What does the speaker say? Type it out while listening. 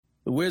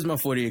The Where's My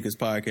 40 Acres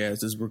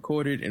podcast is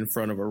recorded in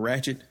front of a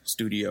Ratchet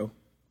Studio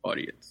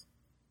audience.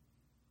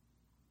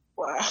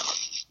 Wow.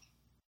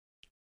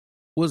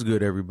 What's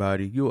good,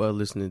 everybody? You are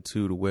listening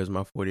to the Where's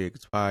My 40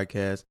 Acres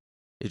podcast.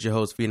 It's your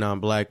host,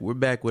 Phenom Black. We're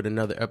back with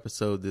another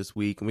episode this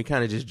week, and we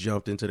kind of just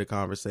jumped into the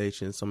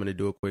conversation, so I'm going to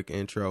do a quick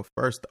intro.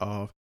 First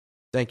off,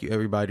 thank you,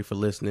 everybody, for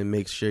listening.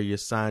 Make sure you're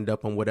signed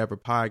up on whatever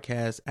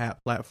podcast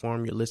app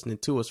platform you're listening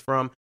to us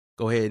from.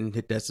 Go ahead and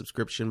hit that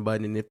subscription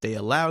button, and if they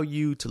allow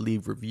you to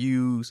leave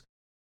reviews,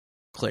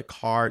 click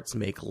hearts,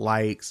 make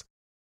likes,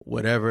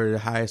 whatever the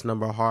highest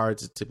number of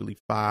hearts is, typically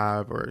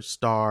 5 or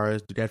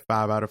stars. Do that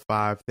 5 out of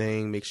 5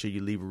 thing. Make sure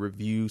you leave a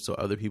review so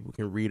other people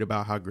can read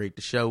about how great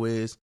the show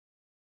is.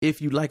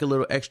 If you like a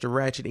little extra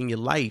ratchet in your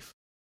life,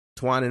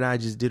 Twan and I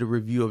just did a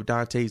review of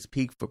Dante's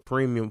Peak for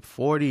Premium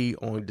 40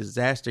 on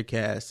Disaster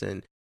Cast,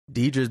 and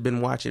Deidre's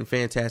been watching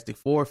Fantastic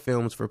Four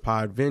films for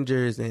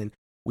Podvengers, and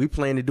we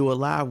plan to do a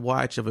live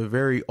watch of a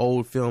very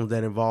old film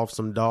that involves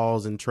some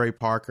dolls and Trey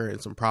Parker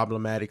and some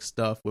problematic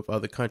stuff with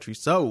other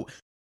countries. So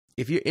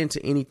if you're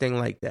into anything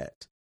like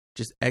that,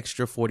 just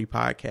extra 40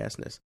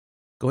 podcastness,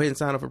 go ahead and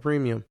sign up for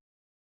premium.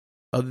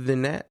 Other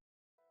than that,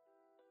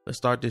 let's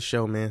start this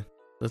show, man.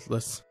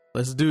 Let's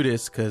do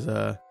this, cause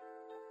oh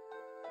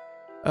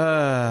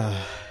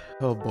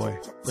boy,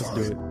 let's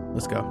do it.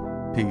 Let's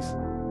go. Peace.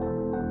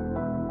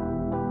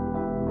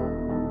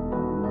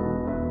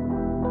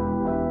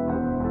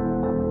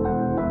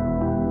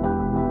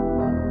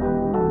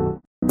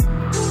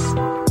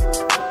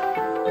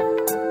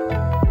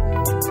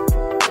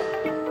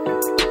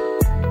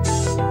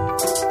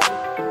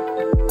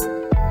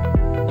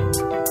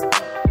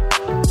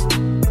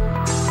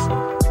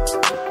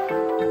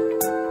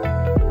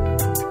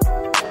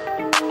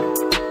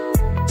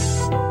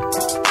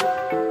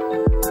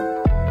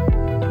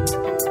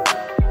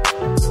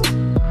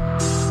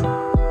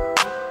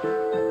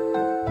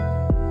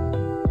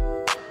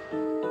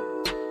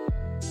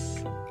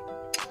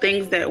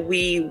 Things that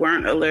we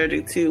weren't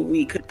allergic to,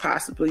 we could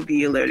possibly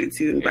be allergic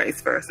to, and vice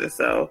versa.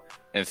 So,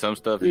 and some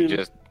stuff,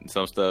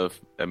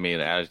 I mean,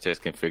 the allergy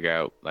test can figure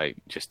out like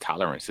just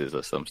tolerances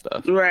of some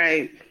stuff.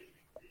 Right.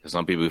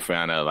 Some people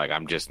found out like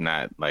I'm just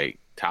not like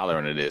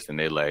tolerant of this, and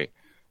they're like,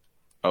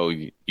 "Oh,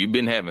 you've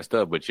been having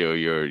stuff, but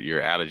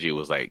your allergy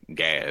was like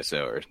gas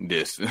or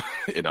this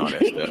and all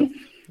that stuff."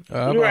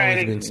 I've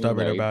always been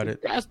stubborn about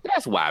it.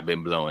 That's why I've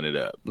been blowing it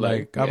up.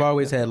 Like I've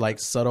always had like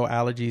subtle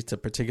allergies to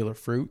particular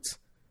fruits.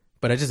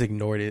 But I just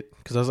ignored it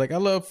because I was like, I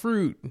love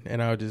fruit.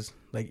 And I would just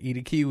like eat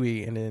a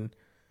kiwi and then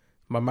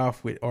my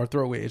mouth or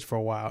throat would itch for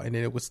a while and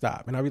then it would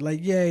stop. And I'd be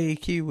like, yay,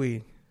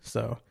 kiwi.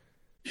 So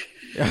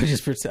I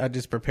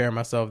just prepare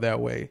myself that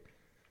way.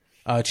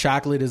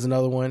 Chocolate is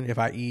another one. If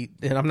I eat,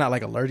 and I'm not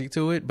like allergic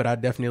to it, but I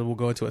definitely will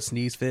go into a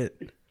sneeze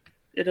fit.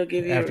 It'll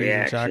give you after a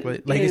reaction. Eating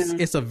chocolate. Like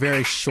it's a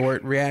very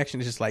short reaction.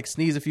 It's just like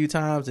sneeze a few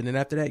times. And then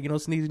after that, you don't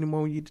sneeze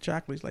anymore when you eat the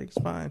chocolate. It's like,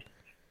 it's fine.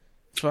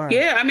 It's fine.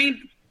 Yeah, I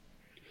mean,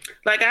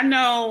 like I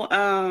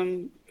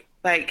know,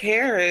 like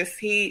Harris,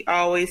 he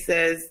always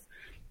says,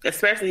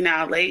 especially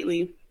now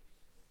lately,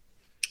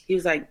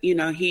 he's like, you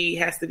know, he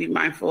has to be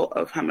mindful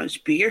of how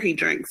much beer he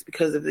drinks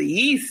because of the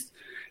yeast,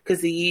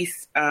 because the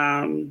yeast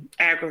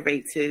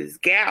aggravates his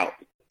gout.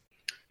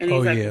 And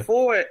he's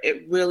before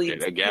it really,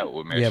 that gout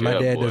will mess my you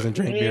up, dad boy. doesn't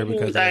drink beer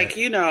because like of that.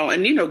 you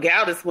know,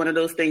 gout is one of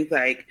those things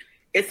like.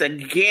 It's a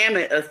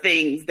gamut of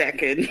things that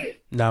could,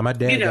 my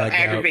dad got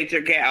aggravate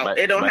your gout.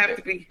 It don't have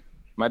to be.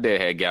 My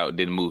dad had gout,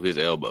 didn't move his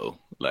elbow.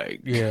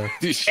 Like, yeah.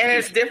 And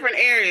it's different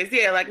areas.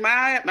 Yeah, like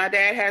my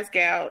dad has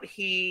gout.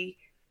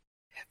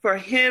 For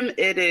him,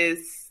 it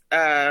is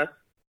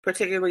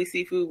particularly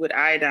seafood with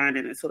iodine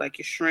in it. So like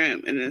your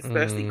shrimp and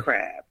especially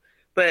crab.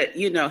 But,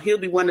 you know, he'll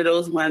be one of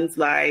those ones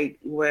like,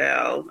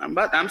 well,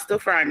 I'm still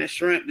frying the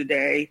shrimp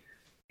today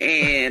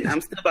and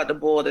I'm still about to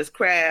boil this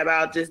crab.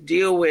 I'll just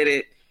deal with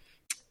it.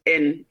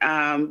 And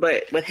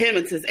but with him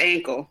it's his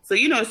ankle. So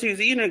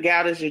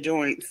gout is your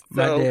joints.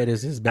 So, my dad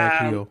is his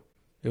back heel.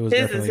 It was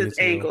his is his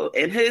ankle,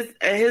 and his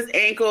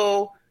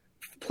ankle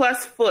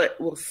plus foot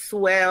will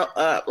swell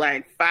up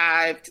like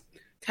 5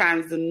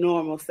 times the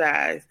normal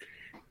size.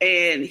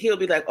 And he'll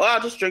be like, "Oh,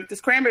 I'll just drink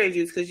this cranberry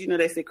juice because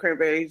they say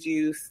cranberry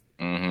juice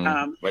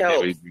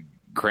helps."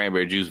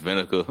 Cranberry juice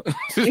vinegar.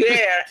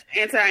 Yeah,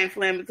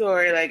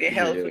 anti-inflammatory. Like it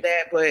helps with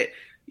that, but.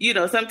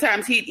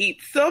 Sometimes he'd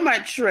eat so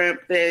much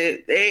shrimp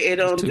that it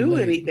don't do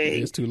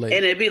anything. It's too late.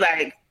 And it'd be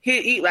like,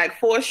 he'd eat like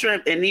 4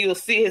 shrimp and you'll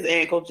see his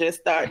ankle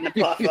just starting to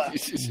puff up.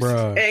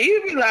 Bruh. And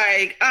you'd be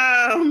like,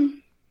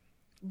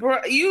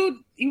 bro, do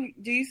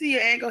you see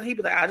your ankle? He'd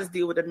be like, I'll just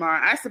deal with it tomorrow.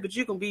 I said, but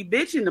you can be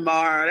bitching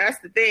tomorrow. That's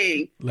the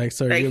thing. Like,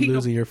 sir, you're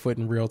losing your foot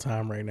in real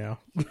time right now.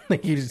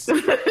 Like, you just,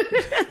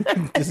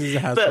 this is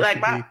how it's But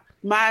like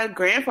my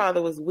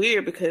grandfather was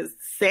weird because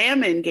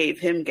salmon gave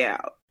him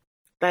gout.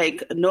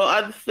 Like no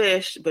other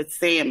fish but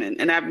salmon.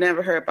 And I've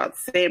never heard about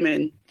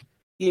salmon,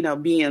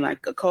 being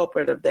like a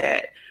culprit of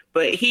that.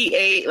 But he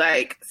ate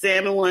like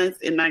salmon once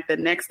and like the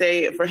next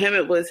day, for him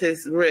it was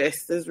his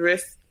wrist. His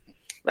wrist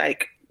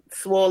like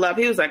swole up.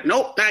 He was like,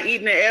 nope, not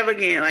eating it ever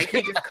again. Like,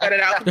 he just cut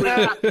it out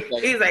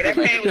completely. He's like, that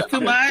pain was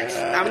too much.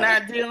 I'm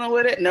not dealing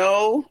with it.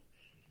 No.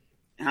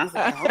 And I was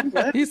like, oh,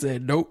 what? He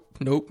said, nope,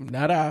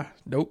 not I.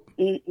 Nope.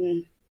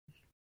 Mm-mm.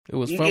 It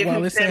was You fun give while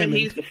him it's 7, salmon.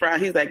 he's the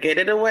front. He's like, get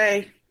it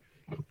away.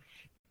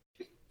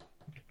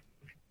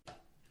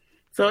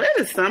 So it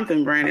is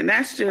something, Brandon.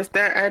 That's just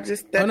that.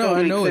 That Oh no, don't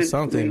I make know it's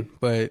sense to me. something,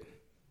 but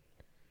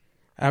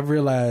I've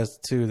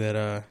realized too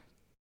that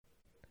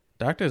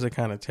doctors are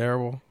kind of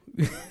terrible.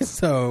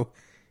 So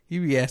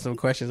you be asking them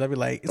questions, I'd be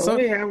like, Oh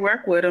yeah, I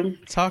work with him.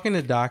 talking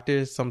to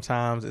doctors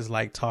sometimes is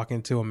like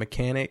talking to a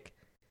mechanic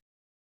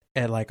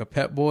at like a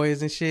Pep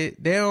Boys and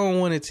shit. They don't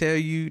want to tell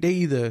you. They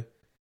either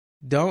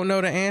don't know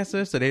the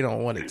answer, so they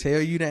don't want to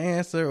tell you the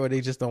answer, or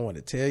they just don't want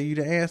to tell you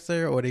the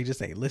answer, or they just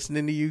ain't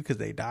listening to you because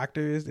they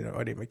doctors,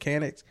 or they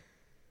mechanics.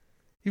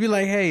 You be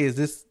like, hey, is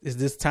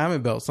this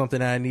timing belt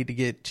something that I need to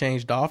get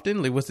changed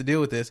often? Like, what's the deal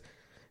with this?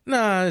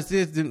 Nah, it's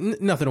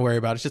nothing to worry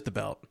about. It's just the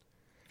belt.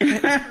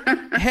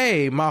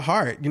 Hey, my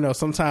heart,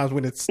 sometimes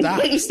when it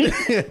stops, is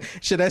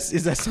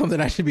that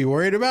something I should be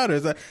worried about? Or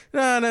is that,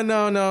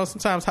 no.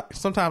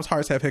 Sometimes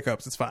hearts have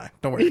hiccups. It's fine.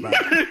 Don't worry about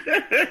it.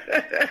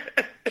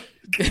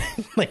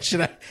 Like,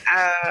 should I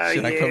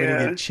come in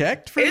and get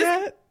checked for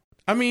that?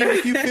 I mean,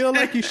 if you feel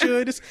like you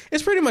should,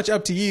 it's pretty much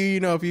up to you.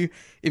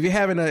 If you're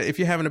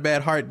having a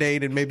bad heart day,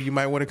 then maybe you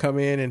might want to come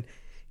in and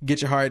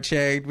get your heart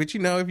checked. But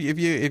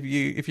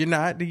if you're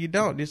not, then you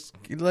don't. Just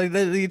like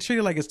you treat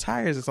it like it's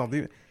tires or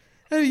something.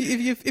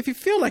 If you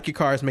feel like your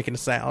car is making a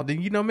sound,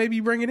 then maybe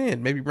you bring it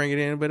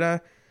in. But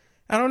I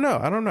don't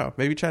know.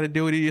 Maybe try to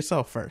do it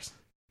yourself first.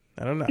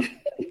 I don't know.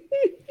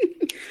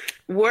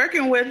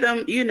 Working with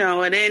them,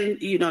 and then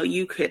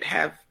you could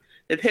have,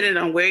 depending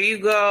on where you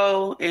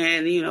go,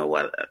 and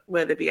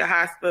whether it be a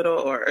hospital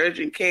or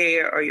urgent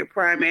care or your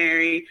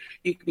primary,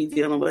 you could be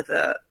dealing with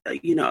a PA,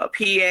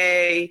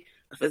 a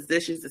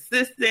physician's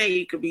assistant.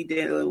 You could be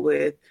dealing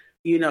with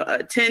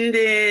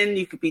attendant.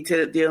 You could be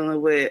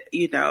dealing with,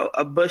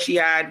 a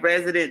bushy-eyed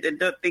resident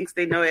that thinks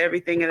they know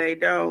everything and they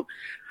don't.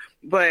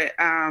 But,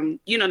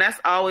 that's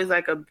always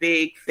like a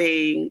big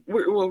thing.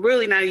 We're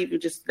really not even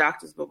just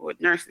doctors, but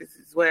with nurses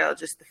as well.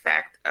 Just the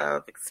fact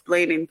of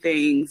explaining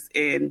things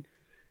in,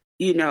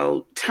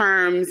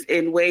 terms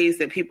in ways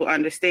that people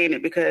understand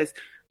it. Because,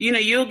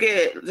 you'll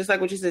get, just like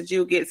what you said,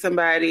 you'll get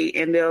somebody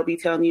and they'll be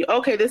telling you,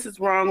 okay, this is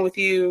wrong with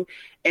you.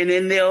 And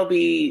then they'll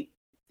be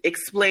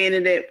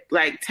explaining it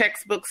like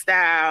textbook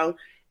style,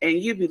 and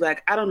you'd be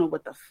like, I don't know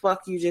what the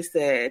fuck you just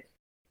said.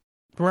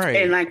 Right.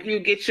 And like you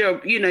get your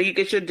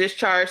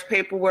discharge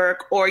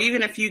paperwork, or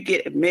even if you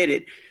get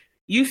admitted,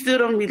 you still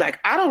don't be like,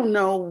 I don't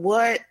know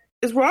what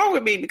is wrong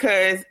with me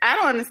because I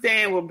don't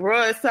understand what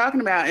bruh is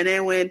talking about. And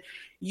then when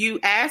you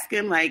ask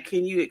him, like,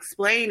 can you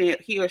explain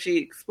it? He or she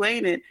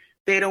explain it.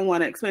 They don't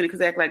want to explain it because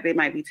they act like they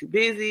might be too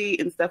busy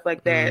and stuff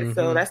like that. Mm-hmm.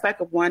 So that's like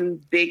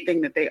one big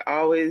thing that they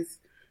always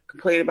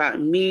complain about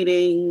in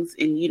meetings.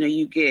 And,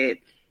 you get,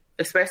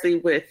 especially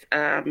with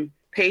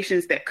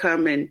patients that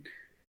come and,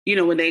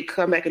 when they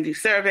come back and do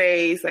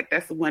surveys, like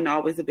that's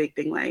always a big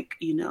thing, like,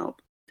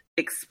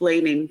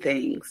 explaining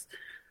things.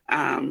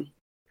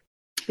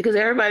 Because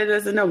everybody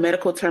doesn't know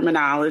medical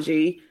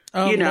terminology.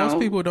 Most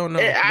people don't know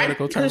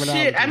medical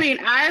terminology.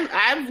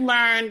 I've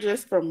learned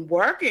just from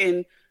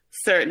working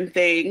certain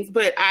things,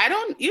 but I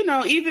don't,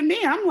 even me,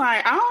 I'm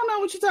like, I don't know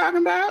what you're talking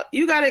about.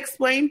 You got to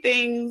explain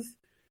things,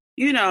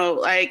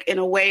 like in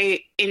a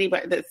way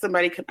that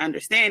somebody can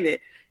understand it.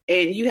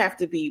 And you have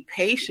to be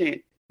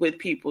patient with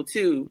people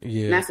too.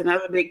 Yeah. And that's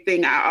another big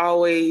thing I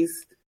always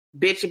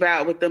bitch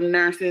about with them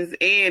nurses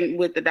and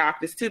with the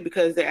doctors too,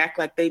 because they act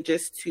like they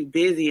just too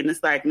busy. And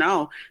it's like,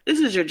 no, this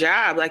is your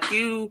job. Like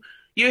you're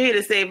here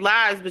to save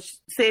lives, but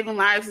saving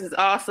lives is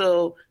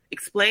also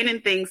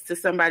explaining things to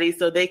somebody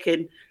so they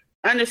can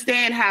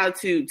understand how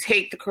to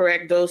take the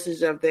correct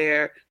dosage of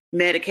their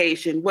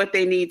medication, what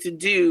they need to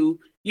do,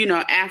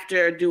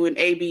 after doing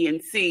A, B,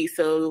 and C,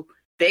 so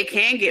they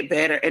can get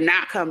better and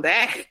not come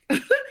back.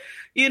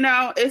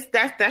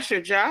 That's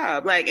your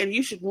job. Like, and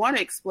you should want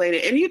to explain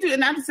it. And you do,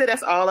 not to say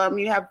that's all of them.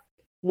 You have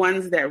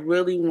ones that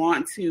really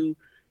want to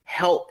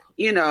help,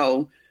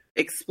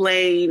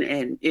 explain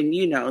and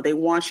they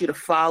want you to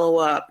follow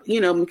up,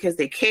 because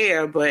they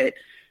care. But,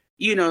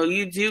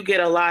 you do get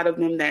a lot of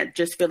them that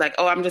just feel like,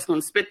 oh, I'm just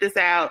going to spit this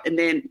out. And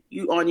then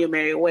you on your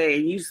merry way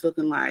and you just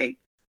looking like,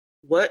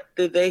 what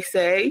did they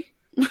say?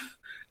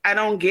 I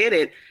don't get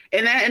it.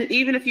 And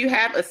even if you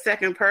have a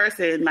second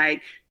person,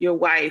 like your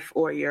wife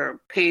or your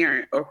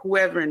parent or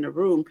whoever in the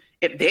room,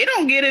 if they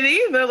don't get it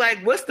either, like,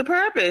 what's the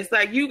purpose?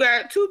 Like, you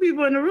got two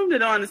people in the room that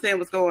don't understand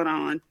what's going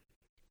on.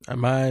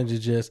 Mine is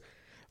just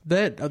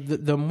that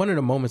the one of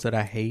the moments that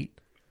I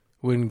hate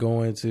when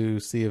going to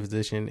see a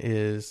physician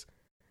is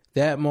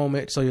that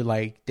moment. So you're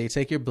like, they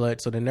take your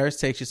blood. So the nurse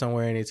takes you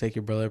somewhere and they take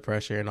your blood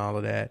pressure and all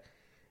of that.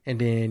 And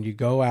then you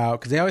go out,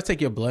 because they always take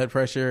your blood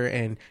pressure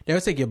and they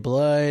always take your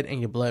blood and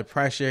your blood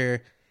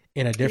pressure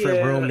in a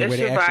different room than where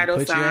they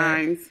actually put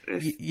you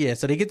at. Yeah,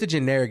 so they get the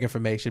generic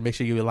information, make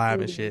sure you're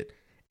alive and shit.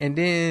 And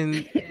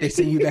then they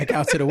send you back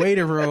out to the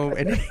waiting room,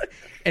 and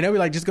they'll be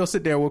like, just go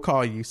sit there, we'll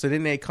call you. So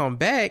then they come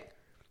back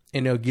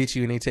and they'll get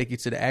you and they take you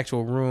to the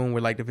actual room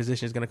where like the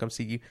physician is going to come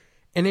see you.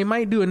 And they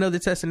might do another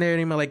test in there.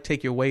 They might like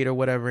take your weight or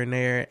whatever in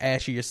there,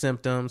 ask you your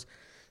symptoms.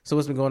 So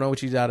what's been going on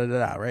with you,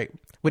 da-da-da-da, right?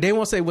 But they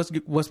won't say what's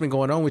been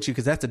going on with you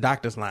because that's the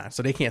doctor's line.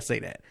 So they can't say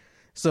that.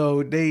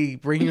 So they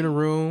bring you in the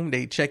room,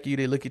 they check you,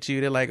 they look at you,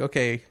 they're like,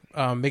 okay,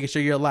 making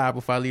sure you're alive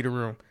before I leave the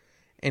room.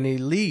 And they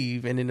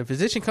leave, and then the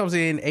physician comes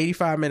in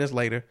 85 minutes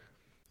later,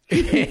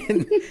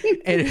 and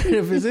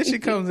the physician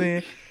comes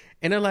in,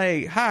 and they're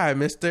like, "Hi,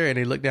 mister," and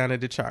they look down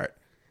at the chart.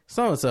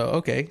 So-and-so,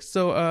 okay,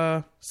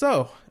 so,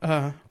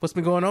 what's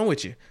been going on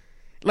with you?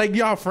 Like,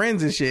 y'all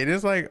friends and shit.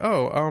 It's like,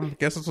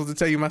 guess I'm supposed to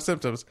tell you my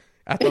symptoms.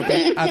 I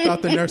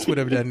thought the nurse would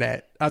have done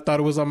that. I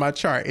thought it was on my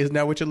chart. Isn't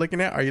that what you're looking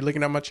at? Are you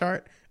looking at my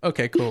chart?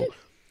 Okay, cool.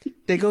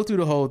 They go through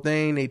the whole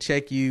thing. They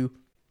check you.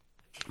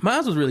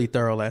 Mine was really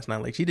thorough last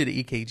night. Like, she did an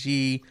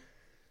EKG.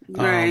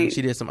 Right.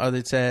 She did some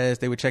other tests.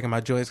 They were checking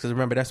my joints because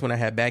remember that's when I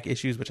had back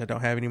issues, which I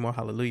don't have anymore.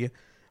 Hallelujah.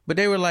 But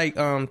they were like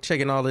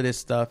checking all of this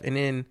stuff, and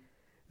then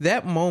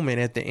that moment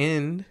at the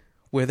end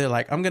where they're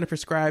like, "I'm going to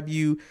prescribe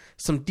you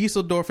some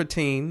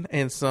Dieseldorfatine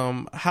and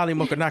some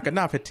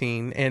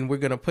Halimuconazepatine, and we're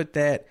going to put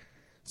that.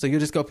 So you'll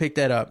just go pick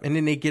that up." And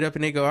then they get up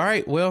and they go, "All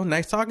right, well,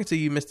 nice talking to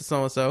you, Mr.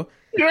 So and so.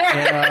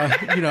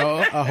 And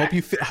I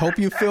hope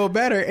you feel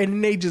better." And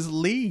then they just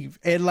leave.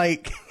 And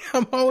like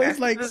I'm always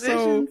like,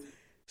 so.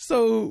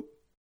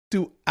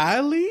 Do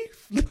I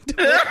leave?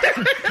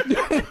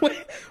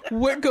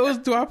 What goes?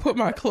 Do I put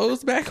my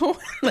clothes back on?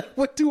 Like,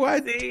 what do I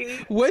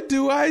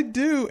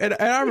do? And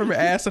I remember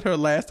asking her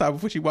last time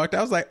before she walked out.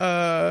 I was like,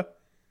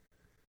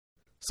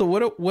 so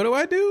what do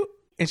I do?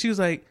 And she was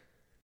like,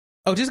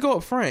 "Oh, just go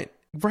up front."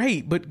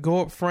 Right, but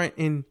go up front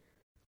and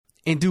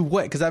do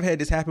what? Because I've had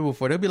this happen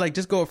before. They'll be like,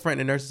 "Just go up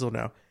front," and the nurses will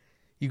know.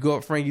 You go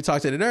up front, you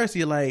talk to the nurse,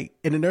 you're like,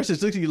 and the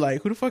nurses look at you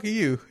like, "Who the fuck are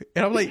you?"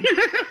 And I'm like,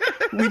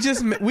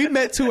 we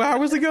met 2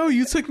 hours ago.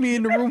 You took me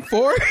in the room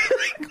for.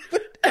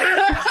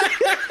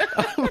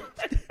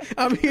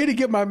 I'm here to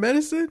get my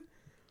medicine.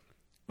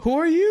 Who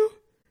are you?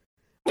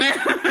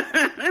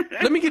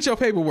 Let me get your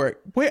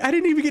paperwork. Wait, I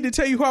didn't even get to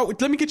tell you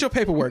let me get your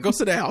paperwork. Go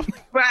sit down.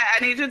 Right,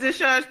 I need your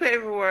discharge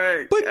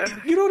paperwork.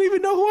 But you don't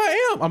even know who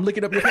I am. I'm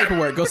looking up your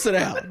paperwork. Go sit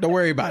down. Don't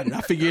worry about it.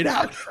 I'll figure it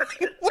out.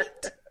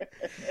 What?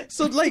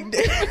 So like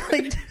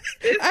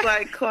it's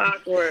like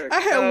clockwork.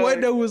 I had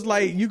one that was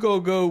like, we go.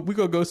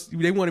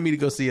 They wanted me to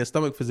go see a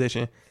stomach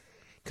physician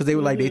because they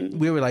were like,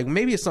 we were like,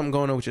 maybe it's something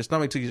going on with your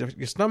stomach too.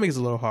 Your stomach is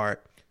a little hard.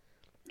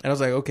 And I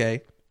was like,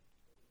 okay.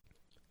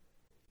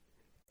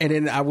 And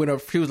then I went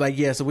up. He was like,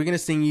 yeah, so we're gonna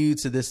send you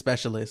to this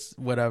specialist,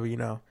 whatever,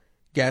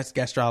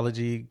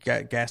 gastrology,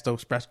 gastro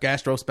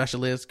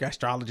specialist,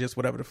 gastrologist,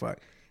 whatever the fuck.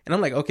 And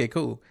I'm like, okay,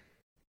 cool.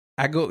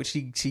 I go.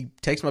 She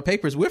takes my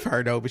papers with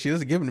her though, but she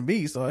doesn't give them to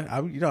me. So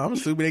I'm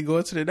assuming they go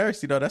into the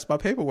nurse. That's my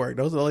paperwork.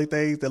 Those are the only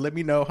things that let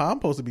me know how I'm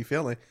supposed to be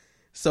feeling.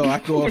 So I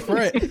go up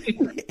front,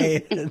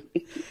 and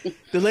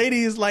the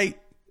lady is like,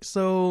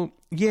 "So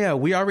yeah,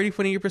 we already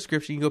put in your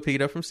prescription. You go pick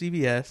it up from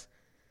CVS.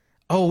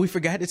 Oh, we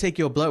forgot to take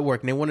your blood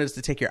work, and they wanted us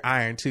to take your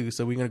iron too.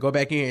 So we're gonna go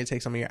back in and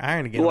take some of your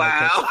iron again."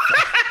 Wow.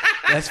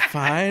 That's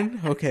fine.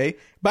 Okay.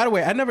 By the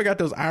way, I never got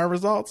those iron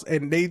results,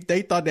 and they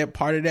thought that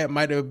part of that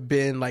might have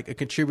been like a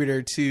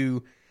contributor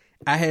to.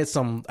 I had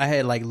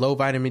like low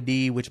vitamin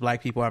D, which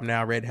black people I've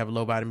now read have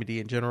low vitamin D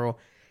in general,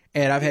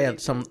 and I've had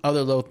some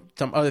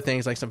other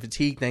things like some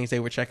fatigue things they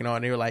were checking on.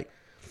 And they were like,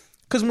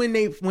 because when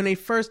they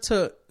first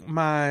took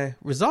my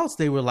results,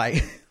 they were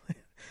like,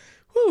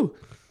 "Whew."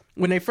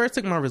 When they first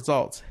took my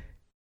results,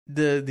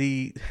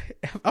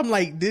 I'm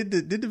like, did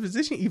the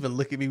physician even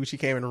look at me when she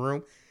came in the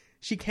room?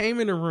 She came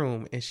in the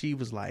room and she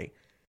was like,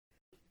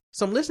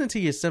 "So I'm listening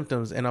to your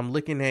symptoms and I'm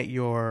looking at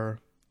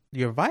your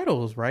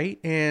vitals, right?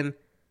 And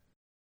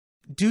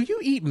do you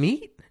eat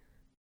meat?"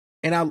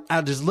 And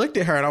I just looked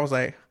at her and I was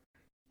like,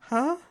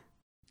 "Huh?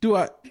 Do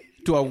I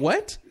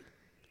what?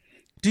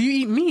 Do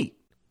you eat meat?"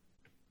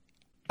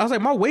 I was like,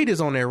 "My weight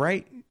is on there,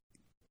 right?"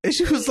 And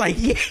she was like,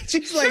 "Yeah."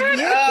 She's like,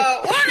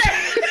 "Yeah."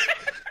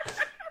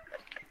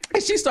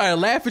 And she started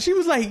laughing. She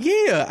was like,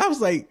 "Yeah." I was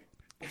like,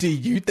 "Do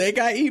you think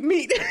I eat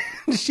meat?"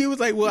 She was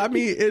like, "Well, I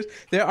mean,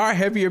 there are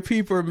heavier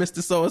people,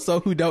 Mr.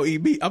 So-and-so, who don't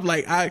eat meat." I'm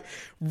like,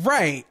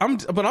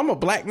 but I'm a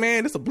black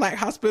man. It's a black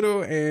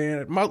hospital.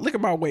 And look at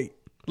my weight.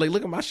 Like,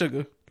 look at my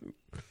sugar.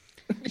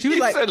 She was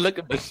like, "Look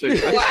at the sugar."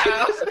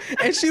 Wow.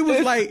 And she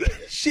was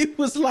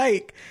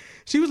like,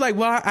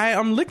 "Well,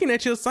 I'm looking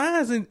at your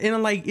signs and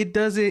I'm like, it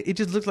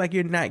just looks like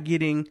you're not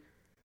getting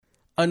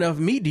enough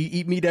meat. Do you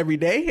eat meat every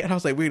day?" And I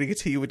was like, "We're going to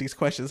continue with these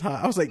questions, huh?"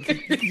 I was like,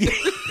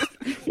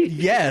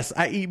 "Yes,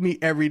 I eat meat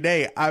every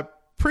day. I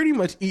pretty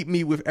much eat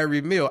meat with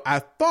every meal. I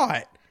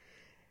thought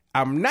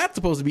I'm not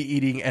supposed to be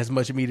eating as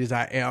much meat as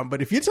I am,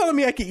 but if you're telling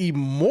me I can eat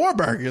more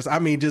burgers, I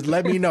mean, just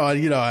let me know. A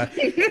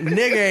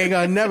nigga ain't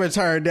gonna never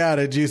turn down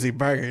a juicy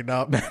burger.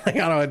 No, like,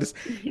 I don't just,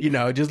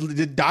 just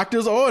the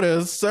doctor's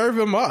orders, serve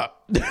him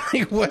up.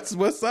 Like,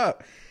 what's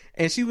up?"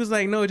 And she was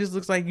like, "No, it just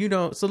looks like,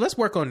 so let's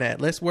work on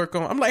that. Let's work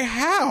on." I'm like,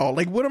 "How?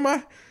 Like, what am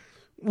I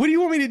what do you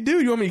want me to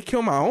do? You want me to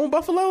kill my own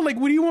buffalo? Like,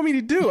 what do you want me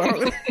to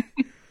do?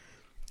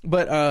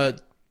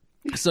 But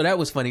so that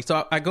was funny.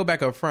 So I go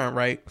back up front,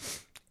 right?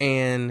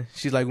 And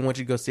she's like, "We want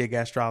you to go see a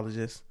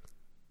gastrologist."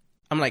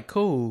 I'm like,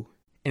 "Cool."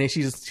 And then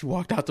she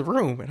walked out the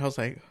room, and I was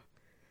like,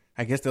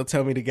 "I guess they'll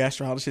tell me the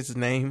gastrologist's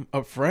name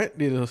up front."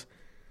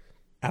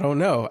 I don't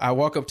know. I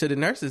walk up to the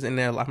nurses, and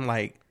they're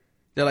like,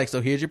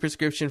 "So here's your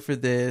prescription for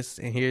this,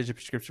 and here's your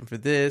prescription for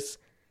this,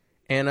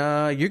 and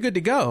you're good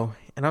to go."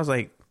 And I was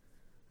like,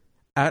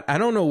 I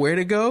don't know where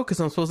to go because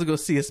I'm supposed to go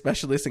see a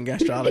specialist in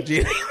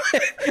gastrology.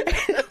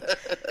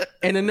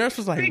 And the nurse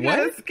was like, "What?"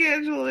 Gotta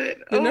schedule it.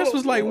 The nurse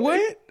was like,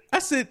 "What?" I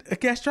said, "A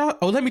gastrologist."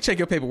 "Oh, let me check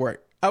your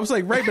paperwork." I was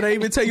like, "Right, but I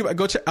didn't even tell you. I'm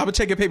gonna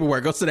check your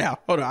paperwork. Go sit down.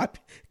 Hold on.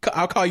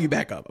 I'll call you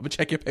back up. I'm gonna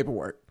check your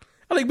paperwork."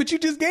 I'm like, "But you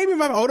just gave me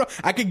my. Hold on.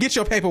 I can get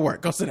your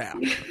paperwork. Go sit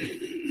down."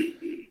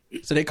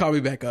 So they called me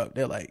back up.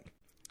 They're like,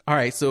 "All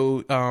right,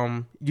 so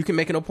you can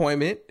make an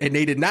appointment." And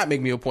they did not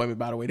make me an appointment,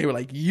 by the way. They were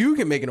like, "You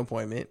can make an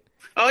appointment."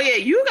 Oh yeah,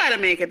 you gotta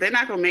make it. They're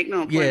not gonna make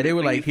no appointment. Yeah, they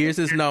were like, "Here's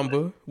his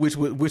number," which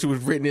was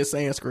written in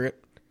Sanskrit.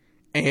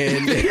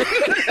 And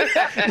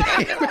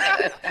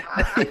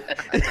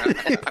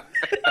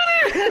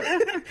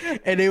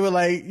and they were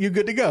like, "You're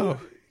good to go."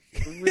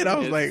 And I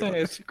was like,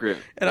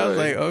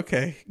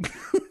 "Okay,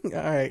 all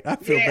right." I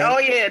feel bad. Oh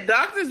yeah,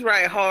 doctors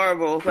write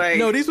horrible. Like,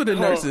 no, these were the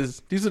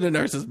nurses. These were the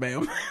nurses,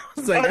 ma'am. I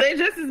was like, they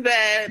just as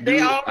bad. They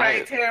all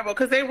write terrible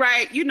because they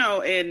write,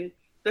 in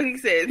like he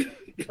said.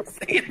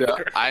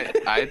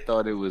 I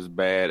thought it was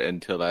bad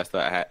until I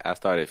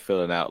started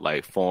filling out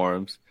like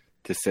forms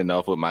to send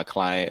off with my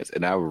clients,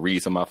 and I would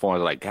read some of my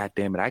forms like, "God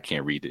damn it, I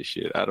can't read this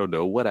shit. I don't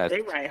know what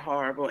They write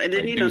horrible, and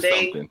then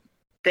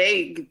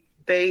like,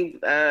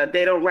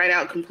 they don't write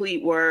out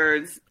complete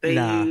words. They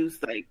use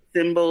like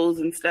symbols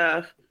and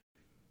stuff.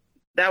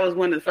 That was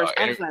one of the first.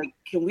 I was like,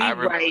 "Can we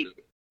write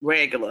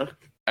regular?"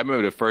 I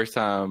remember the first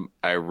time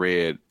I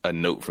read a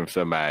note from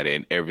somebody,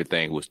 and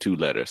everything was 2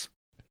 letters.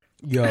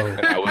 Yo,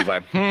 and I was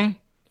like, and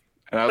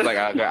I was like,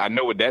 I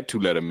know what that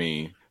 2-letter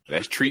mean.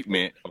 That's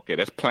treatment. Okay,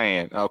 that's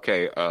plan.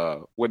 Okay,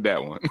 what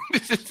that one?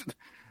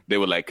 They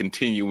were like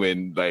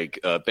continuing like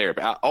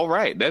therapy. All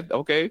right, that's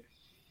okay.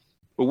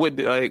 But what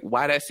like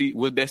why that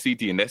what's that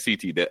CT and that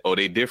CT?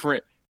 They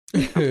different?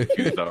 I'm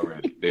confused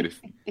already. They just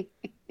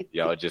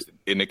y'all just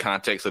in the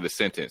context of the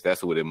sentence.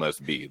 That's what it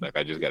must be. Like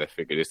I just got to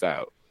figure this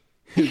out.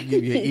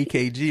 Give your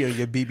EKG or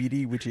your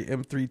BBD with your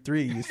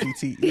M33, your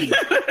CTE,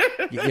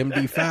 your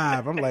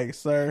MD5. I'm like,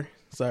 sir,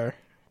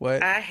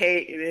 what? I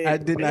hate it. I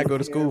did not go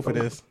to school for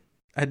this.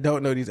 I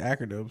don't know these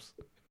acronyms.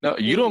 No,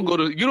 you don't go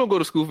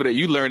to school for that.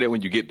 You learn that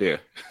when you get there.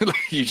 Like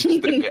you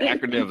just the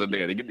acronyms are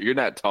there. You're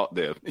not taught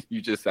them.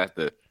 You just have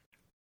to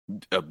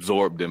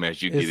absorb them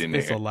as you get in there.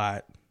 It's a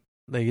lot.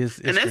 Like it's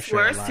and it's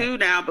worse too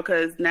now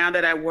because now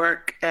that I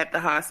work at the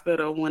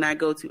hospital, when I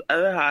go to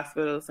other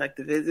hospitals like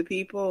to visit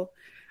people,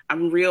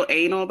 I'm real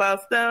anal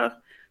about stuff.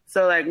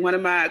 So like one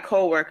of my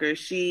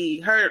coworkers,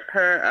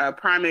 her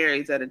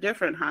primary's at a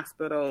different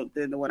hospital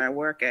than the one I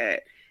work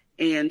at,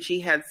 and she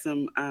had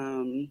some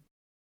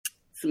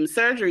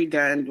surgery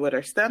done with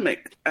her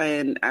stomach,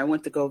 and I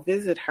went to go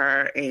visit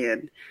her,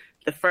 and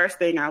the first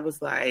thing I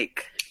was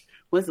like,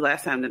 "When's the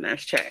last time the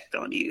nurse checked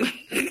on you?"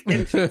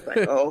 And she was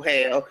like, "Oh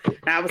hell!" And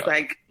I was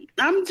like,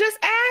 "I'm just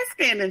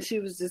asking," and she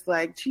was just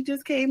like, "She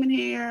just came in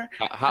here."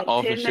 How like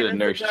often should a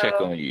nurse check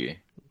on you?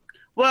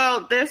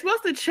 Well, they're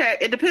supposed to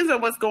check. It depends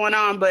on what's going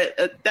on,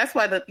 but that's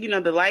why the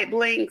light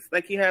blinks.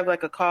 Like you have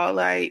like a call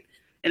light,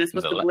 and it's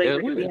supposed to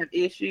blink when you have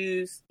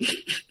issues.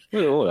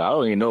 Oh, I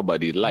don't even know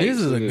about these lights. This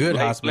is a good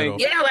hospital.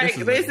 Yeah, like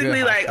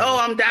basically like, "Oh,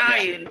 I'm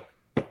dying."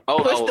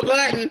 Push the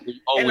button,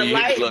 and the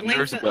light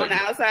blinks on the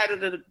outside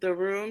of the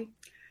room.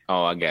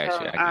 Oh, I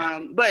got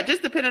you. But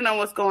just depending on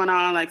what's going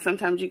on, like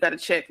sometimes you got to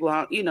check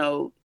long,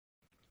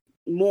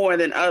 more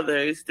than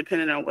others,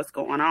 depending on what's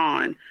going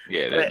on.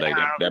 Yeah,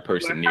 that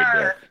person near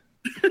death.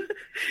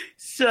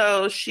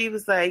 So she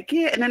was like,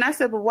 "Yeah," and then I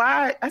said, "But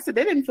why?" I said,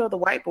 "They didn't fill the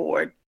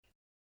whiteboard,"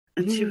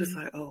 and she was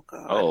like, "Oh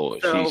God." Oh,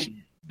 so,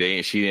 she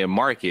didn't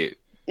mark it.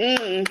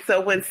 So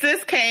when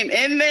sis came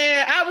in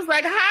there, I was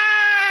like,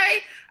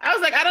 "Hi." I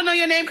was like, "I don't know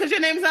your name because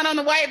your name's not on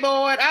the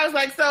whiteboard." I was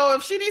like, "So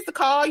if she needs to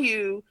call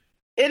you,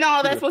 and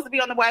all that's supposed to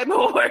be on the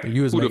whiteboard."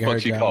 Who the fuck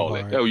she called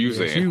it? Oh, you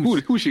saying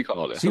who she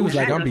called it? She was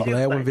like, "I'll be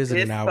glad when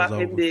visiting hours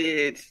over."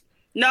 Bitch.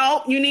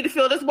 No, you need to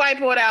fill this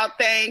whiteboard out,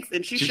 thanks.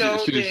 And she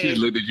showed me. She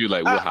looked at you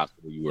like, what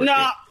hospital you work at?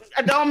 No,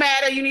 it don't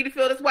matter. You need to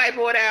fill this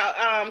whiteboard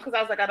out. Because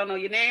I was like, I don't know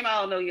your name. I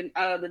don't know your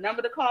the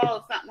number to call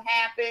if something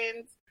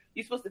happens.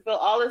 You're supposed to fill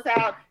all this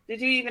out.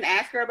 Did you even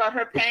ask her about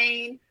her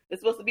pain?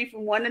 It's supposed to be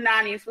from 1 to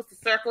 9. You're supposed to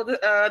circle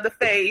the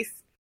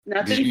face.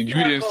 Nothing. You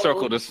didn't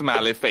circle the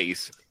smiley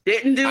face.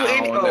 Didn't do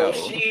anything. Oh,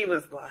 she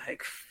was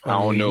like, I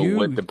don't know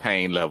what the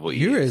pain level is.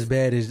 You're as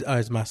bad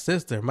as my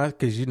sister.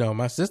 Because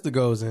my sister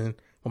goes in.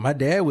 When my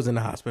dad was in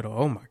the hospital,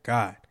 oh my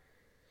God.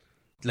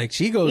 Like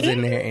she goes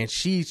in there and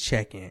she's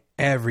checking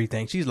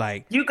everything. She's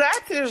like, "You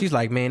got to." She's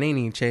like, "Man, they ain't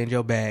even change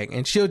your bag."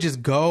 And she'll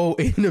just go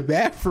in the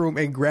bathroom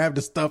and grab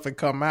the stuff and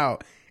come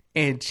out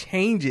and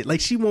change it. Like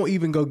she won't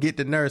even go get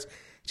the nurse.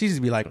 she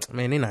just be like,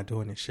 man, they're not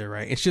doing this shit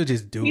right, and she'll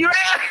just do it. Right.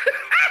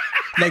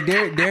 Like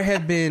there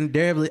have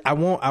I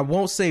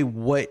won't say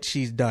what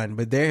she's done,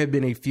 but there have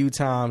been a few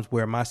times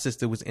where my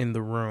sister was in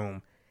the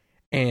room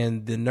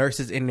and the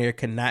nurses in there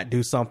could not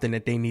do something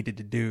that they needed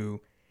to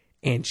do,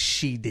 and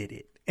she did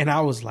it. And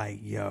I was like,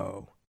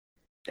 yo.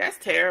 That's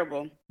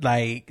terrible.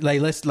 Like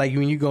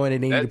when you go in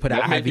and they need to put an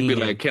IV in. Be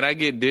like, can I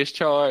get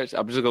discharged?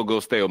 I'm just gonna go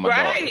stay with my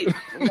dog.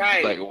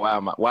 Right. Like,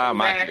 why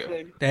am I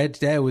here?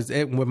 That was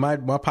it. When my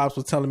pops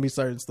was telling me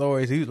certain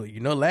stories, he was like,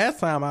 last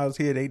time I was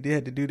here, they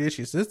had to do this.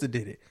 Your sister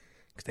did it.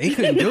 Cause they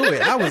couldn't do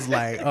it. I was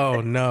like, oh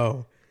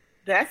no.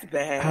 That's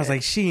bad. I was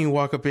like, she didn't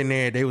walk up in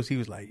there. He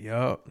was like,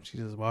 yup. She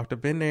just walked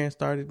up in there and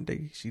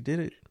started. She did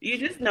it. You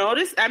just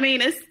notice. I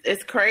mean,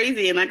 it's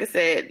crazy. And like I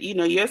said,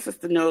 your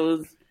sister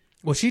knows.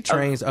 Well, she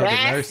trains other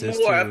nurses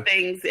more too. Of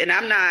things, and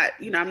I'm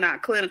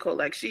not clinical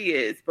like she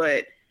is,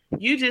 but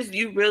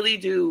you really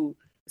do,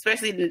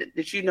 especially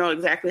that you know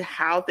exactly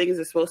how things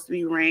are supposed to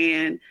be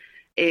ran,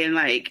 and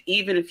like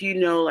even if you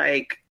know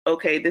like,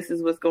 okay, this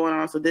is what's going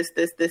on, so this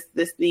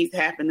needs to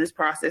happen, this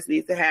process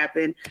needs to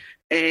happen,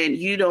 and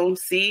you don't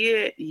see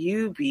it,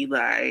 you be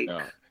like,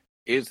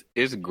 it's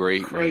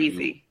great,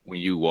 crazy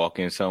when you walk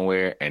in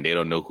somewhere and they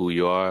don't know who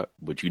you are,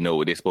 but you know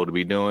what they're supposed to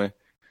be doing.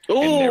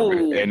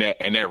 Ooh. And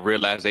that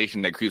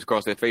realization that creeps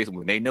across their face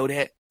when they know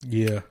that.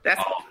 Yeah.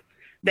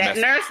 That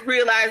nurse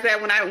realized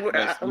that when I was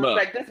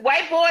like, this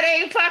whiteboard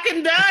ain't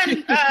fucking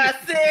done,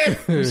 sis.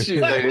 What's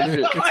going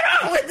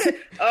on with it?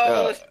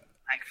 Oh,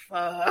 like,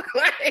 fuck.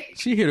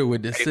 She hit her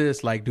with the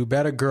sis, like, do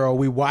better, girl.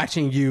 We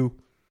watching you.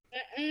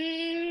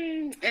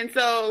 And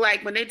so,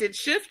 like, when they did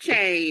shift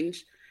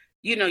change,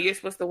 you're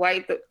supposed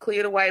to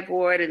clear the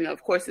whiteboard, and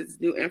of course, it's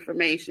new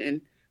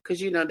information. Because,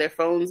 their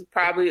phones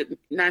probably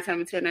 9 times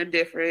out of 10 are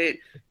different.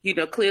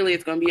 Clearly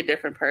it's going to be a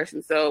different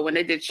person. So when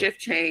they did shift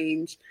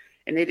change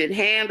and they did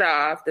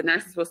handoff, the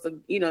nurse is supposed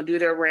to, do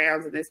their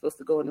rounds and they're supposed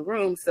to go in the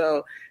room.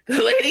 So the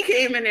lady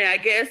came in there, I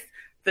guess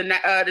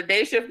the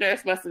day shift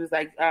nurse must have was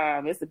like,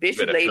 it's a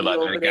bitchy lady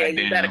over there.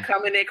 You better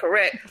come in there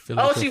correct.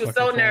 She was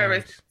so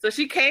nervous. So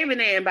she came in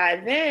there, and by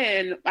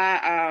then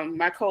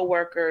my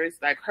coworkers,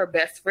 like her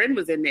best friend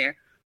was in there,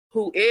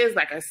 who is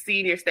like a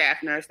senior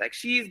staff nurse. Like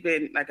she's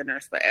been like a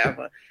nurse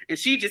forever. And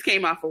she just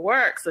came off of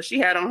work. So she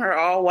had on her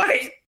all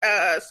white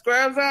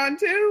scrubs on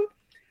too.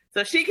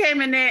 So she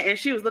came in there and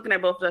she was looking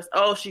at both of us.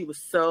 Oh, she was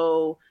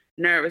so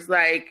nervous.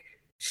 Like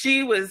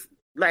she was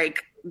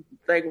like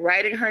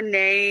writing her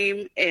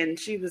name, and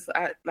she was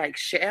like,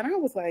 and I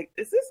was like,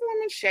 is this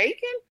woman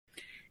shaking?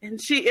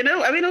 And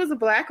it was a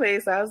Black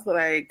lady. So I was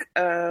like,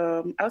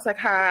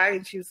 hi.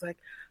 And she was like,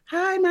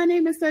 hi, my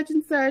name is such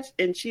and such.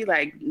 And she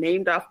like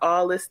named off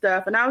all this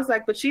stuff. And I was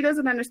like, but she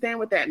doesn't understand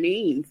what that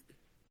means.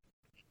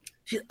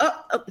 She's,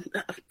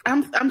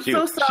 I'm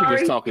so sorry.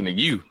 She was talking to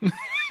you.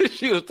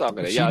 She was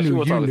talking to y'all. She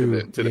was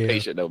talking to the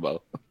patient, no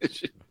more.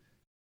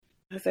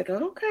 I was like,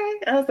 okay.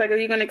 I was like, are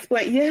you going to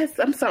explain? Yes,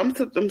 I'm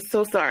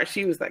so sorry.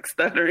 She was like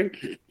stuttering,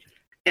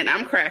 and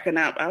I'm cracking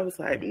up. I was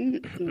like,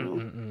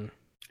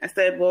 I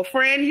said, well,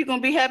 friend, you're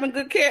going to be having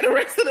good care the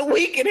rest of the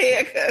week in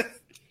here, because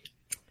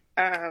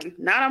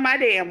not on my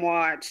damn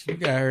watch. You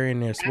got her in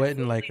there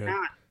sweating like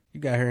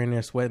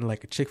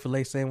a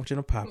Chick-fil-A sandwich in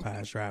a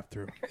Popeyes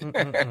drive-through.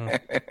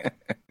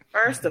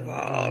 First of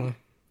all,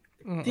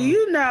 do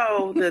you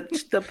know that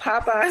the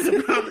Popeyes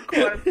around the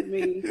corner for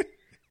me,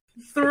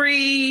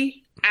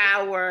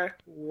 3-hour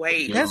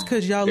wait? That's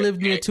because y'all live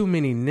near too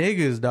many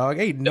niggas, dog.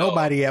 Ain't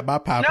nobody at my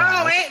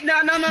Popeyes.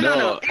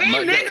 No.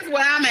 Ain't niggas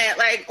where I'm at.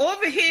 Like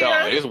over here,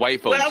 no, it's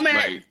white folks.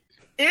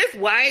 It's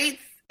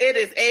whites. It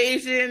is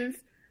Asians.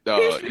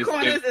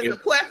 Corners is a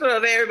plethora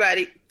of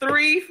everybody.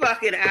 3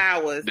 fucking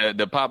hours.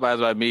 The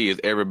Popeyes by me is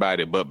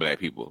everybody but black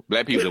people.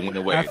 Black people that went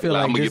away. I feel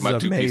like I'm gonna this get my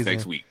is 2-piece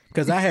next week.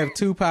 Because I have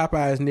 2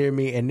 Popeyes near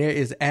me, and there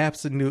is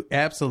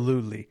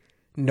absolutely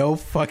no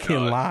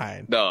fucking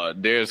line. No,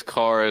 there's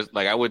cars.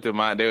 Like I went to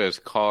mine. There's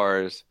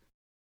cars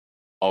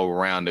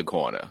around the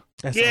corner.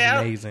 That's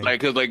amazing.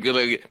 Like, cause like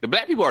the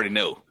black people already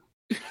know.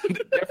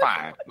 They're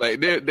fine.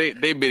 Like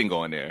they've been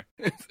going there.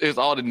 It's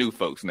all the new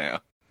folks now.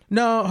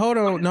 No, hold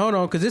on,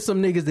 because there's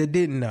some niggas that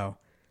didn't know.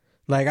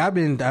 Like I've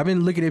been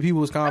looking at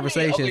people's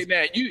conversations. I mean,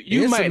 okay, now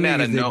you might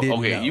not know.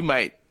 Okay, you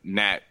might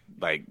not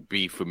like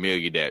be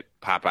familiar that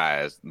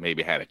Popeyes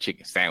maybe had a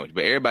chicken sandwich,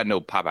 but everybody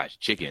know Popeyes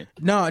chicken.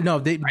 No,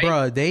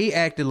 they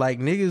acted like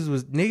niggas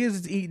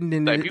is eating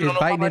and is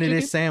biting into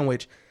this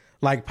sandwich.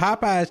 Like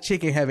Popeyes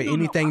chicken having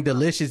anything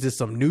delicious is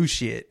some new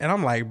shit, and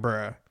I'm like,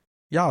 bruh,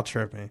 y'all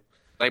tripping.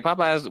 Like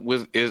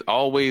Popeyes is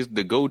always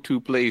the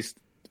go-to place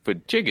for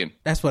chicken.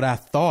 That's what I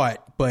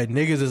thought, but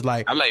niggas is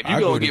like, I'm like, if you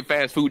gonna get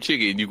fast food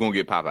chicken, you gonna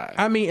get Popeyes.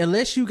 I mean,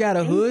 unless you got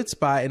a hood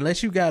spot,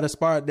 unless you got a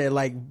spot that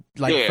like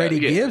Freddie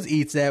Gibbs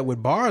eats at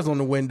with bars on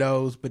the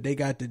windows, but they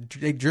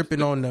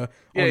dripping on the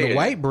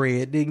white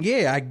bread, then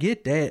I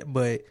get that,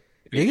 but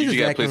niggas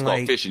is acting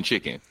like fish and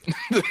chicken.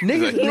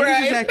 Niggas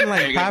is acting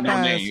like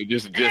Popeyes.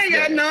 Ain't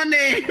got no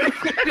name.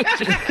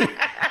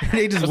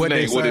 They just what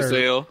they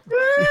sell.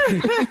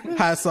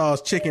 Hot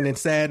sauce, chicken, and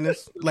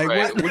sadness. Like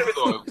where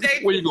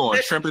you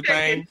going? Shrimp and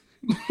thing?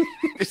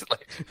 It's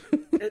like,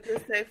 It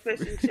just say fish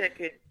and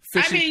chicken.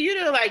 I mean,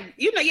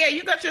 yeah,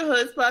 you got your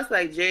hood spots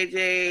like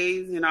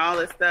JJ's and all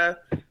this stuff,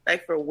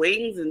 like for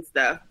wings and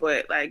stuff.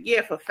 But like,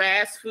 yeah, for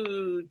fast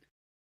food,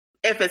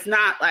 if it's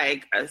not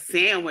like a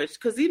sandwich,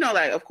 because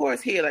like, of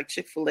course, here like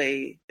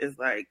Chick-fil-A is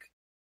like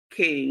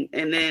king,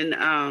 and then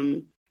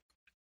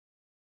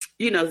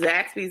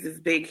Zaxby's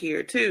is big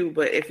here too.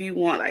 But if you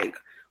want like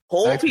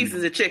whole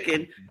pieces of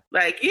chicken,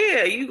 like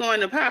you go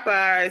into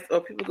Popeyes,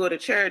 or people go to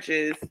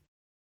churches.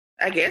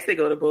 I guess they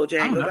go to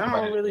Bojangles. I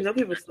don't really know.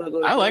 People still go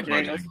to Bojangles. I like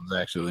Bojangles,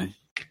 actually.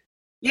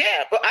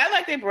 Yeah, but I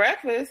like their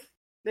breakfast.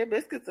 Their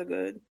biscuits are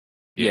good.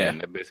 yeah,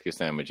 and the biscuit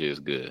sandwich is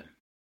good.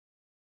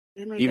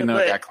 Even though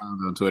it got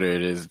clowns on Twitter,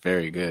 it is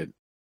very good.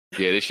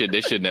 Yeah, they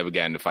should never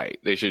get in the fight.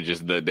 They should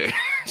just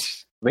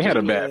They had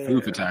a bad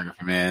food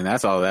photographer, man.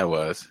 That's all that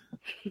was.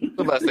 I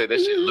was about to say that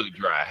shit look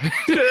dry.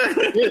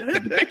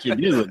 The picture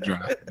did look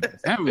dry.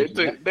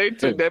 They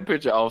took that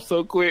picture off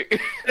so quick.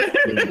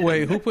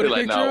 Wait, who put a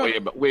like, picture no,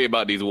 up? we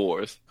about these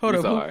wars. Hold I'm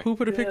on, sorry. who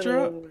put a picture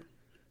up?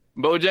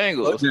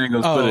 Bojangles.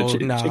 Bojangles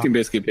put a chicken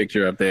biscuit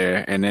picture up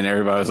there, and then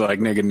everybody was like,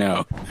 "Nigga,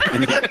 no."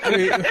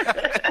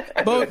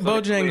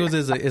 Bojangles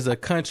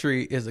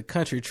is a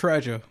country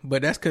treasure,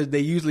 but that's because they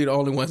usually the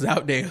only ones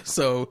out there.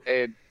 So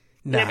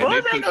Yeah,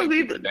 Bojangles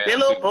be their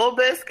little bowl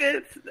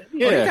biscuits.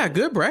 Yeah, they got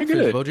good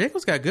breakfast.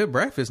 Bojangles got good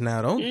breakfast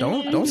now.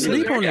 Don't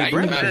sleep on their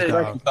breakfast,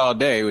 dog. All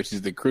day, which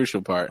is the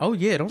crucial part. Oh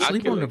yeah, don't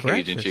sleep on the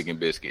breakfast. Cajun chicken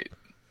biscuit.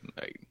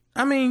 Like,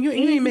 I mean, you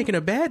ain't making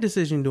a bad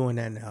decision doing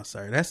that now,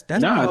 sir. That's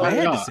not a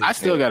bad decision. I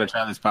still got to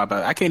try this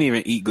Popeye. I can't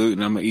even eat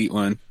gluten. I'm gonna eat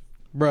one.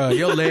 Bruh,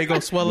 your leg gonna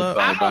swell up.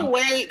 I'm gonna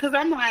wait because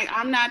I'm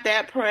not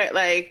that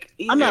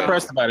I'm not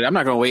pressed about it. I'm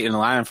not gonna wait in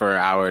line for an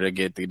hour to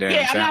get the damn.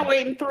 Yeah, I'm not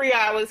waiting 3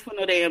 hours for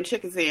no damn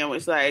chicken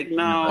sandwich. Like,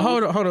 no.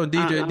 Hold on,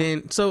 DJ.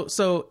 Then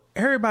so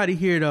everybody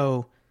here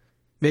though,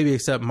 maybe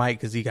except Mike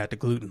because he got the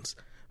glutens,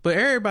 but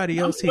everybody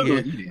else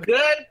here. Good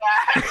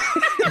guy.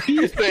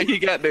 You say he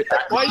got the.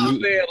 Why you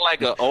saying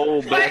like an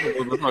old black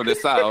woman from the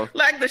south?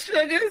 Like the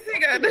sugars, he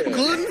got the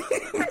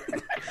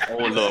gluten. Oh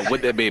Lord,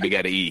 what that baby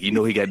got to eat? You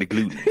know he got the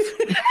gluten.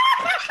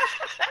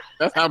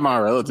 That's how my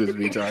relatives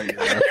be talking.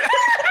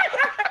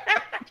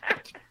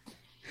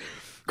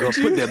 Girl,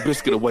 put that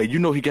biscuit away. You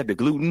know he got the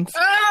gluten.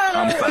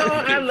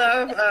 I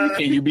love.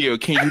 Can you be a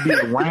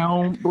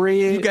round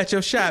bread? You got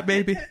your shot,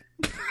 baby.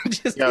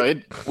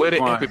 Where the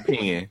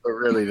EpiPen? But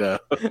really though.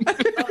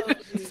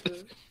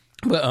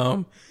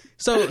 But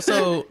so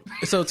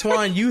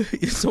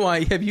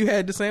Twan, have you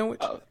had the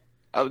sandwich?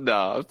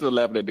 I'm still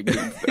laughing at the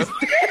gluten stuff.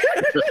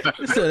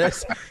 So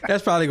that's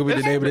probably gonna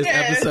be the name of this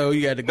episode.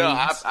 You got the gluten. No,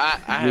 I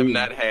have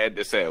not had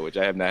the sandwich.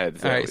 I have not had the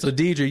sandwich. All right, so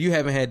Deidre, you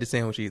haven't had the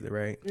sandwich either,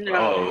 right? No.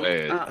 Oh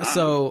man.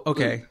 So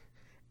okay.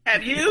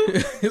 Have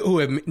you?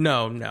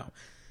 No.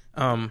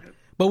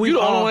 But we you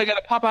the all only one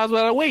that got a Popeyes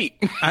without a wait.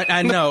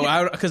 I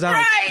know, because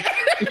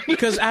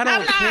I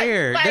don't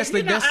care. Like,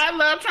 that's I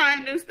love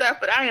trying new stuff,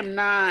 but I am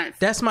not.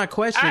 That's my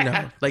question,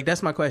 though. Like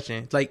that's my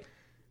question. Like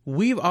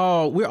we're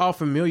all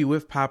familiar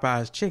with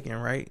Popeye's chicken,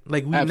 right?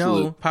 Like we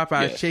know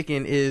Popeye's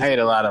chicken is. I ate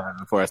a lot of it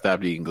before I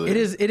stopped eating gluten.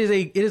 It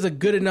is a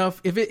good enough.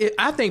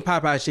 I think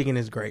Popeye's chicken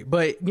is great,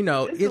 but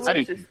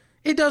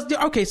it does.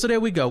 Okay, so there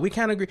we go. We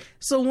kind of agree.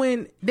 So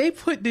when they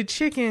put the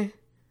chicken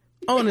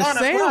on a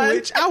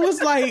sandwich, I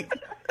was like.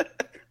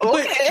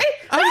 Okay.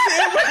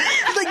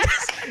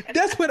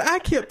 That's what I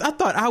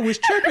thought I was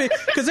tripping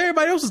because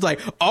everybody else was like,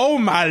 "Oh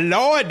my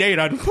Lord, they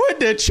done put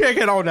the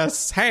chicken on a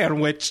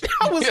sandwich."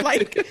 I was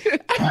like,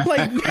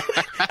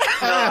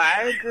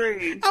 I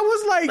agree. I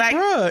was like,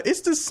 bruh,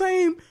 it's the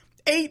same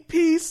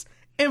 8-piece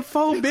and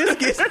 4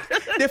 biscuits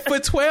that for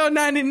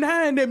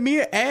 $12.99 that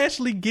me and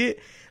Ashley get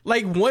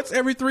like once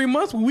every 3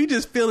 months when we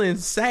just feeling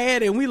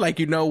sad and we like,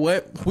 you know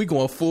what, we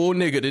going full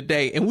nigga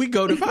today and we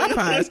go to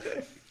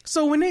Popeyes.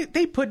 So when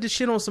they put the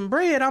shit on some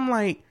bread, I'm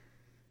like,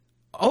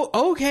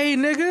 oh, okay,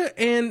 nigga.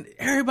 And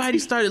everybody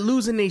started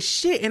losing their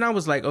shit. And I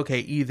was like, okay,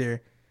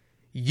 either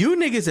you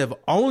niggas have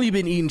only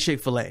been eating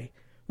Chick-fil-A,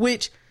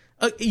 which,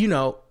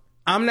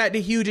 I'm not the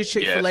hugest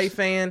Chick-fil-A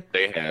fan.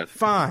 They have.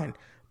 Fine.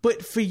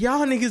 But for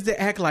y'all niggas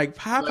that act like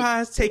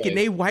Popeyes taking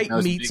their white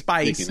meat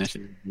spice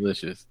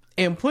delicious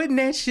and putting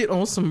that shit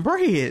on some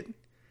bread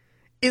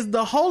is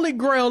the holy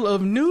grail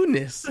of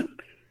newness.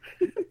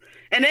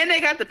 And then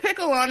they got the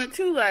pickle on it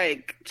too,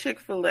 like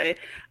Chick-fil-A.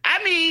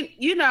 I mean,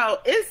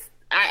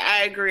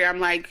 I agree.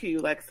 I'm like you.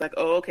 Like, it's like,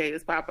 oh, okay,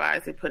 it's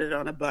Popeyes. They put it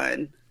on a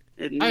bun.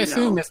 And, I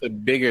assume it's a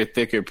bigger,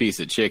 thicker piece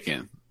of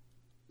chicken.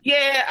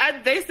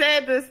 Yeah, they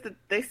said this.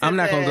 They said I'm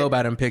not going to go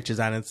by them pictures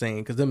I done seen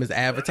because them is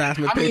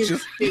advertisement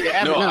pictures.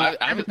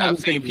 I've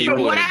seen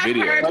people in the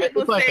video.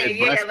 People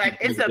say, like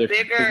it's a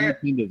bigger.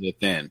 Tenders are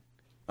thin.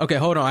 Okay,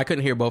 hold on. I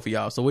couldn't hear both of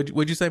y'all. So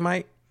what'd you say,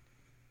 Mike?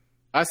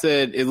 I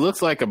said it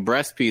looks like a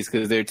breast piece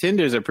because their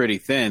tenders are pretty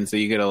thin, so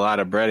you get a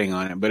lot of breading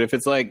on it. But if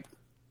it's like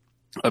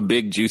a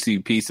big juicy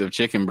piece of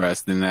chicken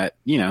breast, then that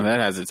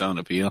has its own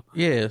appeal.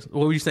 Yeah.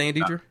 What were you saying,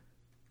 Deidre?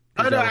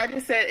 I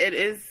just said it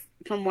is.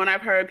 From what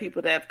I've heard,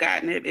 people that have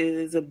gotten it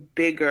is a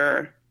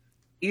bigger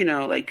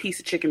like piece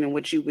of chicken than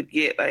what you would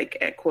get like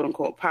at quote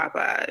unquote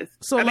Popeyes.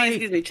 So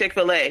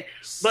Chick-fil-A.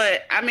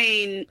 But I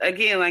mean,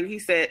 again, like he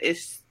said,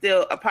 it's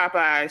still a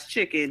Popeyes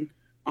chicken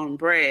on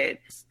bread.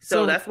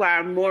 So that's why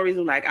I'm more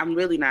reason like I'm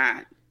really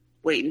not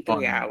waiting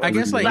 3 hours. I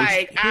guess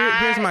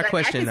here's my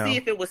question though. I can see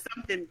if it was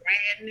something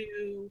brand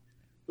new.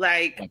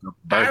 Like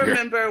I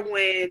remember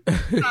when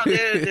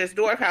there's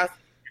Dwarf House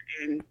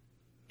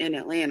in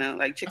Atlanta,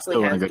 like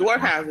Chick-fil-A has Dwarf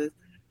Houses.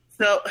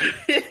 So,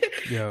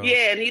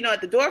 yeah, and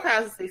at the Dwarf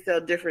Houses, they sell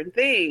different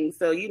things.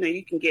 So,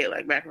 you can get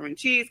like macaroni and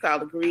cheese,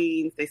 collard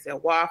greens. They sell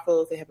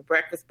waffles. They have a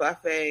breakfast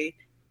buffet.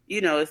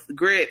 It's the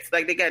grits.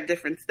 Like, they got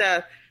different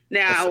stuff.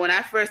 Now, when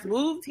I first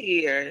moved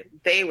here,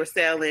 they were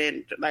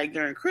selling, like,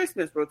 during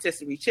Christmas,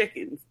 rotisserie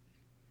chickens.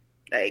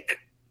 Like,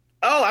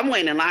 I'm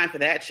waiting in line for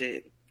that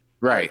shit.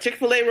 Right.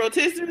 Chick-fil-A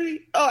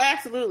rotisserie? Oh,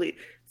 absolutely.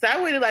 So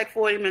I waited like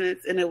 40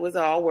 minutes, and it was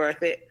all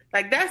worth it.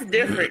 Like, that's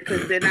different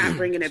because they're not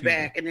bringing it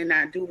back and they're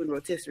not doing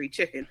rotisserie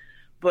chicken.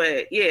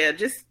 But, yeah,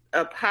 just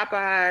a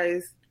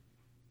Popeyes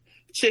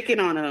chicken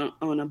on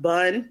a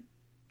bun.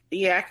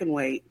 Yeah, I can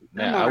wait.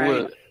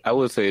 Now, I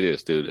would say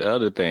this, dude. The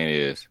other thing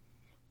is,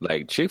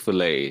 like,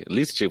 Chick-fil-A, at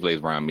least Chick-fil-A's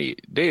around me,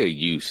 they are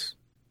used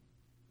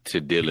to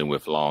dealing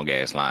with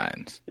long-ass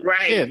lines.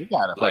 Right. Yeah, they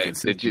got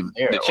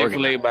the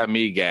Chick-fil-A by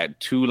me got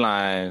 2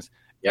 lines.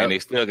 Yep. And they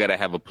still got to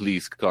have a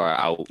police car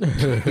out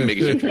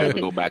making sure traffic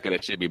go back and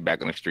that shit be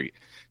back on the street.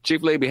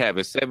 Chick-fil-A be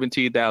having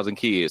 17,000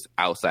 kids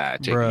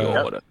outside checking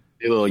your order.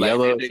 They little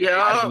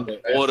yellow.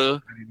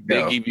 Order,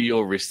 they give you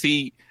your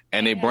receipt,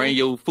 and they bring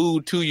your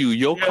food to you.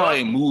 Your car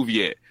ain't moved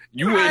yet.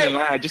 You wait in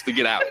line just to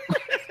get out.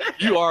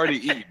 You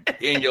already eat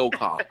in your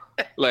car.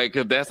 Like,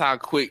 cause that's how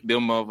quick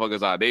them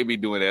motherfuckers are. They be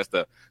doing that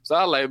stuff. So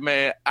I'm like,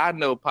 man, I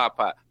know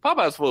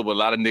Popeye's full of a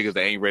lot of niggas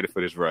that ain't ready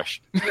for this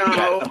rush.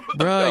 No.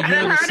 Bro, you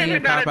ever seen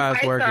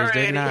Popeye's workers?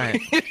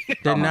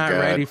 They're not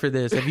ready for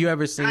this. Have you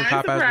ever seen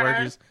Popeye's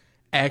workers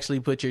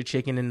actually put your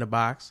chicken in the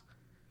box?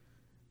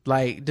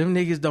 Like, them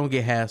niggas don't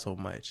get hassled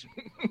much.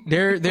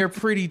 They're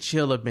pretty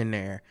chill up in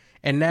there.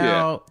 And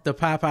now the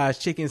Popeye's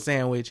chicken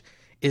sandwich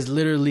is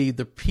literally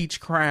the peach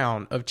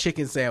crown of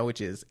chicken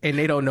sandwiches, and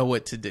they don't know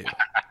what to do.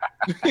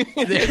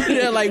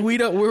 they're like,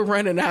 we're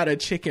running out of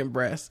chicken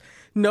breasts.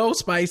 No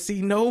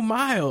spicy, no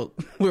mild.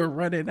 We're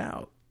running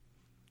out.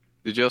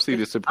 Did y'all see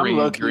the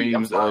Supreme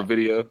Dreams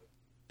video?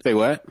 Say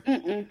what?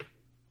 Mm-mm.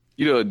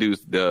 Yeah,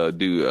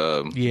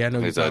 I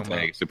know his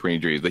tag Supreme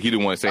Dreams. Like, he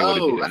didn't want to say what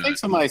it is. I think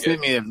somebody sent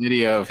me a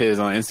video of his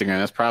on Instagram.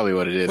 That's probably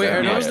what it is. Wait,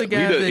 are those the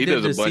guys that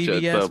did the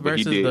CVS stuff,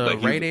 versus the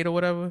Rite Aid or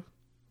whatever?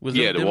 The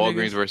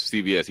Walgreens versus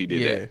CVS. He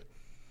did that.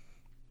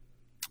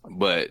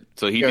 But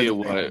so he did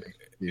one.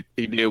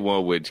 He did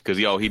one with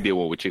he did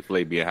one with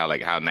Chick-fil-A being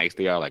how nice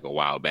they are like a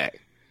while back.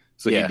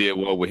 So he did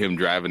one with him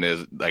driving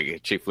as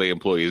like Chick-fil-A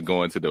employees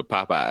going to the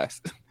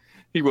Popeyes.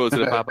 He rode to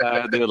the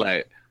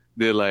Popeyes.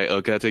 They're like,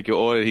 oh, can I take your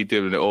order? He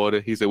did the order.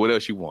 He said, what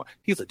else you want?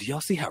 He's like, do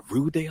y'all see how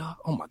rude they are?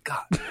 Oh my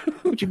God.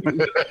 What you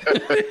mean?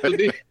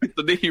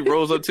 so then he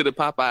rolls up to the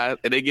Popeyes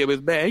and they give him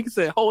his bag. He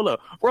said, hold up,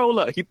 roll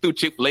up. He threw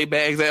Chick-fil-A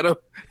bags at him.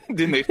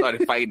 Then they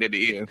started fighting at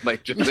the end.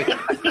 Like, just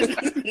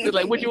they're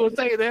like, what you want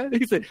to say there?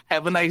 He said,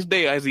 have a nice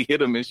day, as he hit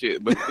him and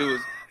shit. But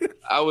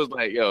I was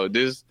like, yo,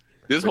 this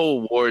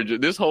whole war,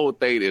 this whole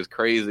thing is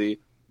crazy.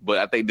 But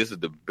I think this is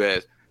the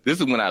best. This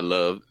is when I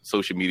love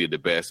social media the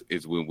best,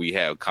 is when we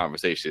have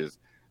conversations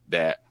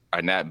that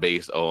are not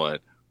based on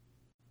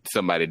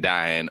somebody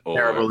dying or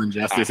terrible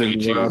injustice in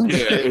the world.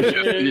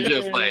 It's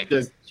just like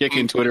just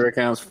chicken Twitter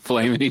accounts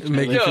flaming each other.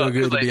 Make you feel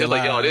good to be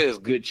alive. Like, yo, there's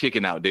good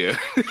chicken out there.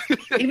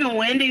 Even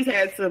Wendy's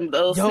had some of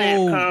those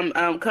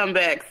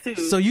comebacks too.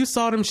 So you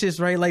saw them shits,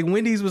 right? Like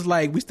Wendy's was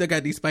like, we still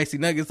got these spicy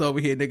nuggets over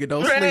here, nigga.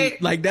 Don't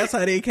sleep. Like that's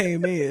how they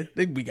came in.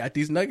 We got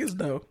these nuggets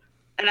though.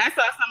 And I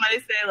saw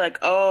somebody say like,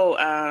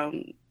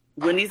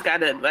 Wendy's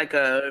got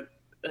a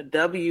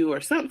W or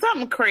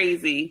something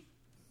crazy.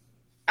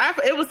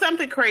 It was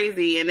something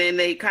crazy, and then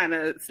they kind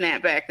of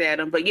snapped back at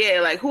them. But yeah,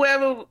 like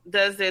whoever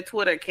does their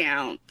Twitter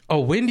account.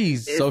 Oh,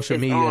 Wendy's social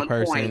media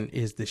person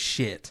is the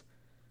shit.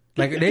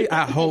 Like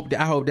I hope that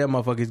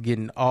motherfucker's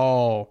getting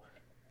all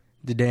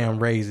the damn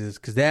raises,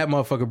 because that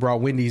motherfucker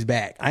brought Wendy's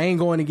back. I ain't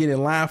going to get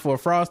in line for a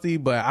Frosty,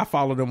 but I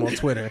follow them on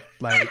Twitter.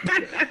 Like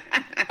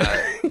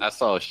I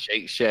saw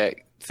Shake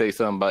Shack say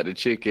something about the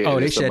chicken. Oh,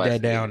 they shut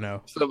that down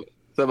though.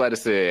 Somebody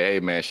said, "Hey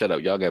man, shut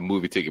up! Y'all got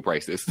movie ticket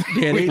prices."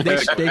 Yeah, they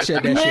shut that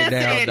shit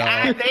down,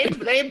 dog.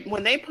 They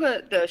when they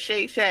put the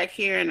Shake Shack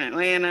here in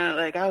Atlanta,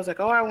 like I was like,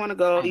 I want to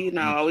go. You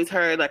know, I always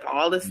heard like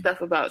all this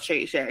stuff about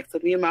Shake Shack. So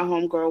me and my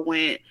homegirl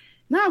went,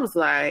 and I was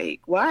like,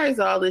 why is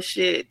all this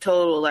shit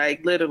total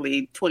like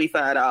literally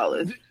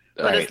 $25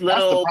 for this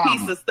little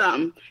piece of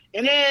something?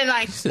 And then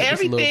like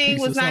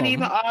everything was not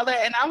even all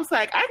that, and I was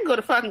like, I can go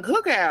to fucking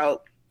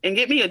Cookout and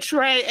get me a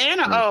tray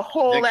and a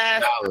whole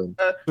ass,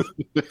 a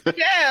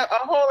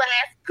whole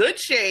ass good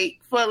shake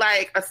for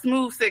like a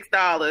smooth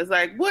 $6.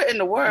 Like, what in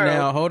the world?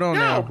 Now, hold on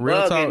now.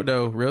 Real talk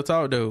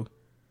though.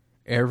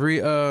 Every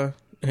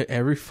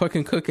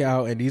fucking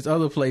Cookout and these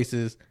other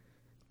places,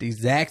 these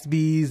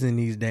Zaxby's and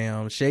these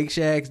damn Shake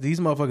Shacks,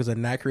 these motherfuckers are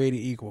not created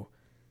equal.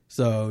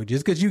 So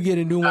just because you get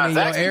a new one in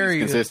your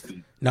area,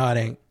 no, it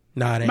ain't.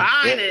 Mine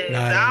is.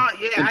 I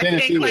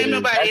can't claim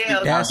nobody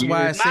else. That's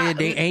why I said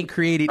they ain't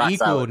created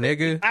equal,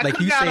 nigga. Like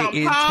you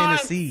say in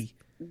Tennessee.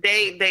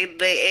 They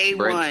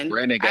A1.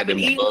 Brandon got I've been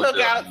eating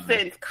cookout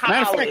since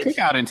college. Matter of fact,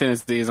 cookout in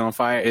Tennessee is on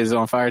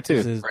fire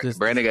too.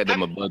 Brandon got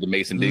them above the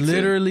Mason-Dixon.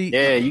 Literally,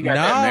 yeah, you got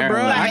that.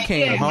 Bro, Like, I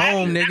came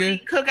home, nigga.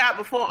 I cookout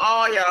before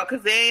all y'all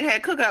because they ain't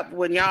had cookout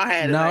when y'all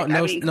had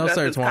it. No,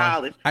 sir,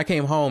 Twan. I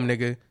came home,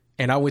 nigga,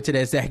 and I went to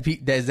that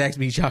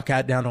Zaxby's y'all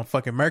got down on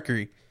fucking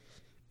Mercury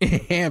in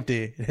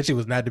Hampton. That shit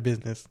was not the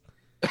business.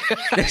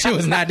 That shit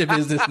was not the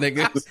business,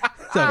 nigga.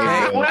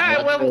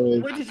 Okay.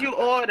 What did you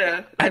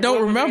order? I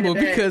don't remember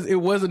because it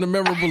wasn't a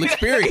memorable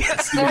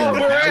experience.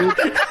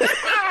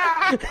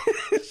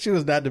 She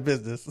was not the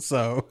business,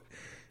 so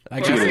I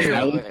got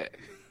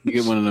you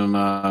get one of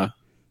them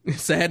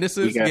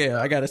sadnesses.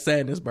 Yeah, I got a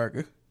sadness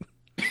burger.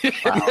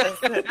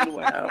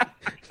 Wow.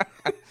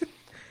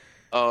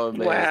 Oh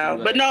man! Wow,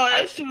 but no,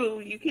 that's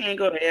true. You can't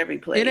go to every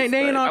place. They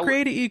ain't all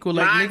created equal.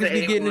 Like niggas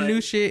be getting the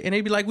new shit, and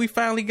they be like, "We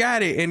finally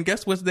got it," and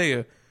guess what's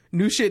there?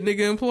 New shit,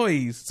 nigga,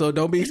 employees. So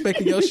don't be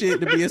expecting your shit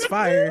to be as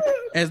fire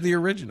as the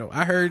original.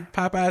 I heard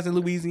Popeyes in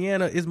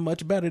Louisiana is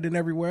much better than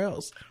everywhere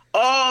else.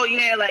 Oh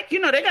yeah, like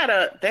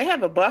they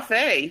have a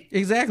buffet.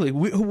 Exactly.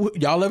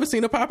 Y'all ever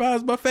seen a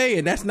Popeyes buffet?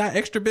 And that's not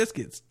extra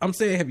biscuits. I'm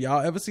saying, have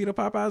y'all ever seen a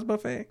Popeyes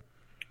buffet?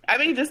 I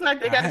mean, just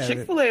like they got a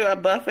Chick-fil-A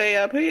buffet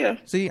up here.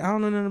 See, I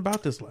don't know nothing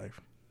about this life.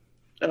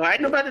 Oh, I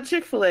know about the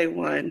Chick-fil-A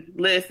one.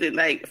 Listen,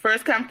 like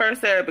first come, first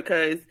serve,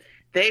 because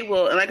they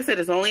will. And like I said,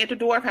 it's only at the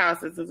dwarf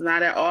houses. It's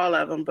not at all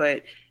of them.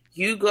 But if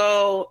you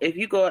go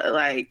at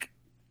like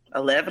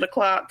 11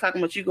 o'clock,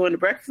 talking about you going to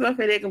breakfast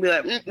buffet, they can be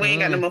like, we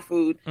ain't got no more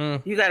food.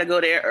 You got to go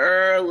there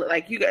early.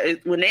 Like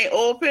when they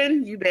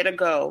open, you better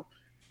go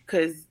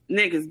because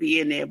niggas be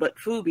in there. But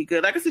food be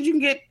good. Like I said, you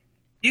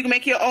can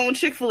make your own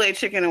Chick-fil-A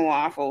chicken and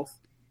waffles.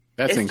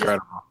 That's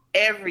incredible.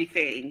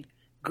 Everything.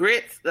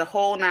 Grits, the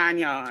whole 9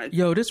 yards.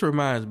 Yo, this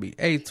reminds me.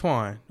 Hey,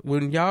 Twan,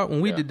 when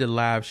we did the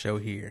live show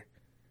here,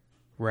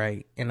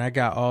 right? And I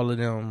got all of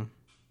them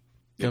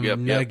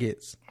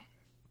nuggets.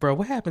 Bro,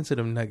 what happened to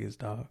them nuggets,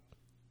 dog?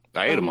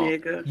 I ate them all.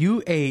 Nigga.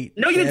 You ate.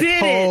 No, you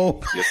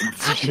didn't.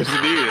 Yes, you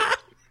did.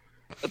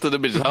 I took the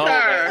bitches home.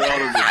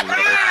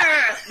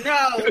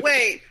 No,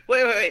 wait.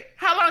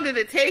 How long did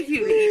it take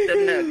you to eat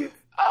them nuggets?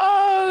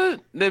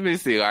 Let me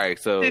see. All right,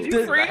 so did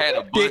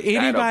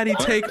anybody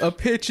take a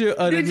picture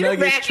of the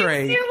nuggets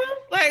tray?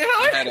 Like,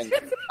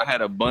 I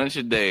had a bunch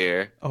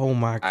there. Oh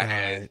my god! I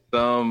had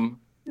some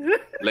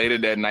later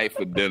that night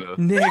for dinner.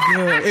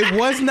 Nigga, it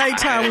was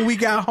nighttime when we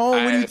got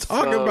home. What are you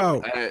talking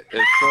about? I had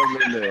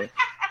some in there.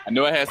 I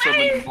know I had some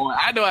in the morning.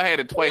 I know I had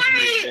it twice in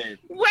the day.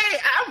 Wait,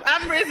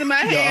 I'm raising my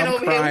hand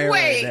over here.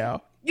 Wait, right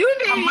now. You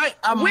need.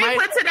 We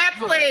went to that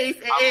place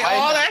and ate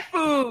all that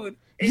food.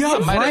 Yo,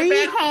 right?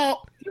 Back home.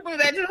 You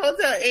went back to the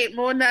hotel, ate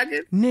more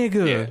nuggets?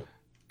 Nigga. Yeah.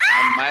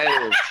 I might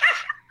have.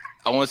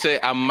 I want to say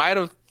I might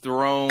have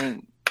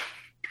thrown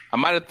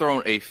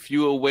a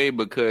few away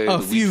because a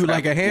few,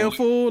 like a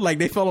handful, like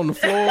they fell on the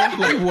floor.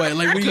 Like what?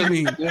 Like what do you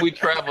mean? When we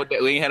traveled,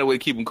 we ain't had a way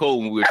to keep them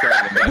cold when we were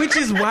traveling. Back. Which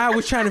is why I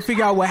was trying to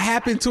figure out what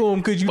happened to them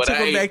because you took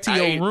them back to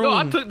your room. No,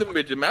 I took them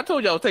bitches, man. I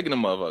told you I was taking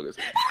them motherfuckers.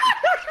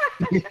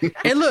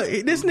 And look,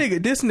 this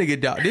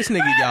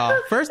nigga, y'all.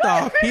 First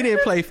off, he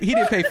didn't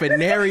pay for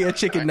nary a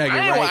chicken nugget,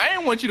 right? I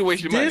didn't want you to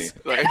waste your money.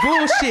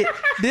 Bullshit.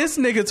 This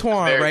nigga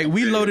Twan, right?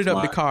 We loaded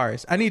up the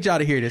cars. I need y'all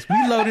to hear this.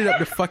 We loaded up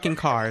the fucking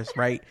cars,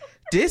 right?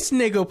 This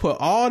nigga put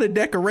all the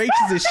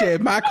decorations and shit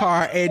in my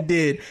car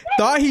and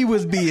thought he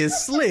was being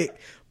slick.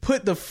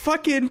 Put the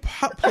fucking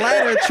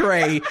platter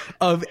tray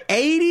of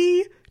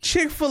 80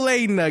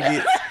 Chick-fil-A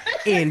nuggets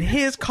in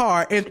his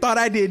car and thought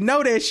I didn't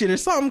know that shit or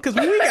something. Because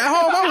when we got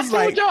home, I was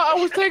like, I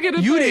was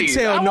taking you didn't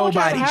tell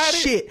nobody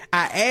shit.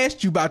 I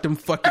asked you about them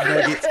fucking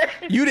nuggets.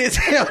 You didn't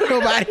tell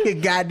nobody a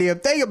goddamn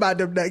thing about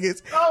them nuggets.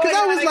 Because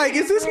I was like,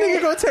 is this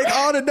nigga gonna take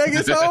all the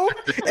nuggets home?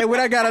 And when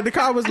I got out the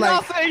car, I was like,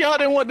 y'all saying y'all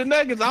didn't want the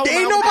nuggets.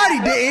 Ain't nobody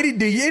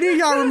did. Any of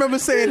y'all remember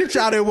saying that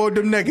y'all didn't want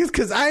them nuggets?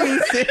 Because I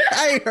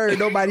ain't heard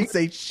nobody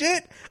say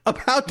shit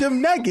about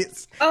them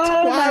nuggets.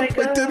 Twan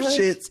put them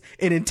shits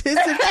in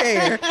intensive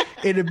care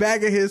in the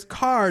back of his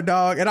car,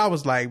 dog. And I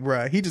was like,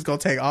 bruh, he just gonna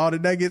take all the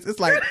nuggets. It's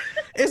like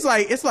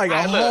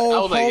a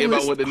whole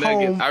homeless with the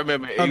nuggets. I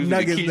remember it of was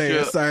nuggets Keisha,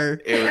 there, sir.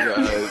 It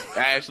was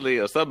Ashley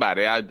or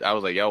somebody. I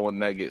was like, y'all want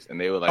nuggets,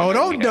 and they were like,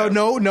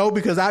 no,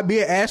 because me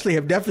and Ashley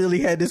have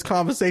definitely had this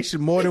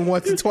conversation more than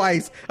once or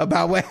twice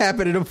about what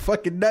happened to them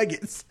fucking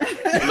nuggets.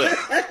 Look,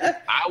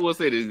 I will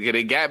say this: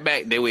 they got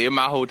back, they were in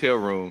my hotel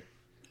room.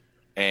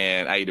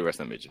 And I ate the rest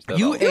of them bitches.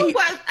 You ate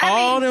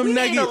all them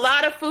nuggets. Ate a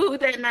lot of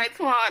food that night,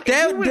 Twan.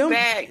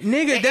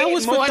 Nigga, that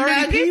was for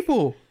 30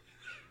 people.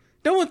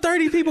 There were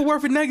 30 people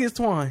worth of nuggets,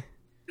 Twan.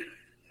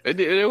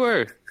 They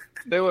were.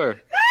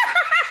 That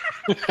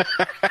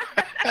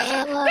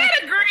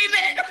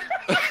agreement.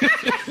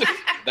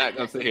 Not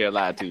gonna sit here and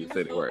lie to you.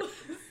 Said it worked.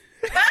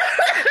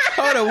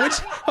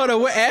 Hold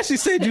on. What Ashley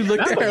said? You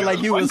looked at her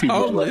like you was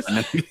homeless.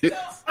 Oh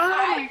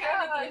my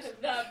god!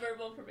 Not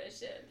verbal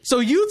permission. So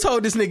you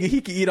told this nigga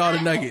he could eat all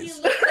the nuggets.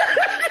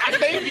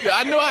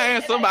 I know I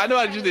had some. I know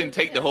I just didn't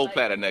take the whole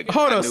platter of nuggets.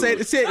 Hold on, say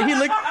he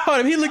looked. Hold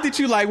on, he looked at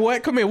you like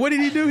what? Come here. What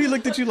did he do? He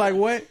looked at you like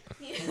what?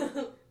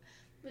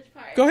 Which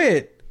part? Go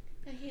ahead.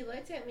 He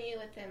looked at me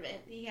with him, and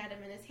he had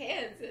him in his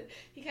hands. And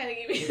he kind of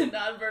gave me a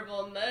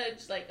nonverbal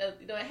nudge, like a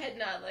head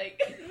nod,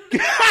 like.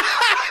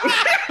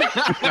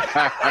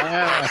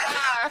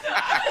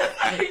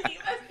 He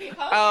must be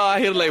hungry. Oh, I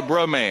hit like,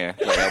 bro, man.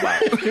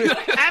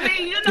 I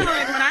mean, you know,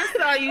 like when I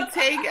saw you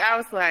take, I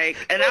was like,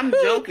 and I'm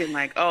joking,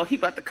 like, oh, he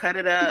about to cut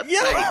it up. Yo,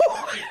 like,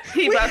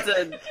 he about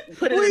to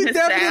put it in we his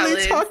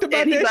definitely salad. talked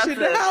about and he that about shit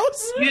in the to,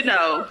 house. you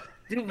know,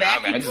 do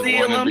vacuum I just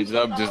seal wanted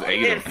them to just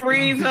ate and them.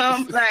 freeze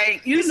them,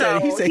 like you know,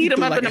 he said he heat them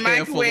threw up like in the a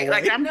handful microwave.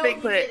 away. Like I'm No, big,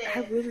 he but didn't. I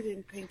really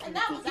didn't think he And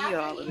that was was gonna eat after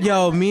all of he- it.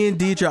 Yo, me and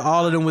Deidre,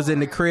 all of them was in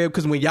the crib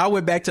because when y'all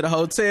went back to the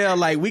hotel,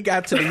 like we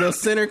got to the little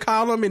center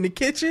column in the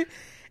kitchen,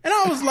 and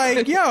I was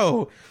like,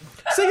 yo.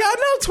 So y'all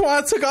know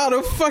Twan took all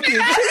the fucking.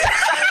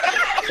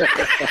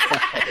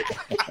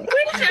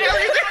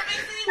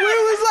 We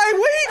was like,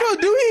 what he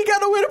gonna do? He ain't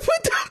got nowhere to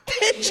put them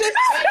bitches.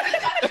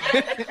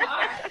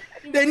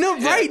 They know,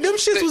 right? Them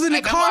shits was in the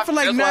I know car for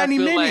like that's why I 90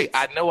 feel minutes.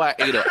 Like, I know I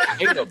ate a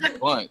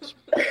bunch.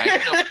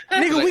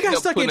 Nigga, we got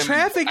stuck in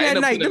traffic that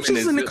night. Them shits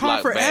was in the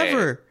car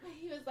forever.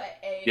 He was like,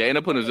 hey. Yeah, I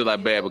ended up putting a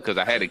Ziploc bag because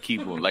I had to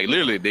keep them. Like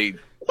literally, Wait,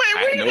 I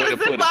where you know where get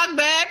to a put 'em. Ziploc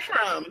bag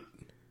from?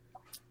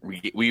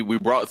 We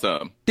brought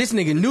some. This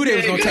nigga knew they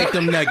was gonna take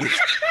them nuggets.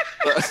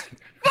 For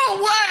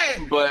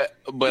what?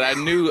 But I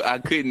knew I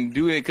couldn't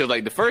do it because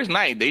like the first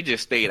night they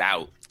just stayed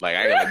out. Like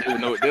there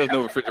was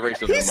no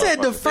refrigeration. He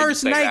said the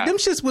first night, them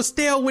shits was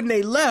stale when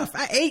they left.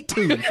 I ate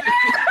two.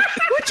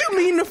 What you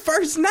mean the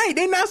first night?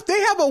 They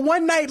have a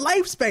one night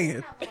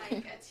lifespan. Like a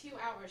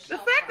 2-hour The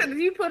fact that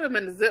you put them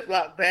in the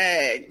Ziploc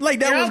bag, Like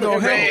that was gonna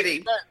help.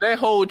 ready. That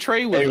whole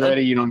tray was Stay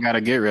ready, you don't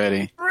gotta get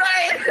ready.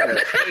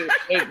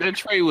 Right. that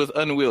tray was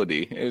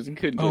unwieldy.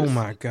 Couldn't Oh just-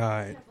 my god.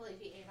 I can't believe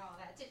he ate all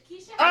that. Did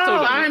Keisha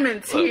Oh, I'm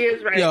in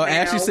tears right Yo, now.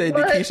 Ashley said,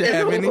 did What Keisha in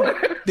have the any? world?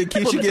 Did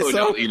Keisha get I was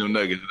some? eating them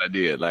nuggets and I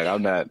did. Like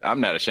I'm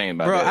not ashamed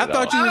about Bro, that. I at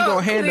thought all. you was gonna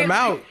Oh, hand them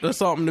clearly. out or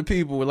something to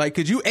people. Like,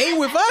 cause you ate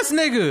with us,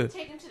 nigga.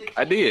 take him to the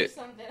I did. or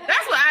something?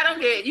 That's what I don't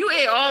get. You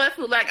ate all that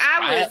food. Like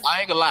I was. I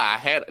ain't gonna lie.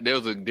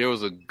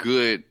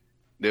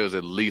 There was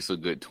at least a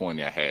good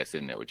 20 I had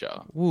sitting there with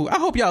y'all. Ooh, I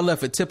hope y'all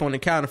left a tip on the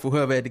counter for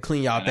whoever had to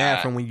clean y'all And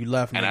bathroom when you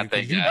left, And nigga. I 'cause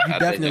think you I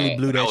definitely think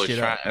blew I that was shit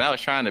trying, up. And I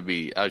was trying to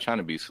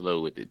be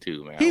slow with it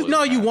too, man.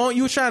 No, you won't.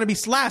 You was trying to be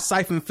sly,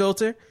 siphon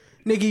filter.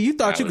 Nigga, you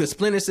thought you could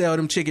splinter cell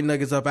them chicken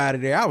nuggets up out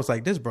of there. I was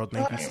like, this bro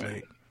think he's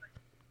slick.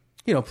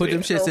 You know, put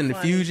them shits in the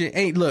funny. fusion.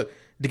 Ain't look,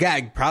 the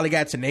guy probably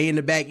got Tanae in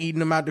the back eating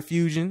them out the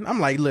fusion. I'm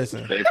like,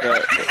 listen,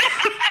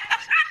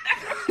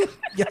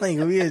 y'all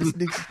ain't weird.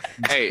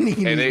 Hey,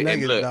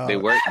 and look,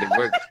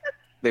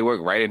 they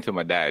work right into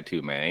my diet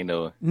too, man. Ain't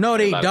no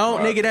they a lot of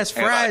don't, carbs. nigga. That's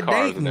Ain't a lot of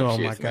fried. carbs in them Oh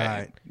my shits,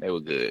 man. god. They were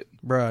good.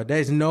 Bruh,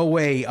 there's no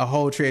way a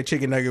whole tray of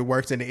chicken nugget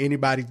works into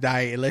anybody's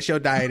diet unless your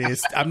diet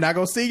is. I'm not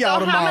gonna see y'all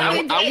So how tomorrow.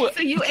 many days?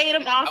 So you ate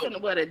them off in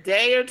what, a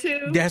day or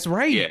two? That's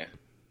right. Yeah,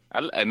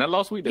 I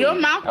lost weight. Your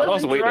mouth I lost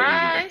wasn't weight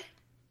dry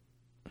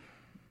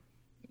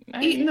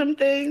eating them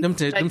things. Them like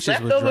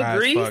shits was leftover dry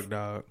grease? as fuck,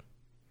 dog.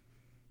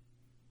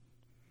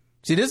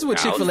 See, this is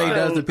what I was Chick-fil-A fine.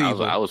 does to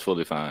people. I was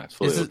fully fine.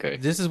 Fully okay.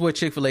 This is what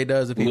Chick-fil-A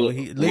does to people.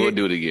 We'll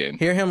do it again.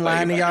 Hear him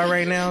lying to y'all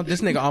right now?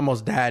 This nigga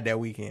almost died that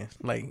weekend.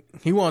 Like,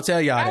 he won't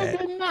tell y'all I that.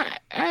 did not.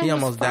 He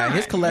almost died.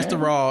 His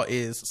cholesterol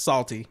is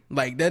salty.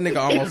 Like, that nigga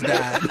almost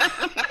died.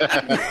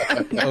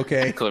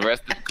 Okay.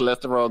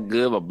 Cholesterol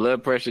good. My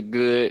blood pressure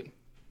good.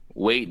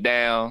 Weight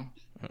down.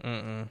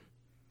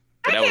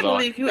 I can't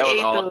believe you ate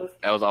those.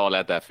 That was all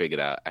after I figured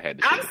out I had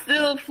to. I'm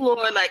still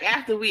floored. Like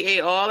after we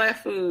ate all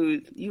that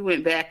food, you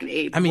went back and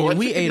ate. I mean, more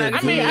we chicken ate a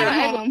nuggets good- when you got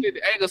I home. ain't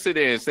gonna sit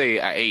there and say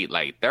I ate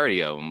like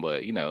 30 of them,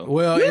 but you know,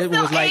 Well, You it was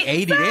still like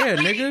ate 80 there,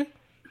 something. nigga.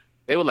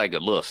 they were like a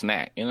little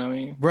snack. You know what I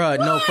mean? Bruh,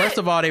 no, first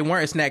of all, they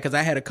weren't a snack because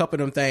I had a couple of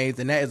them things,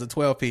 and that is a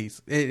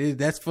 12-piece.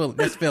 That's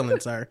filling,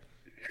 sir.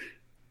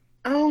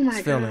 Oh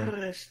my filling.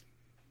 gosh!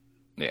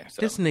 Yeah.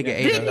 So, This nigga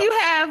ate Didn't a... you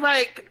have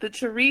like the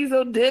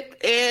chorizo dip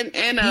and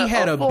He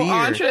had a full beer.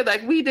 entree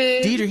like we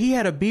did? Deidre, he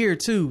had a beer,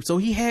 too, so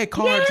he had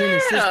carbs in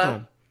his Yeah.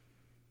 system.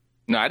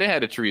 No, I didn't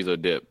have a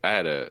chorizo dip. I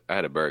had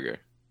a burger.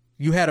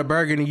 You had a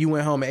burger, and you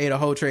went home and ate a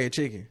whole tray of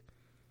chicken.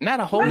 Not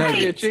a whole Right.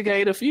 nugget. Chicken. I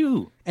ate a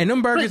few. And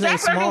them But burgers that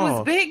ain't burger small.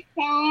 was big,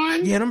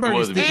 Quan. Yeah, them burgers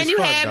was thick big. as And you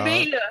fuck, had dog.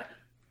 beer.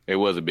 It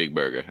was a big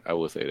burger. I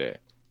will say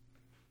that.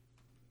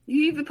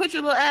 You even put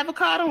your little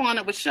avocado on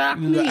it with shocked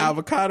me. Little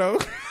avocado.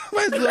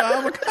 Where's the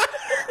avocado?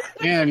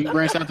 Damn, you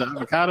branched out the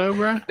avocado,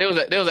 bro? There was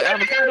an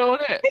avocado on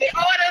that.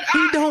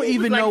 He don't was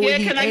even know like, what yeah,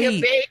 he can I ate.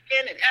 get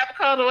bacon and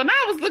avocado? And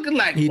I was looking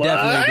like, He what?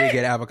 definitely did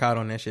get avocado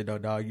on that shit, though,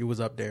 dog. You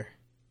was up there.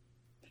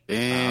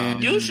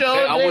 Damn. You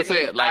showed I would it.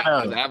 say like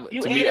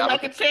You to ate me, it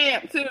like a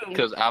champ too.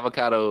 because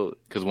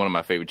one of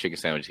my favorite chicken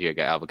sandwiches here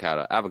got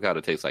avocado. Avocado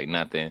tastes like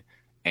nothing,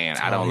 and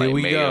I don't here like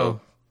we mayo.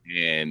 go.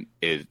 And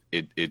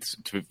it's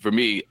for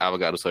me,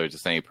 avocado serves the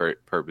same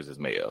purpose as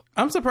mayo.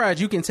 I'm surprised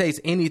you can taste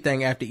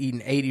anything after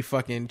eating 80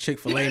 fucking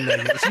Chick-fil-A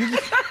nuggets.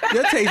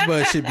 Your taste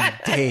buds should be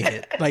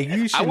dead. Like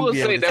you should. I will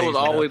say that was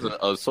always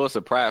a source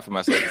of pride for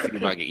myself to see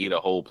if I could eat a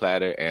whole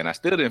platter, and I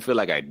still didn't feel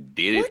like I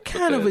did it. What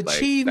kind of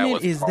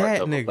achievement is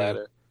that,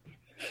 nigga?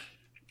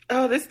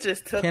 Oh, this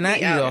just took Can me I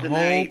eat out a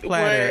tonight. whole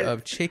platter What?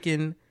 of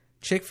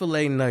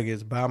Chick-fil-A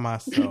nuggets by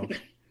myself?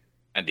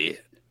 I did.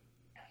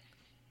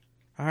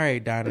 All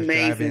right, diners,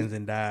 Amazing. drive-ins,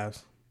 and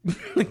dives.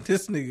 Like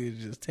this nigga is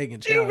just taking You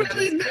challenges.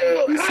 really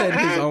do. He set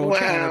his own Wow.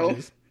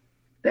 challenges.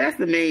 That's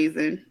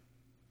amazing.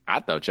 I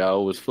thought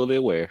y'all was fully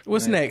aware.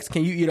 What's next?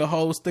 Can you eat a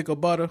whole stick of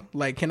butter?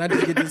 Like, can I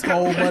just get this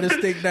whole butter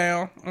stick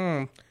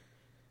down?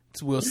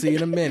 So we'll see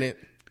in a minute.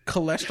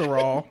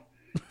 Cholesterol.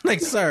 Like,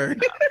 sir.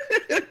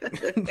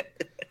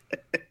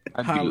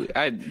 I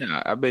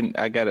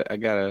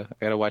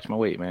gotta watch my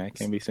weight, man. I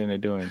can't be sitting there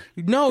doing.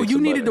 No, sticks you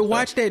of needed butter to and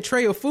watch stuff. that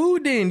tray of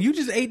food then. You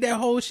just ate that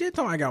whole shit.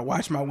 Talking, I gotta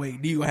watch my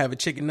weight. Do you have a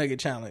chicken nugget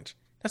challenge?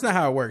 That's not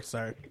how it works,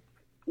 sir.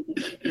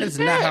 That's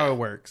not how it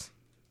works.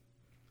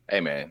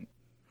 Hey, man.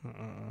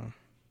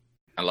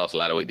 I lost a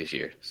lot of weight this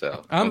year,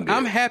 so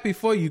I'm happy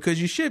for you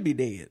because you should be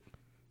dead.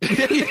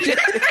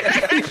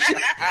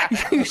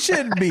 You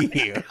shouldn't be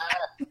here.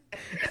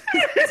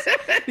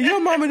 Your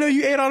mama know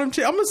you ate all them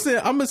chicken. I'm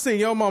gonna send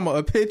your mama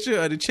a picture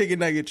of the chicken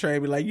nugget tray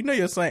and be like, you know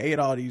your son ate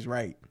all these,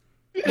 right?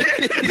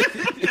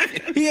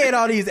 He ate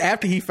all these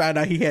after he found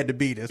out he had to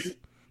beat us.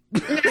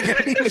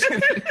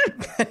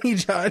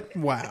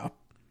 Wow.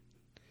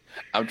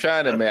 I'm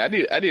trying to,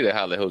 man. I need a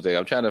holler, Jose.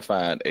 I'm trying to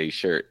find a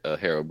shirt of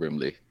Harold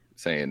Brimley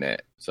saying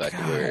that so I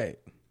can wear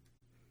it.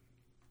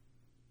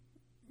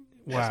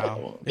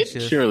 Wow. It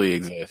surely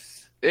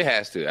exists. It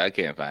has to. I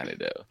can't find it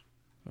though.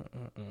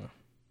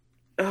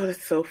 Oh,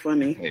 that's so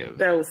funny. Yeah.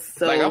 That was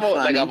so funny.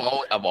 funny.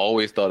 I've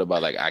always thought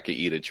about like I could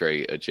eat a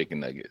tray of chicken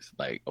nuggets,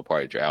 like a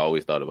party tray. I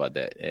always thought about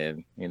that,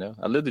 and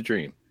I lived the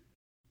dream.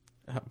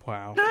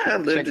 Wow. I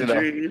lived Check the it out.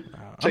 dream.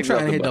 I'm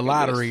trying to hit the bucket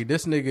lottery. list.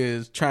 This nigga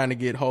is trying to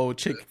get whole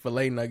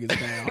Chick-fil-A nuggets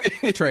down,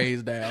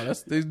 trays down.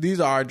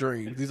 These are our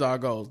dreams. These are our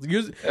goals.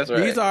 That's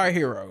right. These are our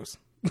heroes.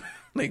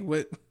 Like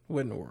what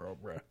in the world,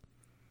 bro?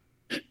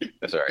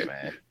 That's all right,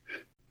 man.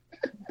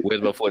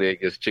 Where's my 40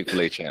 acres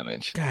Chick-fil-A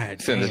challenge?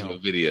 God Send us damn. some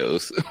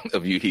videos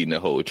of you eating a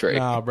whole tray.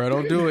 Nah, bro,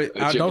 don't do it.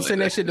 Don't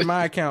send that shit to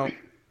my account.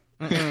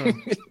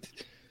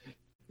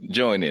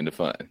 Join in the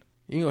fun.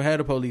 You gonna have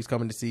the police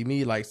coming to see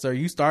me like, sir,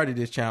 you started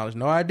this challenge.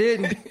 No, I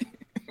didn't.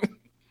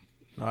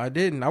 No, I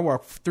didn't. I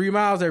walk 3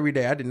 miles every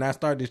day. I did not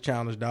start this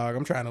challenge, dog.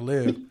 I'm trying to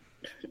live.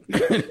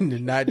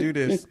 Did not do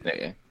this.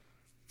 Yeah.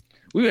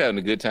 We were having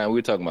a good time. We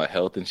were talking about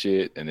health and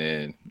shit, and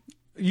then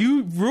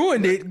You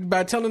ruined it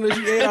by telling us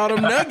you ate all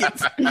them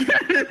nuggets.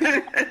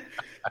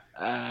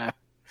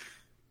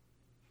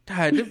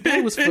 God,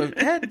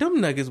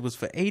 them nuggets was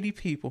for 80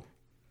 people.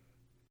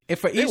 And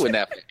for they each, were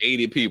not for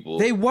 80 people.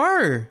 they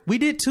were. We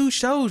did 2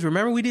 shows.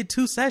 Remember, we did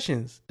 2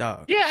 sessions,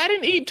 dog. Yeah, I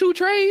didn't eat 2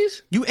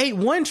 trays, You ate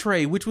 1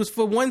 tray, which was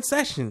for 1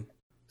 session.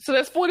 so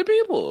that's 40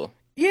 people.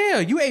 Yeah,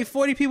 you ate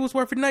 40 people's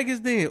worth of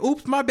nuggets then.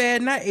 Oops, my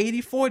bad. Not 80,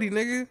 40,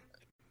 nigga.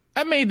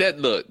 I made that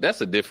look.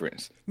 That's a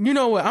difference. You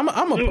know what? I'm gonna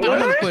put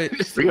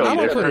Really I'm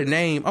gonna put a different.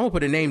 name. I'm gonna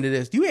put a name to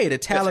this. You ate a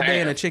Taliban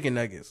half. of chicken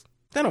nuggets.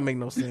 That don't make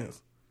no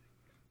sense.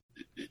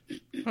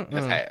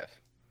 That's half.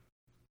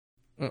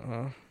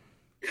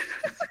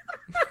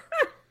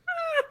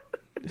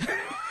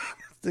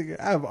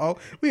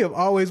 We have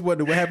always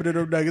wondered what happened to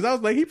them nuggets. I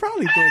was like, he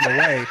probably threw them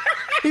away.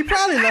 He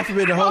probably left them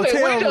in the Okay,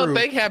 hotel what do y'all room.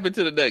 think happened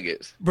to the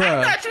nuggets? I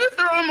Bruh, thought you was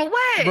throwing them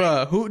away.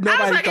 bruh, I was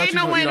nobody like, thought ain't you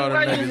no would way eat in the all them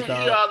world you nuggets,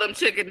 can eat dog. all them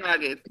chicken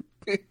nuggets.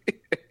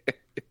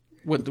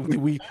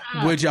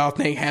 What y'all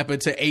think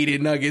happened to 80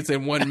 nuggets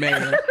and one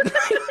man?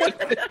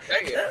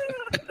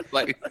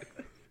 Like,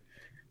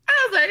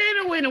 I was like, ain't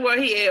no way in the world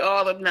he ate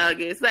all them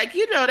nuggets. Like,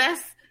 you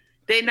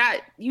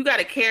got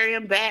to carry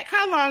them back.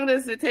 How long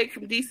does it take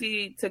from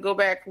DC to go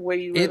back where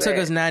you live It took at?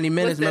 us 90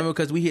 minutes, What's that? remember,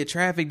 because we hit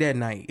traffic that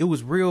night. It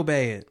was real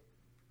bad.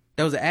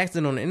 There was an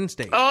accident on the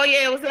interstate. Oh,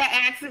 yeah, it was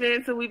that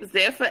accident, so we was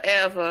there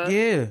forever.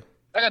 Yeah.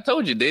 like I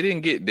told you, they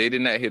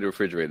did not hit the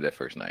refrigerator that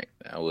first night.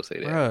 I will say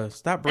that. Bruh,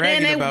 stop And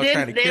then bragging about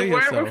trying to kill they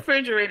weren't yourself.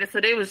 refrigerated,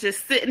 so they was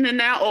just sitting in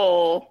that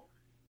oil.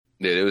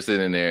 Yeah, they were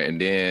sitting in there, and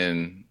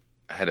then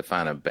I had to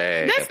find a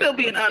bag. That's still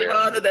being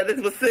unbothered that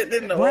it was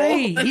sitting in the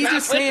Right. oil. He's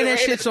just saying that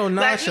shit so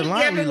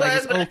nonchalantly, like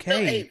it's but I still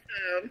okay. ate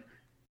some.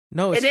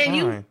 No, it's And then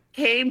fine. you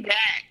came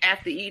back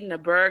after eating a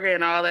burger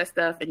and all that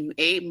stuff, and you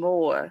ate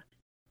more.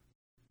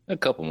 A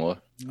couple more.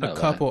 A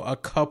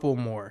couple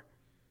more.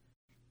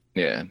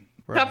 Yeah.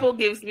 Bruh. Couple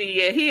gives me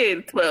he ate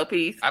a 12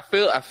 piece. I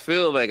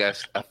feel like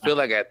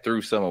I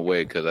threw some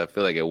away because I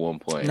feel like at one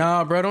point.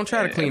 Nah, bro, don't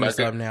try to clean this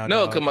up now.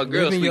 No, dog. because my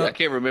girl Live in sleep. your- I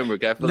can't remember. I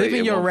feel live like in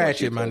at your one point ratchet,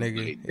 she my told nigga.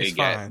 me It's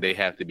fine. They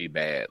have to be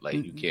bad. Like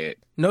you can't.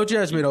 No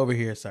judgment over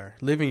here, sir.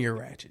 Live in your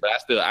ratchet. But I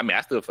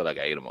still feel like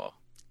I ate them all.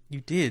 You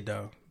did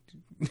though.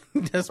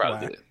 That's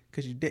Probably why. did.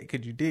 Because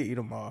you did eat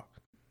them all.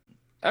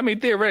 I mean,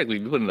 theoretically,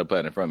 if you put it in a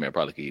platter in front of me, I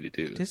probably could eat it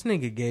too. This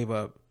nigga gave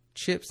up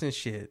chips and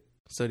shit,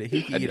 so that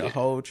he could eat a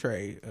whole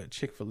tray of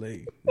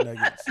Chick-fil-A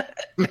nuggets.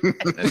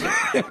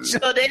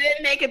 So they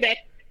didn't make it back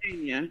to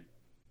Virginia.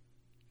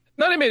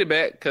 No, they made it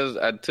back because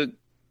I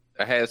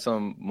had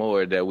some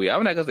more that week.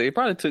 I'm not gonna say it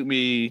probably took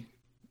me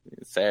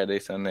Saturday,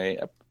 Sunday,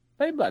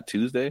 maybe about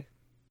Tuesday.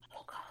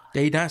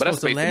 They not But I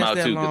supposed to spaced them last out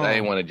that too because long. I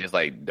didn't want to just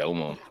like dome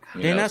them.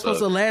 They're not supposed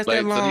to last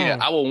that long. So, yeah,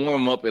 I will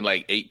warm them up in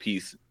like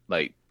 8-piece,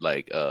 like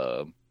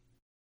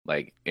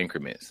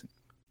increments.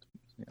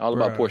 All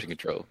about Bruh. portion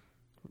control.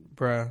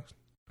 Bruh.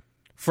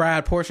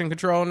 Fried portion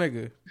control,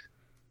 nigga.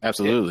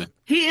 Absolutely.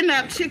 Heating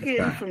up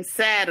chicken from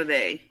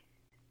Saturday.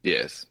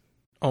 Yes.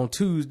 On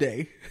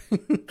Tuesday.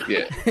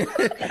 Yeah.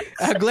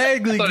 I'll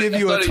gladly give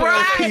you a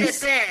Fried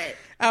 12-piece. at that.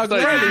 I'll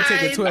gladly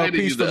take a Fried.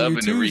 12-piece from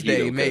you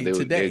Tuesday, made They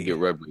today. get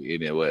rubbery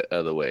in what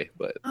other way,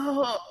 but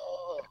Oh,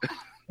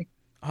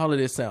 All of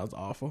this sounds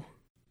awful.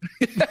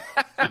 it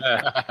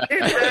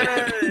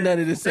does. None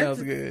of this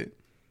sounds good.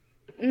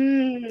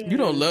 You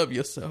don't love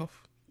yourself.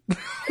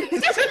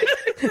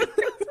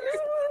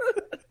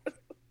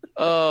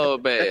 oh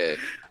man.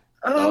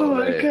 Oh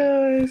my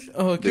man. gosh.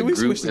 Oh, can we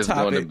switch the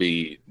topic?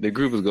 The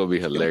group is gonna be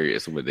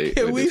hilarious when they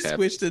Can when we this happens.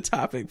 switch the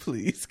topic,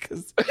 please?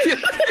 Because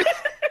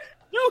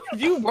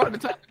You brought the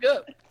topic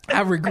up.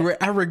 I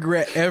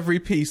regret every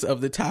piece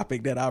of the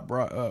topic that I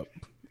brought up.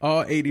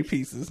 All 80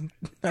 pieces.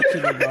 I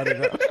should have brought it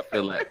up. I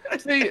feel like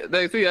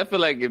I feel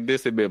like if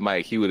this had been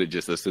Mike, he would have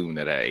just assumed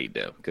that I ate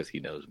them because he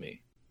knows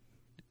me.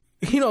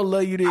 He don't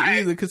love you there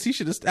either because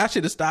I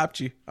should have stopped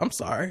you. I'm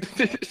sorry.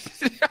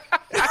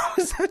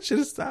 I should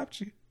have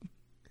stopped you.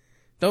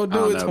 Don't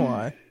do it,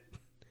 Twan.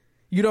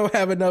 You don't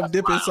have enough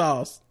dipping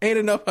sauce. Ain't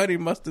enough honey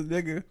mustard,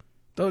 nigga.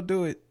 Don't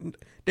do it.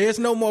 There's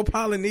no more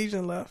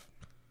Polynesian left.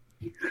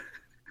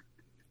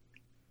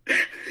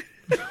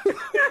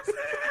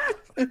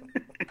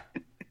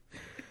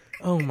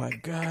 Oh my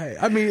God.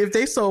 I mean, if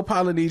they sold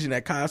Polynesian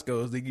at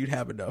Costco's, then you'd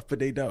have enough, but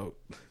they don't.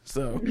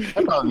 So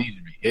That probably need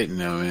to be hitting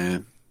though,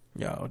 man.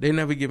 yo, they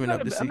never giving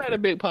up the I'm not a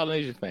secret. big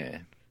Polynesian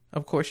fan.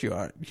 Of course you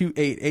are. You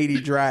ate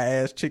 80 dry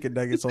ass chicken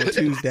nuggets on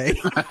Tuesday.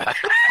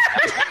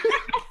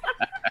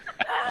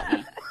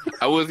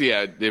 I was,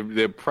 yeah.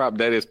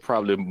 That is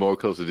probably more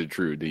closer to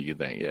true than you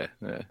think. Yeah.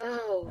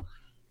 Oh.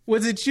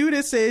 Was it you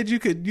that said you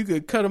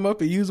could cut them up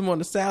and use them on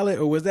the salad,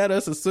 or was that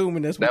us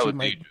assuming that's what That you was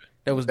might? Deidre.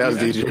 That was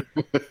DJ.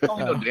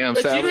 No damn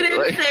But salad. you didn't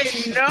Like-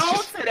 say no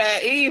to that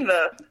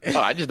either. oh,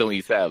 I just don't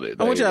eat salad.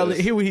 I want Like, y'all to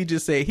that's- hear what he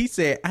just said. He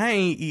said, "I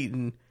ain't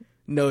eating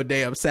no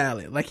damn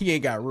salad. Like he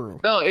ain't got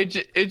room." No, it's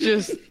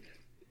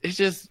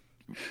just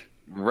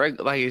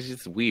regular. Like it's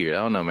just weird. I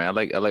don't know, man. I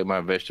like my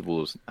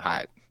vegetables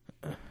hot.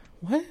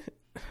 What?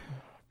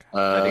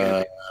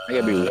 I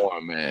gotta be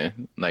warm,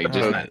 man. Like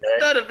just not,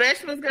 So the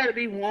vegetables got to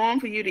be warm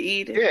for you to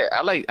eat it. yeah.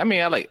 I like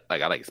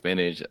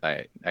spinach.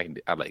 I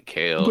like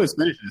kale. You put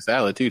spinach in the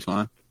salad too,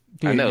 Twan.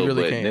 Yeah, I know, you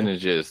really but can. then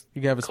it's just You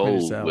can have a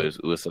spinach cold salad.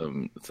 with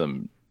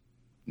some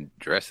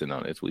dressing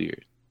on it. It's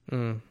weird.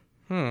 All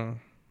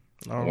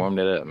Warm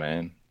that up,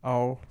 man.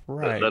 all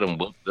right. Let them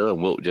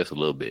wilt just a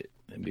little bit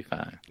and be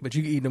fine. But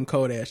you can eat them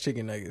cold ass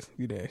chicken nuggets.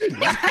 You there?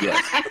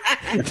 Yes.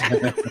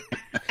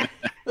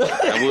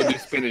 I will do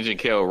spinach and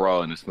kale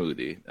raw in a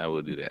smoothie. I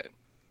will do that.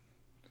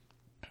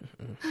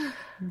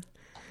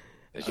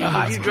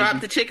 You drop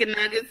the chicken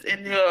nuggets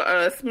in your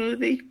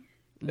smoothie.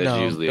 That's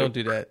No, usually don't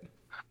do that.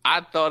 I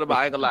ain't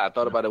gonna lie, I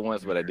thought about it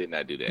once, but I did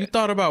not do You that.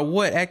 thought about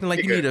what? Acting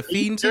like you need a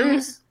feeding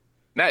tube?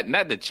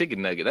 Not the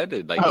chicken nugget. I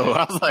did like Oh,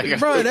 that. I was like,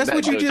 Bro, that's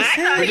what you just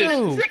I thought said. it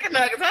though. was chicken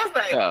nuggets. I was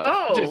like,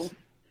 Just-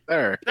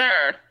 sir.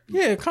 sir.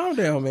 Yeah, calm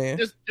down, man.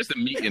 just a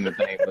meat in the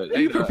thing. But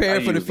You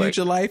prepared for the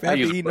future life I after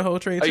use eating the whole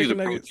tray of I use a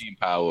chicken nuggets? protein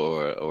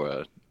powder or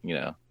a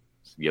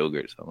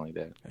yogurt, something like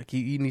that. I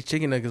keep eating these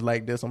chicken nuggets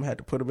like this. I'm gonna have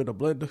to put them in a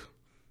blender.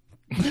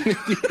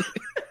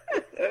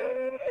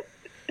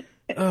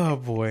 Oh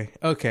boy.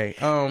 Okay.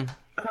 Oh,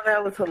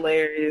 that was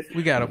hilarious.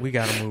 We gotta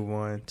move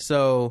on.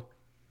 So,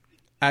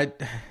 I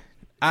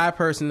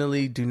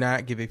personally do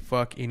not give a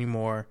fuck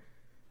anymore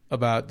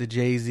about the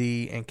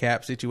Jay-Z and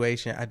Cap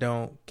situation. I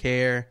don't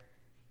care.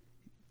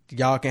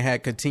 Y'all can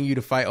continue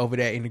to fight over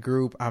that in the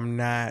group. I'm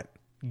not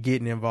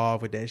getting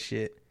involved with that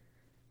shit.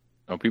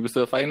 Are people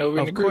still fighting over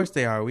in the Of group? course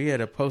they are. We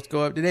had a post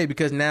go up today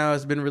because now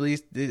it's been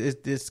released.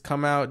 It's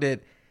come out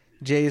that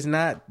Jay is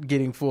not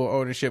getting full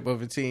ownership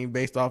of a team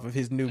based off of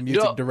his new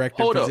music Yo,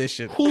 director hold up.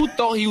 position. Who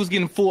thought he was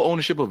getting full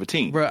ownership of a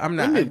team? Bro, I'm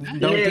not. Don't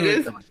do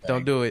it.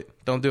 Don't do it.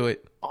 Don't do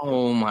it.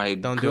 Oh my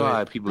Don't do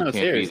god, it. people No, can't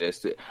be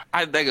seriously.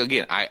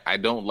 that. I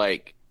don't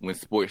like when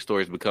sports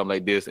stories become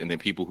like this, and then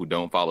people who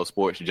don't follow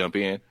sports jump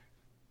in.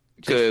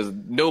 Because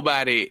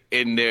nobody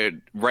in their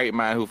right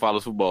mind who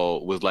follows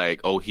football was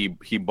like, "Oh, he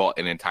bought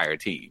an entire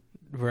team."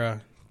 Bro,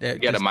 that He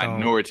got a just don't-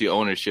 minority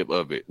ownership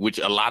of it, which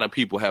a lot of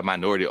people have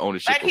minority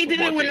ownership. Like he of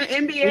did it football with the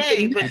teams. NBA,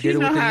 He but did you it know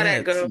with the how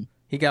that Nets. goes.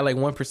 He got like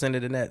 1%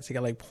 of the Nets. He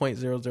got like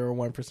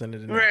 0.001%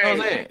 of the Nets. I'm Right.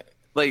 saying,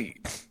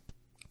 like,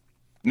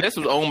 Nets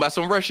was owned by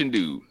some Russian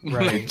dude.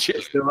 Right. Like,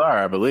 just- Still are,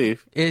 I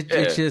believe.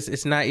 It's just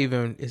it's not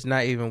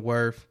even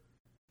worth.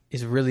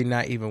 It's really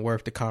not even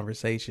worth the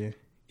conversation.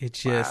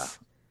 It's just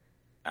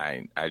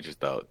I just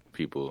thought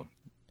people.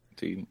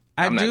 See,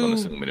 I'm not going to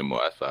assume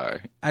anymore. I'm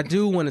sorry. I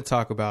do want to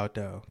talk about,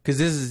 though, because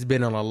this has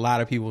been on a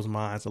lot of people's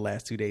minds the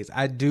last 2 days.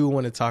 I do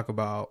want to talk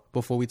about,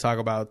 before we talk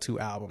about 2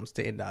 albums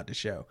to end out the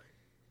show,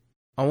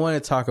 I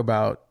want to talk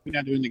about... You're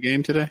not doing the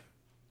game today?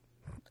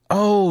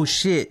 Oh,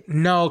 shit.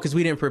 No, because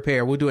we didn't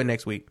prepare. We'll do it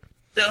next week.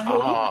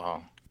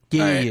 Oh.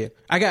 Yeah.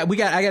 I got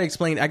to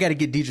explain. I got to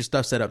get Deidre's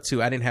stuff set up,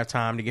 too. I didn't have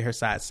time to get her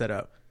side set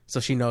up, so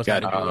she knows how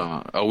to do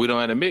it. Oh, we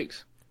don't have a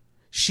mix?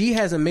 She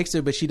has a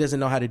mixer, but she doesn't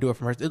know how to do it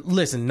from her.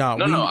 Listen, no.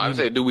 I'm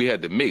saying, do we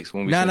have the mix?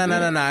 When we No.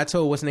 I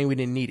told what's the name we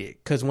didn't need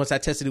it. Because once I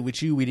tested it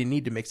with you, we didn't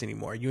need to mix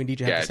anymore. You and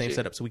DJ have the same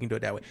setup, so we can do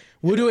it that way.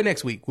 We'll do it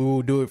next week. We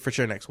will do it for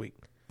sure next week.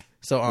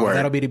 So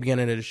that'll be the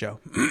beginning of the show.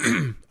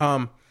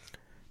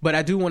 But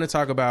I do want to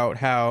talk about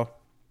how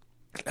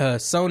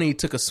Sony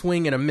took a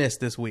swing and a miss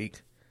this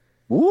week.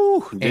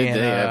 Woo! Did they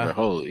ever?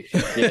 Holy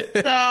shit.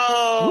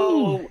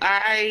 So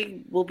I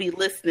will be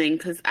listening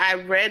because I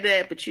read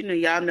that, but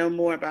y'all know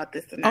more about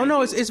this than I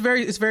do. It's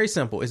very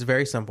simple. It's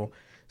very simple.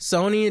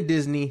 Sony and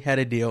Disney had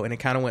a deal, and it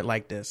kind of went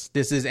like this.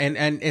 This is and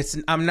it's.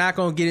 I'm not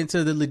going to get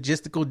into the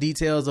logistical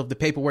details of the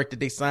paperwork that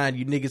they signed.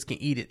 You niggas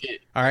can eat it.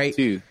 All right.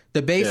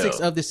 The basics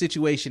of the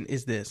situation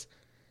is this.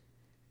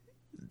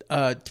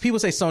 People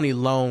say Sony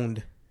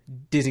loaned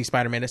Disney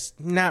Spider-Man. It's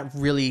not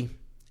really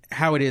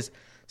how it is.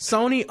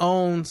 Sony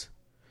owns.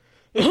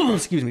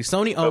 Excuse me.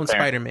 Sony owns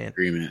Spider-Man.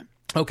 Agreement.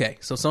 Okay,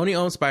 so Sony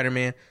owns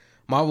Spider-Man.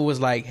 Marvel was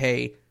like,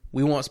 "Hey,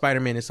 we want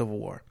Spider-Man in Civil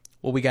War.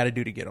 What we got to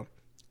do to get him?"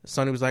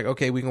 Sony was like,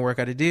 "Okay, we can work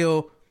out a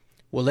deal.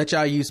 We'll let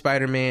y'all use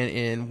Spider-Man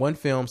in one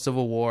film,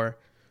 Civil War,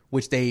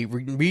 which they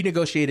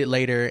renegotiated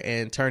later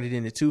and turned it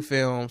into 2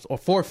 films or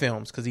 4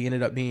 films because he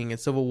ended up being in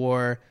Civil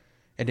War,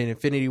 and then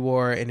Infinity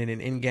War, and then in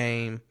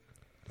Endgame,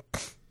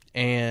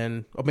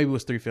 or maybe it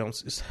was 3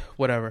 films,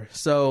 whatever."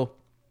 So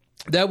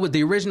that was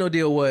the original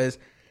deal. Was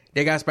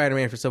they got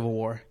Spider-Man for Civil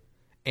War,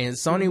 and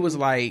Sony was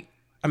like,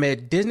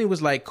 Disney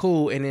was like,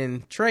 cool. And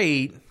in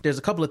trade, there's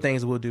a couple of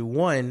things we'll do.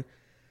 One,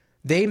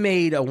 they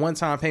made a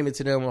one-time payment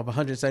to them of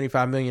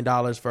 $175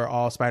 million for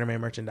all Spider-Man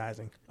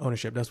merchandising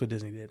ownership. That's what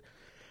Disney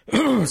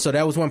did. So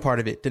that was one part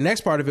of it. The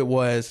next part of it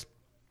was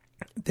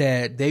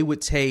that they were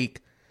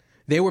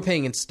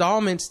paying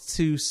installments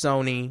to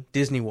Sony.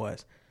 Disney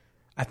was,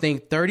 I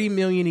think, $30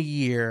 million a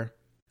year.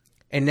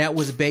 And that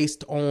was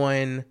based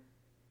on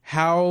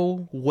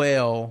how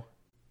well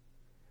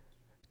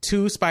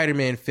 2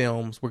 Spider-Man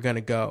films were going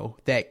to go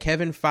that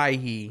Kevin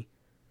Feige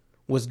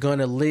was going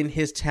to lend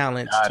his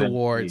talents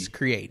towards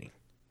creating,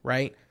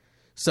 right?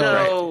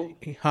 So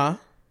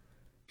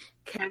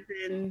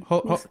Kevin,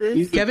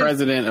 he's the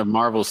president of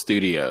Marvel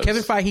Studios.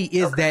 Kevin Feige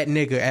is that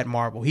nigga at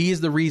Marvel. He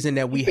is the reason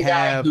that we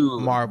have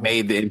Marvel.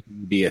 Made the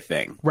MCU be a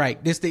thing,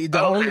 right? This the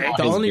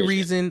only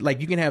reason. Like,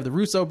 you can have the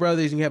Russo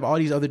brothers, you can have all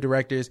these other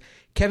directors.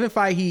 Kevin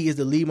Feige is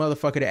the lead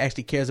motherfucker that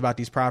actually cares about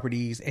these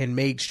properties and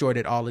made sure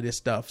that all of this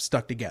stuff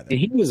stuck together. And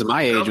he was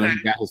my age when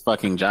he got his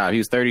fucking job. He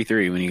was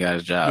 33 when he got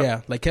his job.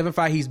 Yeah, like Kevin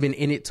Feige's been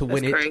in it to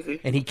win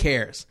it, and he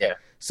cares. Yeah.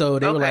 So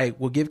they were like,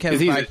 we'll give Kevin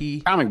Feige...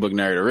 He's a comic book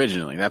nerd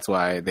originally. That's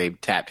why they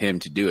tapped him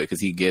to do it, because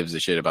he gives a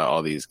shit about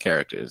all these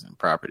characters and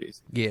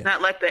properties. Yeah.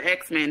 Not like the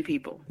X-Men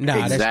people.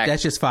 Nah,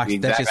 that's just Fox.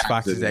 That's just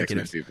Fox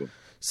executives.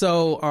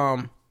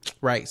 So,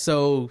 right.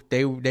 So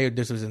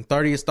this was a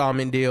 30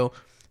 installment deal.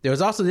 There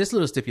was also this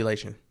little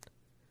stipulation.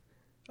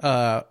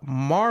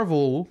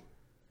 Marvel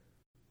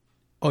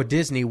or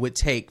Disney would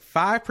take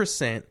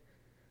 5%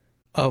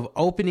 of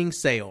opening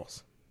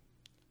sales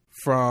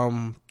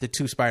from the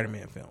 2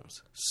 Spider-Man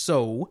films.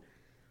 So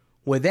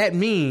what that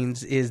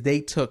means is they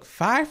took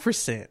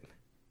 5%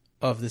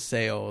 of the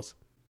sales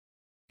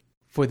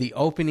for the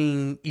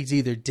opening, it's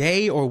either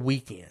day or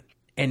weekend,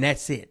 and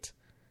that's it.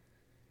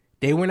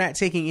 They were not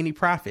taking any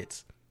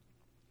profits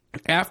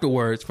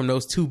afterwards from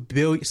those $2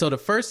 billion. So the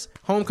first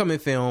Homecoming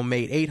film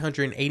made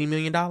 $880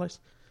 million.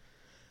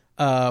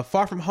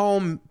 Far From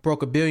Home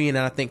broke $1 billion,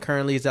 and I think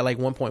currently is at like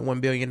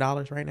 $1.1 billion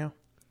right now.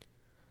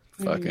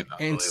 Fucking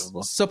and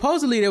unbelievable.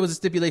 Supposedly there was a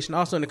stipulation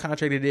also in the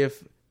contract that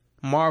if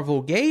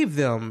Marvel gave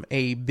them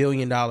a $1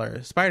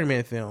 billion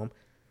Spider-Man film,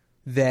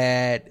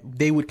 that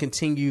they would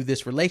continue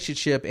this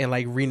relationship and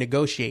like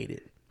renegotiate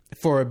it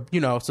for,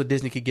 so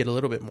Disney could get a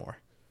little bit more.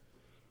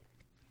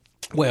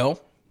 Well,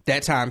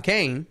 that time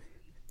came,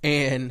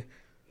 and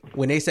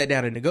when they sat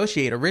down to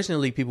negotiate,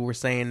 originally people were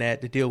saying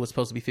that the deal was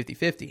supposed to be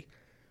 50-50.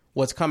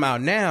 What's come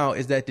out now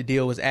is that the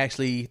deal was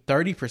actually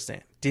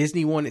 30%.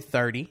 Disney wanted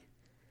 30,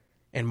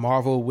 and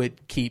Marvel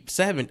would keep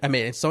 7. And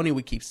Sony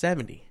would keep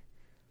 70.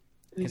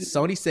 And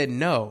Sony said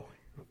no.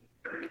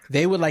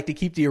 They would like to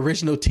keep the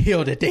original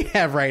deal that they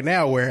have right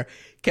now, where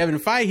Kevin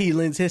Feige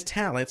lends his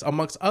talents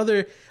amongst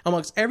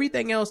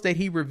everything else that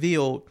he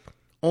revealed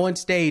on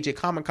stage at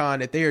Comic-Con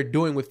that they are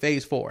doing with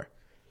Phase 4.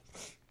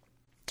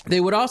 They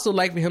would also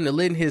like for him to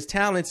lend his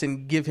talents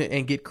and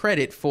get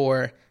credit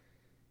for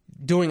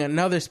doing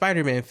another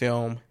Spider-Man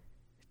film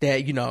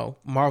that,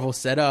 Marvel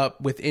set up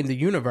within the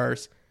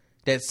universe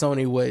that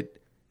Sony would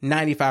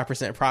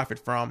 95% profit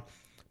from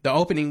the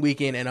opening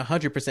weekend and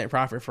 100%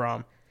 profit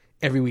from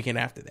every weekend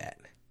after that.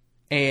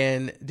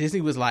 And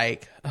Disney was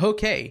like,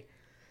 okay,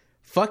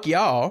 fuck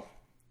y'all.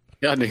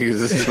 Y'all niggas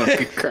is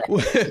smoking crack.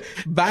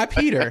 by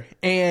Peter.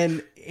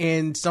 And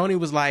Sony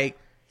was like,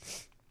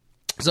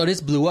 so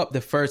this blew up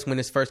when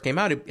this first came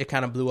out. It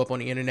kind of blew up on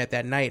the internet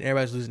that night. And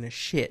everybody's losing their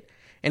shit.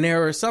 And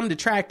there were some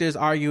detractors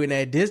arguing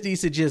that Disney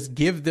should just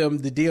give them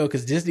the deal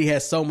because Disney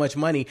has so much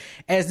money.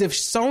 As if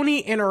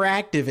Sony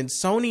Interactive and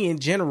Sony in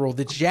general,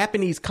 the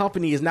Japanese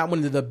company, is not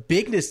one of the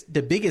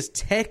biggest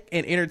tech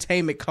and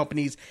entertainment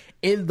companies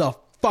in the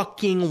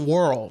fucking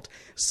world.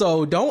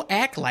 So don't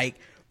act like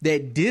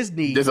that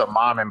Disney... There's a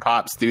mom and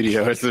pop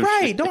studio or something.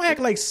 Right. Don't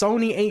act like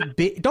Sony ain't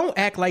big. Don't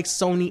act like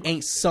Sony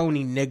ain't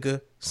Sony,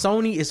 nigga.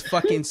 Sony is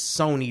fucking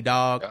Sony,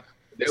 dog.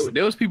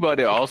 There was people out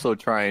there also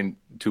trying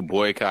to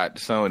boycott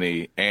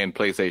Sony and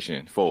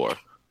PlayStation 4.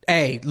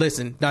 Hey,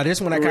 listen. Now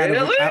this one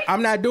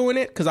I'm not doing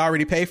it because I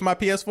already paid for my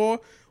PS4.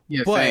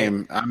 Yeah, but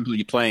same. I'm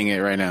playing it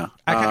right now.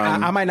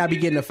 I might not be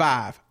getting a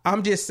 5.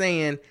 I'm just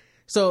saying.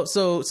 So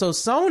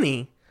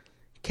Sony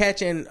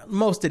catching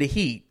most of the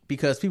heat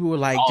because people were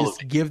like,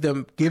 just give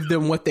them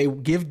what they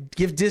give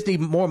Disney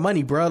more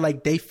money, bro.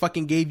 Like they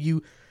fucking gave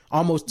you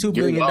almost $2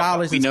 billion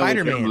in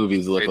Spider-Man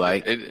movies look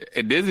like.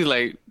 And Disney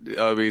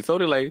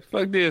Sony like,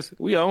 fuck this,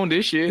 we own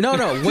this shit. No,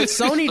 what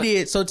Sony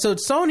did. So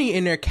Sony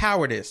in their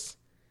cowardice,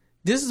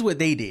 this is what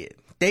they did.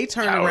 They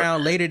turned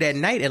around later that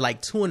night at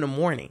like 2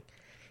 a.m.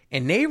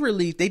 and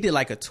they did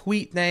like a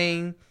tweet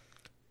thing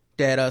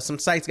that some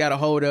sites got a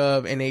hold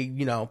of, and they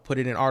put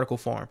it in article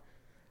form.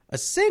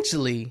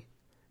 Essentially,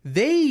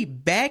 they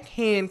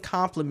backhand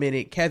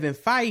complimented Kevin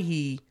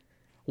Feige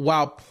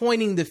while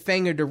pointing the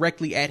finger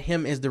directly at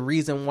him as the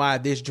reason why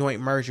this joint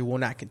merger will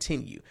not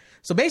continue.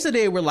 So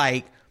basically they were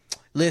like,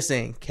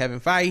 listen, Kevin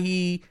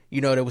Feige,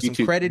 there was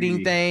some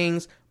crediting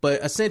things,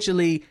 but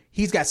essentially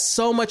he's got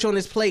so much on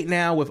his plate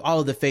now with all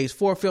of the Phase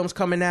 4 films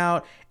coming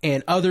out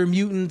and other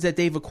mutants that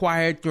they've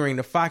acquired during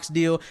the Fox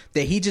deal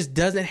that he just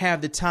doesn't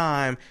have the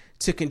time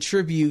to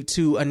contribute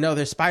to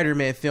another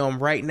Spider-Man film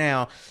right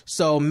now.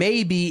 So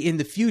maybe in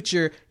the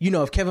future,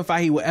 if Kevin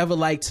Feige would ever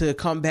like to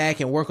come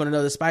back and work on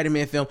another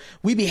Spider-Man film,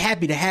 we'd be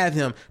happy to have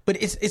him.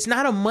 But it's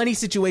not a money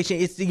situation.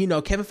 It's,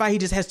 Kevin Feige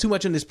just has too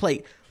much on his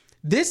plate.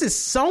 This is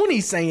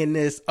Sony saying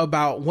this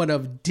about one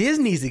of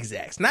Disney's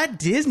execs, not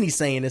Disney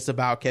saying this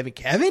about Kevin.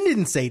 Kevin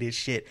didn't say this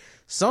shit.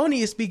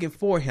 Sony is speaking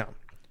for him.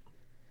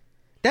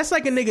 That's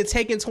like a nigga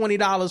taking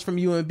 $20 from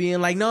you and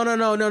being like, no.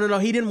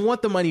 He didn't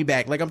want the money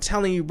back. Like, I'm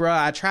telling you, bro,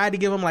 I tried to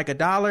give him like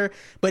 $1,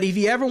 but if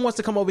he ever wants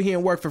to come over here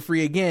and work for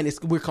free again,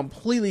 we're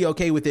completely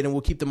okay with it, and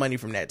we'll keep the money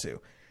from that too.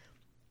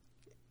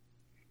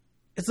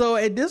 So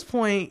at this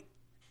point,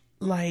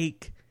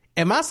 like,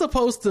 am I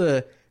supposed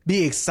to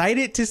be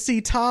excited to see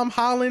Tom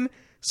Holland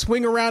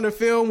swing around a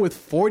film with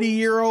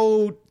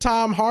 40-year-old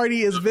Tom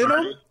Hardy as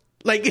Venom?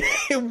 Like,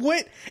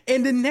 what?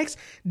 And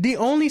the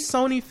only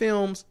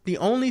Spider-Man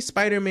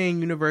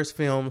universe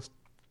films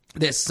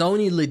that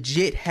Sony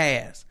legit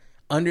has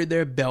under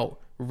their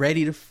belt,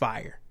 ready to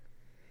fire,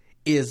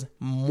 is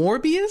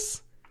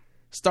Morbius,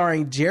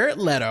 starring Jared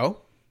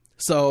Leto.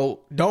 So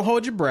don't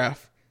hold your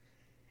breath.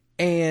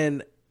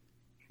 And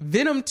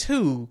Venom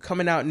 2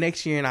 coming out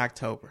next year in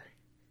October.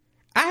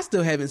 I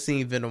still haven't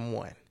seen Venom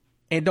 1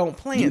 and don't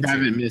plan to. You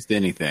haven't missed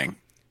anything.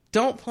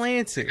 Don't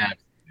plan to.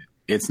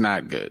 It's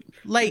not good.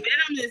 Like,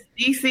 Venom is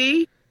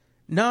DC?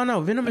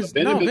 No, Venom is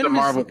a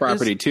Marvel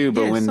property too,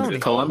 but when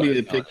Sony.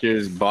 Columbia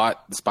Pictures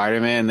bought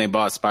Spider-Man, they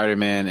bought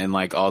Spider-Man and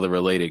like all the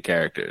related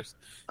characters.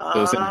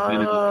 So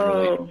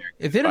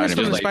If Venom is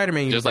from the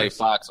Spider-Man universe. Just like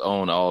Fox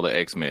own all the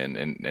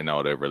X-Men and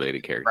all their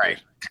related characters. Right.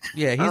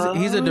 Yeah,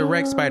 he's a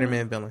direct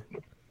Spider-Man villain.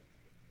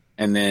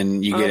 And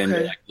then you get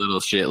into like little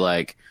shit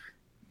like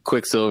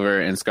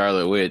Quicksilver and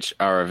Scarlet Witch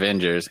are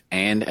Avengers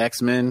and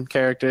X-Men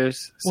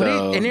characters.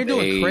 So they're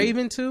doing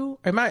Kraven too?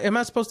 Am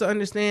I supposed to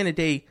understand that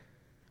they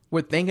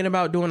were thinking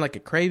about doing like a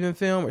Kraven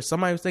film, or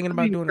somebody was thinking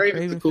about doing a Kraven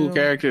film? Kraven's a cool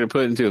character to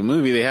put into a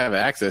movie. They have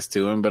access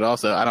to him, but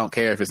also I don't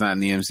care if it's not in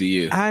the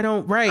MCU. I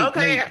don't. Right.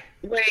 Okay.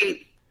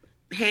 Wait.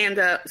 Hand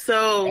up.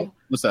 So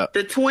what's up?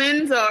 The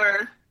twins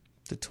are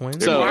the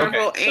twins.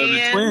 Marvel and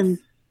the twins.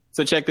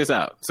 So check this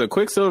out. So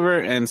Quicksilver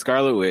and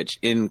Scarlet Witch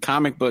in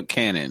comic book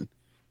canon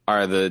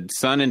are the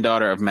son and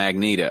daughter of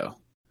Magneto,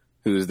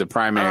 who's the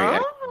primary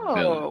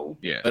villain.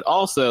 Yeah. But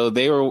also,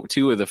 they were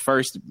two of the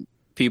first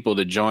people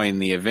to join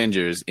the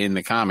Avengers in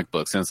the comic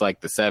book since like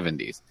the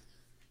 70s.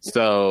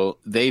 So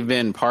they've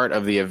been part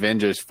of the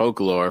Avengers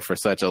folklore for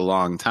such a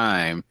long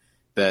time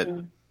that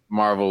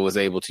Marvel was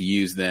able to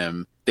use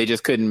them. They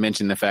just couldn't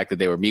mention the fact that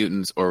they were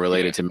mutants or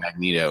related to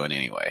Magneto in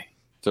any way.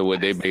 So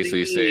what they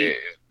basically said,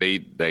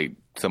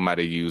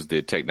 somebody used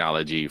the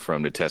technology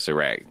from the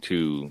Tesseract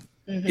to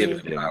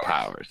give them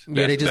powers.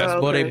 Yeah,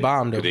 they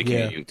bombed them. They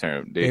can't use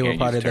term. They were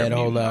part of that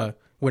whole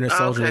Winter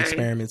Soldier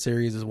experiment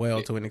series as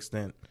well, to an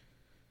extent.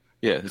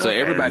 Yeah, so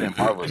everybody in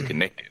Marvel is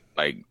connected.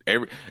 Like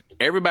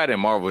everybody in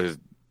Marvel is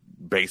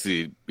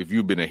basically, if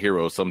you've been a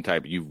hero of some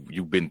type,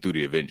 you've been through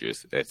the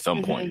Avengers at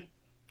some point.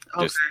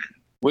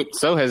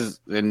 So has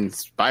and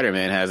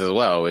Spider-Man has as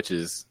well, which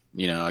is,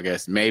 I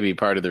guess maybe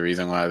part of the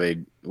reason why they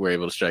were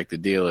able to strike the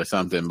deal or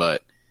something.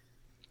 But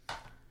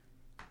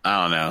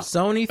I don't know.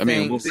 Sony I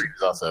mean, thinks Wolverine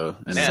is also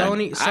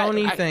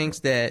Sony thinks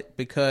that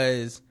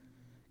because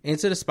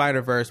Into the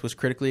Spider-Verse was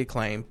critically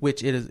acclaimed,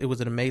 which it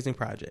was an amazing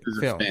project. It was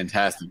film. a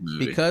fantastic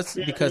movie.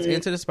 Because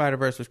Into the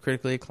Spider-Verse was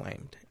critically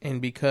acclaimed,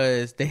 and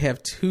because they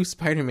have 2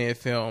 Spider-Man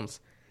films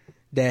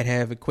that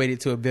have equated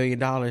to $1 billion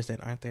that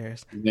aren't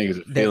theirs,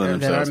 that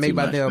are made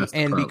by them,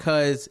 and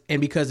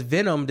because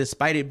Venom,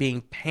 despite it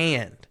being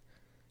panned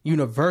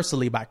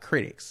universally by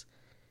critics,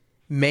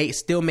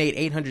 still made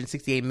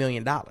 $868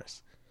 million.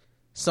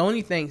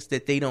 Sony thinks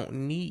that they don't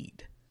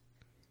need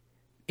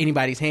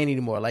anybody's hand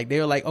anymore. Like, they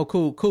were like, "Oh,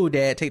 cool,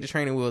 Dad, take the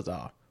training wheels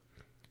off."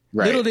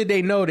 Right. Little did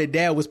they know that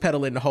Dad was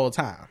pedaling the whole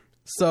time.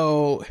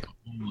 So,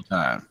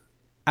 I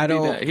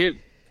don't.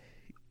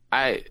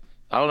 I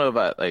don't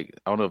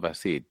know if I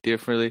see it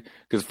differently.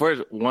 Because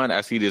first,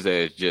 I see this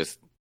as just.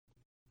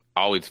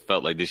 I always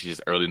felt like this is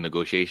just early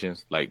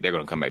negotiations. Like, they're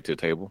going to come back to the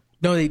table.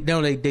 No, they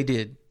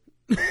did.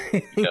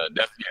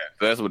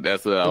 That's what I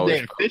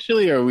always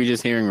officially, or are we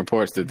just hearing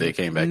reports that they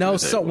came back? No,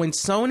 to the table? when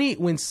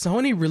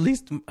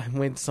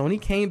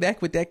Sony came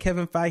back with that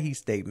Kevin Feige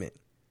statement,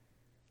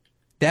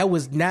 that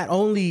was not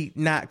only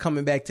not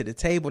coming back to the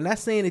table, not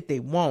saying that they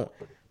won't,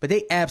 but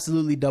they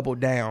absolutely doubled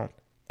down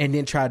and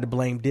then tried to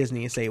blame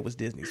Disney and say it was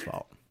Disney's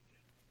fault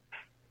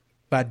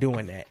by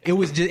doing that. It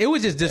was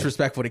just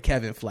disrespectful to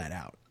Kevin flat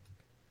out.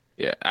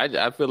 Yeah,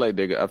 I feel like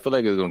it's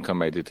going to come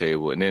back to the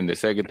table, and then the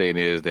second thing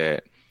is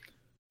that.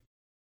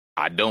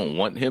 I don't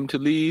want him to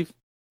leave,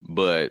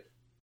 but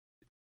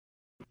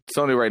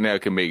Sony right now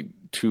can make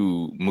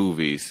 2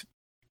 movies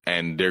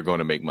and they're going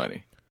to make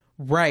money.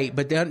 Right,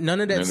 but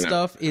none of that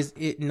stuff is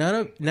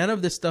none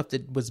of the stuff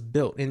that was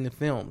built in the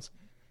films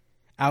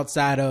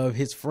outside of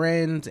his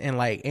friends and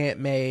like Aunt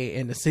May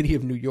and the city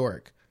of New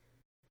York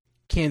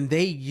can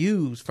they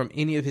use from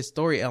any of his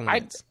story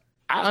elements.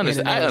 I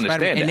understand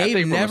that. And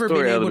they've never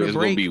been able to break. It's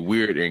going to be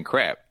weird and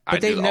crap. But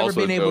they've never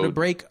been able to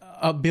break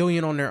 $1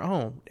 billion on their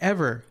own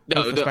ever.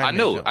 No, I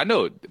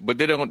know, but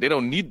they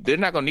don't need. They're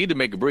not going to need to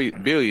make break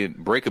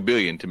 $1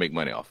 billion to make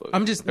money off of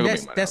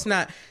it. That's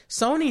not.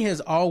 Sony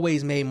has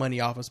always made money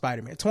off of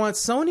Spider-Man.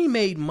 Sony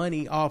made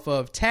money off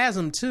of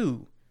TASM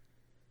 2,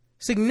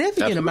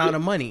 significant amount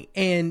of money,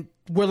 and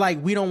we're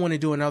like, we don't want to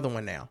do another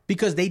one now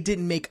because they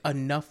didn't make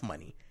enough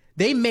money.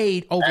 They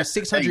made over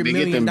 $600 million.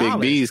 They get them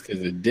big B's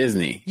because of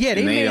Disney. Yeah,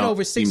 they made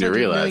over $600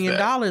 million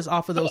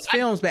off of those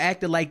films, but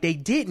acted like they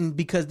didn't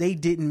because they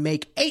didn't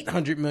make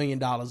 $800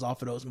 million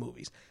off of those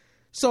movies.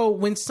 So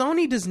when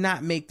Sony does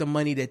not make the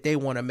money that they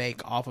want to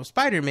make off of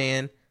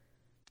Spider-Man,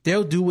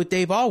 they'll do what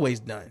they've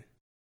always done.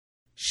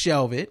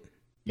 Shelve it.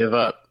 Give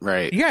up,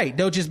 right. Right.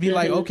 They'll just be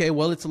like, okay,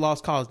 well, it's a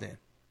lost cause then.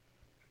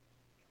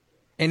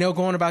 And they'll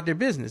go on about their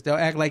business. They'll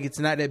act like it's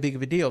not that big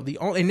of a deal.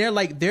 And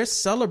they're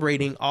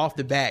celebrating off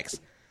the backs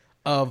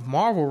of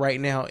Marvel right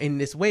now in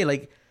this way.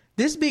 Like,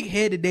 this big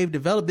head that they've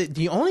developed,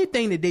 the only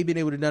thing that they've been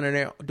able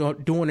to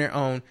do on their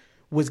own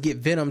was get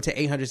Venom to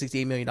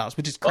 $868 million,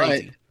 which is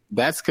crazy. But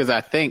that's because I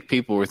think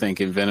people were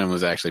thinking Venom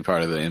was actually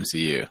part of the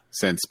MCU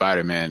since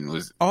Spider-Man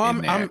was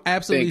in there. I'm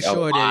absolutely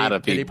sure a lot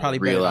of people they probably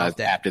realized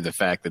that after the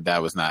fact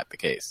that was not the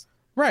case.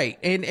 Right.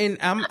 And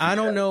I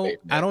don't know.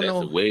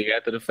 That's way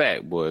after the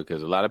fact, boy,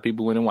 because a lot of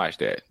people went and watched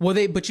that. Well,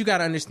 but you got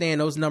to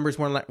understand those numbers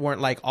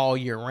weren't like all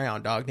year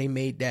round, dog. They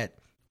made that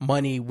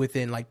money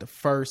within like the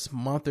first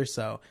month or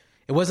so.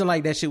 It wasn't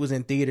like that shit was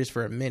in theaters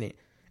for a minute,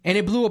 and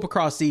it blew up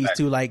across seas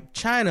too. Like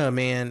China,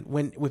 man,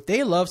 if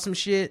they love some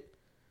shit,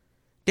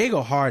 they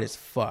go hard as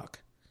fuck.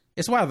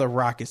 It's why The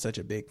Rock is such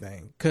a big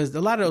thing, because a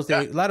lot of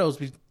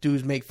those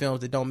dudes make films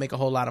that don't make a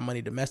whole lot of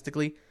money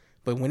domestically,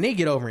 but when they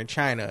get over in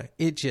China,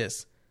 it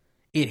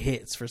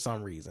hits for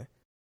some reason.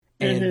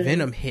 And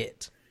Venom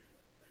hit,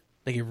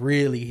 like it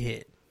really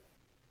hit.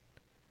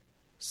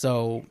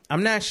 So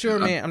I'm not sure,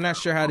 man. I'm not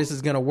sure how this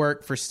is going to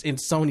work in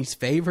Sony's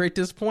favor at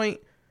this point,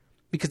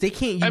 because they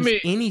can't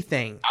use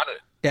anything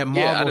that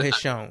Marvel has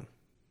shown.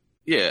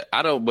 Yeah,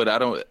 I don't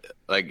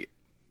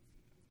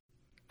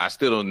I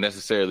still don't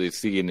necessarily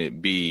see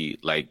it be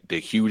like the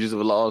hugest of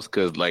a loss,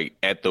 because like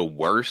at the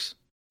worst,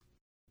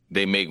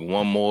 they make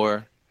one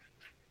more,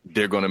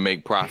 they're going to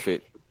make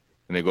profit,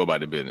 and they go about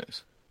the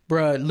business.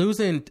 Bruh,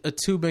 losing a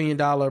 $2 billion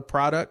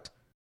product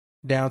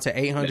down to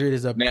 800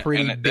 is a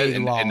pretty big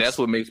loss, and that's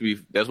what makes me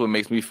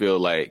feel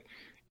like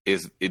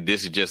this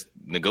is just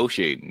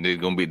negotiating. This is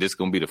gonna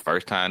be the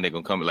first time they're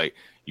gonna come. Like,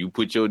 you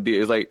put your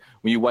deal. It's like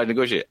when you watch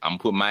negotiate. I'm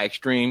put my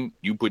extreme.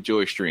 You put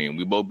your extreme.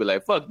 We both be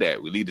like, fuck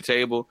that. We leave the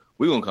table.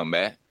 We gonna come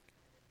back.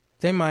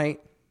 They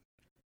might.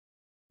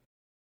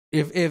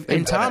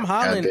 And Tom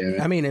Holland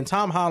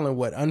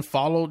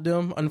unfollowed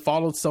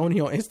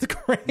Sony on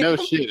Instagram. No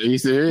shit. Are you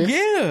serious?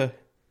 Yeah.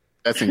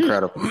 That's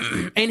incredible.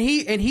 And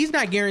he's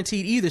not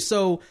guaranteed either.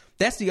 So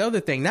that's the other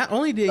thing. Not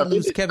only did they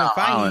lose Kevin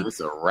Feige, it's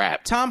a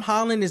wrap. Tom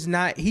Holland is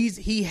not.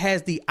 He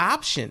has the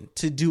option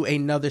to do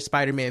another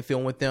Spider-Man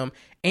film with them,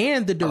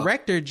 and the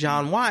director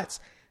John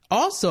Watts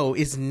also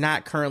is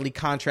not currently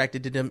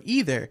contracted to them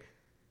either.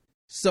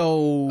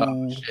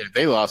 So if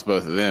they lost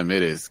both of them,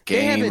 it is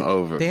game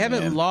over. They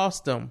haven't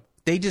lost them.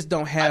 They just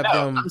don't have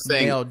them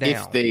nailed down.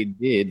 If they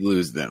did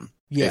lose them,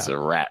 Yeah. It's a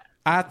wrap.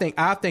 I think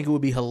it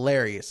would be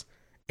hilarious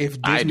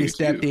if Disney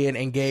stepped in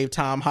and gave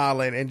Tom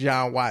Holland and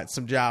John Watts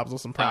some jobs on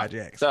some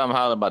projects. Tom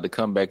Holland about to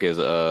come back as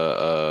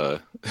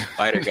a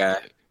Spider guy,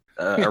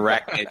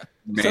 arachnid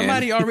man.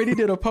 Somebody already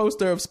did a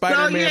poster of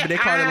Spider-Man, but they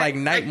called it like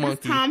Night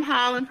Monkey. Tom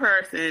Holland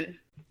person.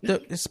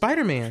 It's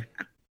Spider-Man.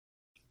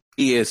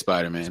 He is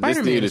Spider-Man.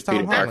 Spider-Man This dude is is Tom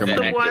Peter Holland.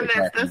 Parker. The one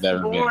that's the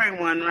boring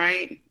one,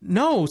 right?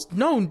 No,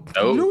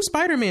 new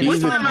Spider-Man. Which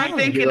It's one Tom am I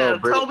Holland. thinking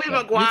of? Tobey You're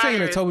Maguire.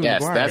 thinking of Tobey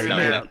Yes, Maguire. that's right?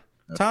 not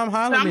Yeah. Tom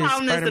Holland Tom is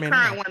Holland is the Spider-Man.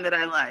 current one that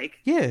I like.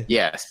 Yeah,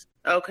 Yes.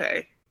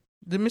 Okay.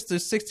 the Mr.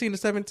 16 to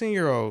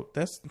 17-year-old.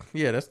 That's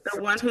The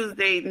one who's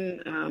dating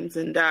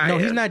Zendaya. No,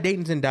 he's not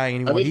dating Zendaya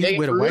anymore. Are they He's dating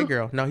with a for white real?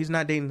 girl. No, he's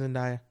not dating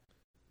Zendaya.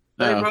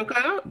 They No. broke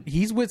up?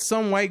 He's with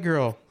some white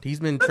girl. He's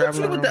been Look at you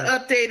traveling with the around.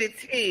 updated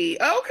tea.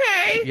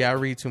 Okay. Yeah, I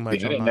read too much. I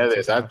didn't online know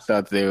this. I sometimes.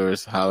 thought they were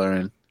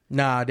hollering.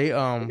 Nah, they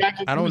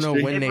I don't know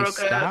when They they broke up.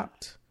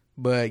 stopped,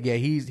 but yeah,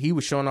 he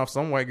was showing off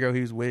some white girl he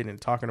was with and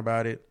talking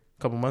about it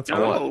a couple months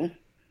ago. Oh.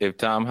 If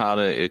Tom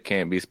Holland it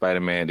can't be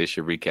Spider-Man, they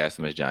should recast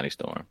him as Johnny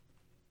Storm.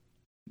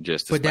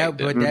 Just to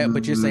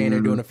But you're saying they're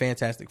doing a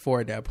Fantastic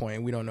Four at that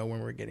point. We don't know when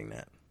we're getting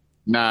that.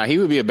 Nah, he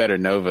would be a better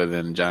Nova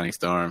than Johnny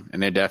Storm,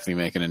 and they're definitely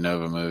making a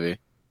Nova movie.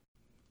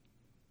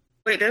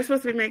 Wait, they're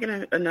supposed to be making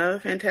another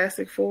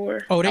Fantastic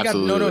Four? Oh, they got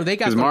Absolutely. the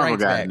 'Cause Marvel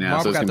rights got back. it now,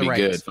 Marvel so it's got the gonna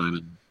be rights. good.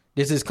 Finally.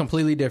 This is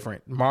completely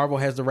different. Marvel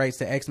has the rights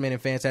to X-Men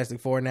and Fantastic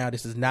Four now.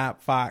 This is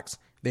not Fox.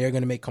 They're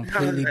going to make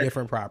completely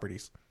different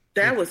properties.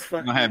 That was I'm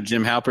fucking gonna have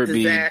Jim Halpert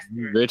be disaster.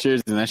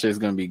 Richards, and that shit's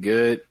gonna be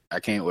good. I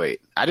can't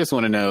wait. I just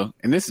want to know,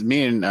 and this is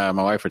me and my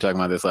wife were talking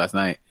about this last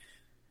night.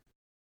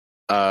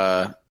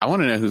 I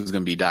want to know who's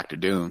gonna be Doctor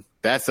Doom.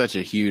 That's such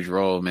a huge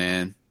role,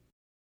 man.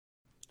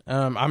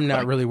 I'm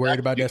not really worried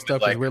about that stuff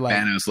because Like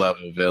Thanos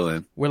level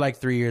villain. we're like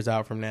 3 years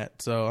out from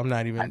that. So I'm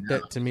not I even know.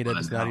 to me that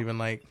is not know. even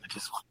like I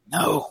just want to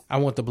know. I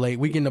want the Blade.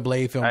 We getting the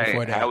Blade film Hey,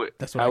 before that.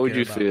 That's what how I would care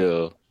you about.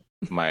 feel,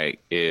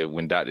 Mike, if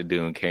when Dr.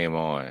 Doom came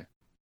on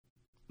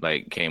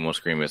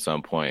screen at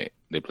some point,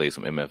 they played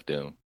some MF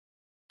Doom?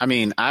 I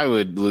mean, I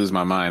would lose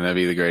my mind. That'd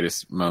be the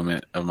greatest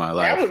moment of my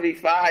life. That would be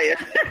fire.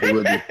 It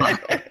would be fun.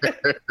 That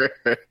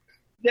is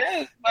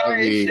That fire would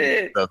be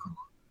shit. so cool.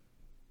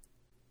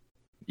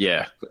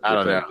 Yeah, I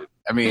don't know.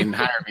 I mean,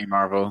 hire me,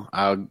 Marvel.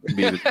 I'll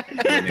be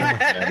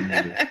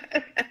the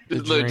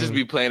Just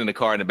be playing in the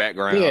car in the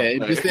background. yeah,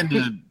 Like, just in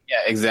the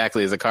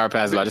exactly as a car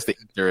passes by, just the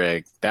Easter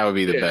egg. That would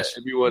be the best.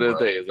 It'd be one of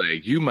the things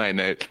like you might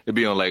not. It'd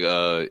be on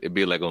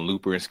on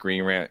Looper and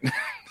Screen Rant.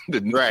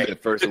 The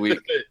first week.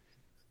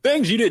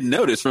 Things you didn't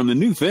notice from the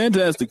new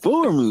Fantastic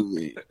Four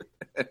movie.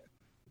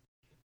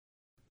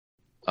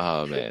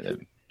 Oh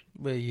man,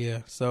 But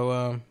yeah,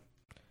 so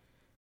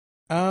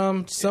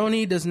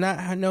Sony does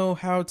not know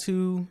how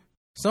to.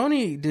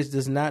 Sony just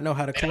does not know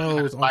how to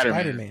close on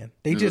Spider-Man.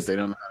 They That's just what they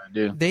don't know how to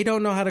do. they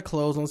don't know how to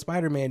close on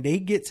Spider-Man. They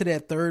get to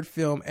that third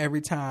film every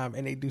time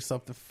and they do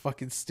something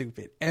fucking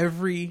stupid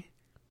every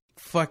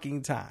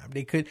fucking time.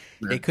 They couldn't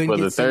Well, get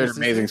the third Sinister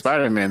Amazing Six.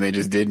 Spider-Man, they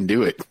just didn't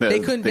do it. They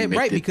That's couldn't the thing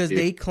right didn't because do.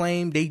 they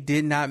claimed they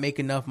did not make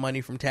enough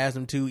money from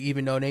TASM 2,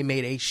 even though they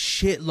made a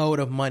shitload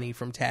of money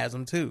from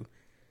TASM 2.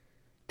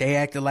 They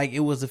acted like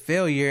it was a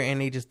failure and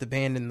they just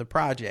abandoned the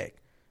project.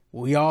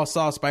 We all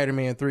saw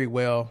Spider-Man 3.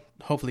 Well,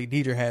 hopefully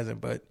Deidre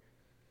hasn't, but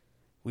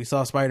we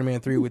saw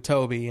Spider-Man 3 with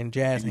Toby and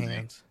Jazz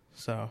Hands.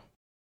 So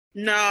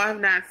No, I've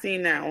not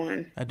seen that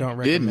one. I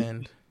don't Didn't.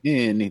 recommend.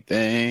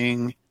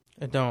 anything.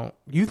 I don't.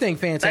 You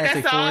think Like Fantastic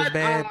I Four saw is it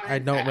bad? on- I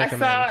don't I recommend.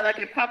 saw it, like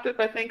it popped up,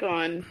 I think,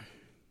 on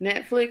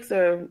Netflix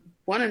or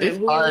one of them.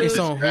 It's hard It's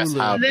to on stress Hulu.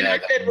 how And then I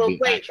bad said, that well, movie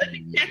wait, let actually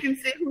me is. check and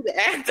see who the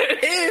actor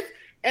is.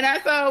 And I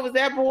saw it was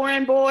that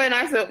boring boy, and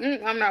I said,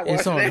 I'm not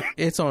It's watching on. that.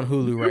 It's on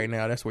Hulu right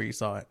now. That's where you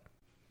saw it.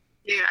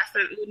 Yeah, I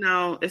said,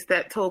 no, it's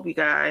that Toby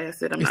guy. I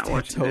said, I'm It's not that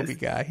watching Toby this.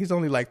 guy. He's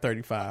only like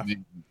 35.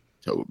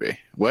 Toby.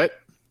 What?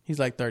 He's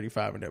like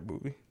 35 in that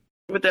movie.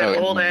 With that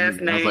Oh, old ass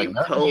I was like, name,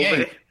 no, he Toby.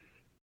 ain't.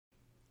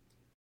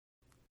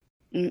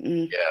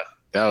 Mm-mm. Yeah,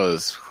 that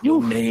was.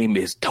 your name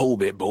is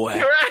Toby,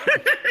 boy.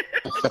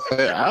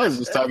 I was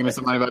just talking to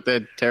somebody about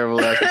that terrible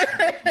ass.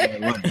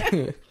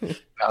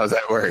 I was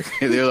at work.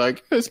 They were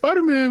like, hey,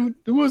 Spider-Man,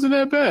 it wasn't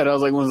that bad. I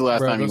was like, when's the last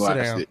Bro, time go you sit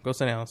watched down. it? Go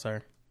sit down,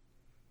 sir.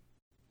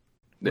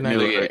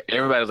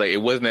 Everybody's like, it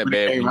wasn't that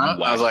bad. Hey, when you Ron? I was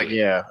watched like, it.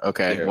 yeah,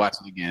 okay, Yeah. watch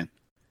it again.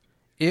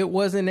 It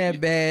wasn't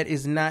that bad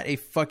is not a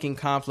fucking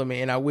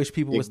compliment, and I wish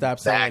people would stop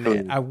saying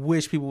Exactly. that. I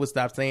wish people would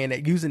stop saying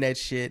that, using that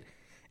shit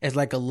as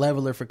like a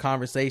leveler for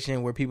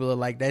conversation where people are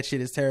like, that shit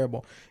is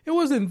terrible. It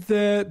wasn't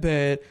that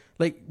bad.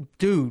 Like,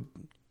 dude,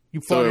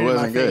 you So farted it in my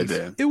wasn't good face.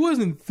 then? It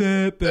wasn't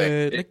that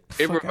bad. It, Like,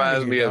 it fuck reminds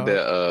outta me here, of dog.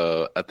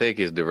 that. I think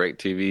it's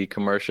DirecTV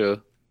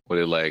commercial where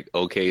they're like,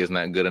 "Okay, is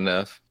not good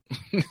enough."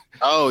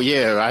 Oh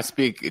yeah, I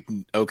speak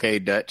okay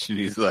Dutch, and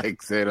he's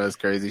like saying us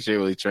crazy shit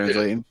while he's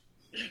translating.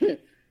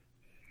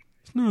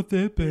 It's not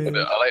that bad.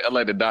 I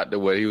like the doctor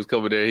where he was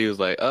coming there. He was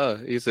like,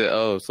 he said,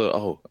 I'm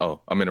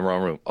in the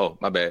wrong room. Oh,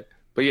 my bad.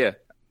 But yeah,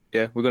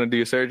 we're gonna do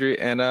your surgery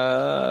and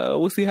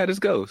we'll see how this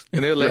goes.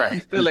 And they're like,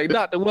 Right.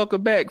 doctor,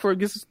 welcome back for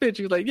get some stitch.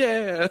 He was like,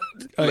 yeah,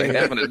 Oh, like yeah.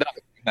 having a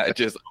doctor not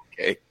just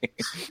okay.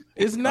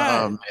 It's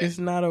not. It's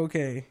not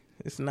okay.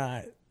 It's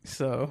not.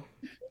 So,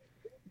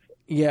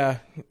 yeah.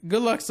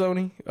 Good luck,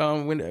 Sony.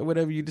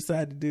 Whatever you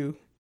decide to do.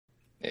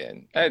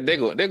 And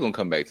they're gonna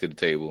come back to the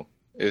table.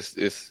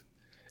 It's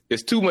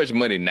too much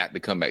money not to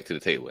come back to the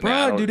table.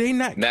 Bro, do they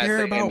not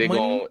care about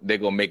money? They're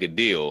gonna make a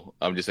deal.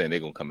 I'm just saying they're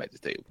gonna come back to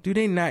the table. Do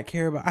they not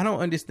care about? I don't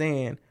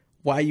understand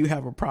why you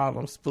have a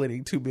problem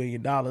splitting $2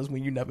 billion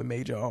when you never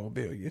made your own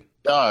billion.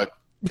 Dog,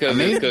 because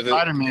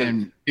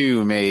Spider-Man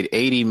 2 made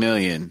 $80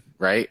 million,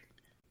 right?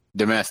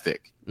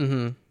 Domestic.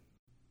 Mm-hmm.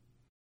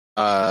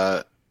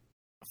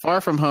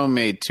 Far From Home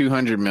made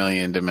 $200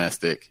 million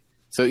domestic.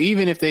 So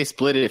even if they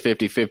split it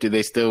 50-50,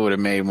 they still would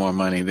have made more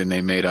money than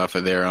they made off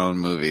of their own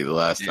movie the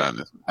last time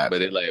this happened.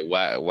 But it's like,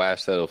 why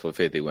settle for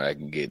 50 when I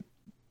can get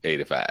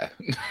 85,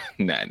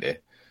 90?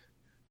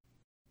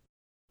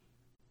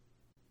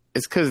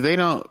 It's because they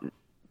don't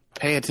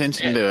pay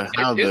attention to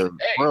how the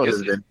world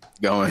has been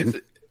going.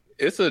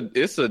 It's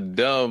a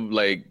dumb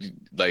like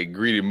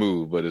greedy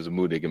move, but it's a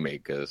move they can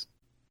make because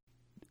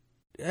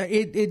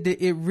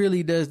it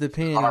really does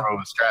depend. Marvel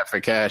was strapped for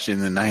cash in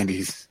the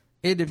 90s.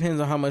 It depends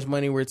on how much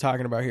money we're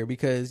talking about here,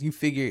 because you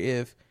figure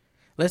if,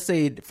 let's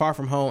say, Far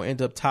From Home ends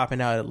up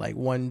topping out at like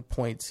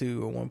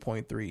 1.2 or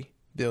 1.3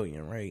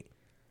 billion, right?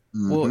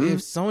 Mm-hmm. Well, if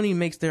Sony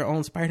makes their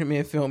own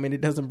Spider-Man film and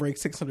it doesn't break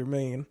 600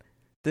 million,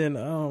 then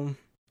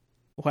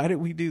why did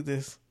we do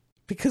this?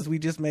 Because we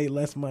just made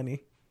less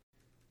money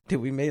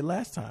than we made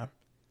last time,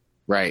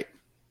 right?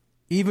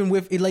 Even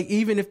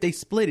if they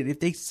split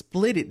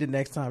it, the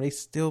next time they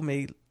still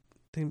made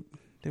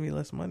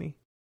less money.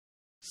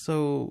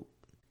 So.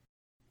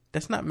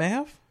 That's not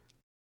math.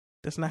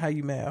 That's not how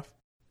you math.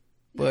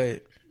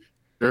 But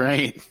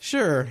right.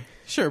 Sure,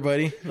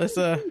 buddy. Let's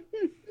go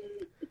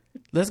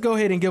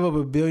ahead and give up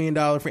 $1 billion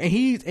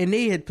and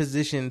they had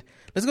positioned.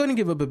 Let's go ahead and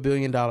give up $1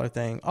 billion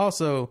thing.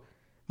 Also,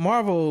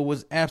 Marvel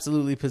was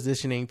absolutely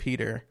positioning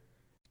Peter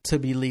to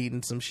be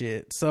leading some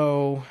shit.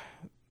 So,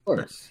 of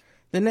course,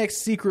 the next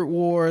Secret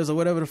Wars or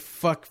whatever the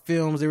fuck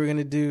films they were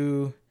gonna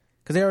do,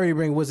 because they already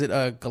was it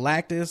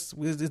Galactus?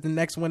 Was the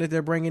next one that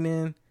they're bringing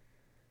in?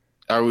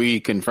 Are we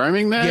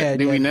confirming that? Yeah,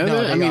 do we know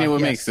that? I mean, it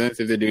would make yes. sense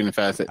if they're doing the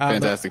Fantastic Four.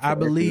 I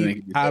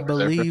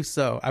believe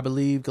so. I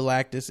believe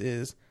Galactus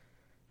is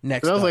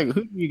next up. I was like,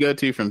 who do you go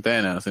to from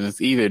Thanos? And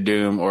it's either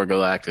Doom or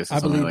Galactus. Or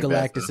I believe like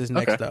Galactus is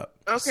next up.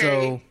 Okay.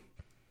 So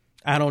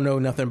I don't know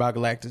nothing about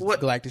Galactus.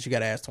 Galactus, you got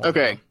to ask Tony.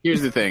 Okay,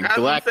 here's the thing. I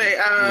was going to say,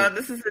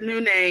 this is a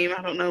new name.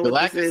 I don't know what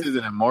Galactus this is. is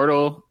an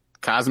immortal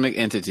cosmic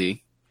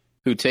entity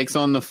who takes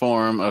on the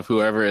form of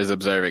whoever is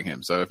observing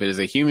him. So if it is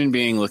a human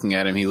being looking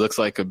at him, he looks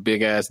like a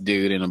big-ass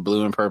dude in a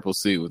blue and purple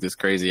suit with this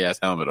crazy-ass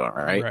helmet on,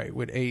 right? Right,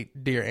 with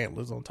 8 deer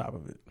antlers on top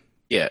of it.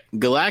 Yeah.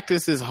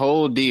 Galactus'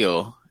 whole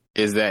deal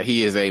is that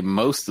he is a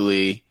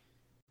mostly,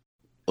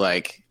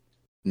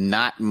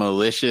 not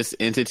malicious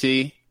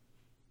entity.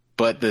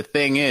 But the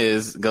thing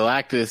is,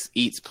 Galactus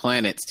eats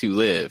planets to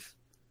live.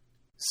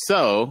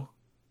 So,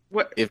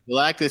 if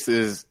Galactus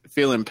is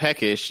feeling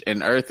peckish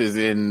and Earth is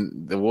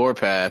in the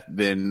warpath,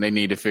 then they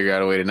need to figure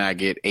out a way to not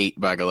get ate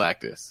by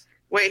Galactus.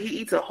 Wait, he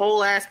eats a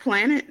whole ass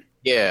planet?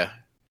 Yeah.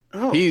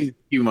 Oh. He's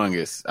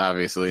humongous,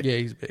 obviously. Yeah,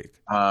 he's big.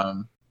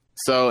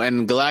 So,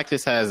 and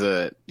Galactus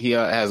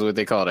has what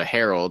they call a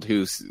herald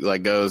who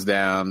goes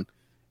down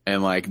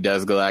and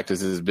does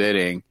Galactus's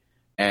bidding.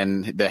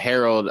 And the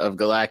herald of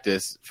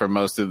Galactus for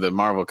most of the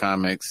Marvel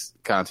Comics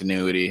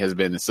continuity has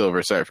been the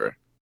Silver Surfer.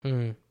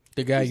 Mm.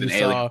 The guy He's you an saw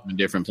alien from a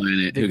different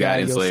planet who got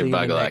enslaved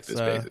by Galactus,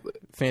 basically.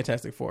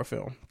 Fantastic Four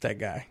film. That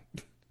guy.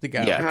 The guy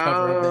on the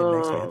cover of that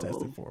next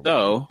Fantastic Four.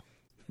 So,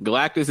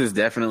 Galactus is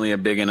definitely a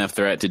big enough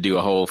threat to do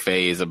a whole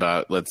phase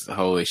about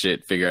holy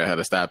shit, figure out how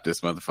to stop this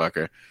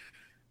motherfucker.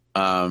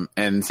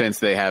 And since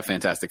they have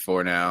Fantastic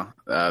Four now,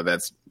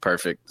 that's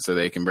perfect. So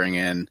they can bring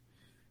in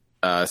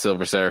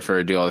Silver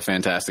Surfer, do all the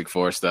Fantastic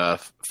Four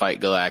stuff, fight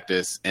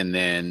Galactus, and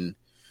then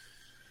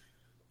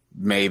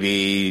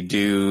maybe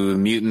do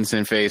mutants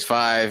in Phase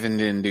 5, and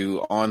then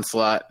do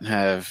Onslaught,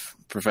 have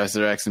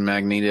Professor X and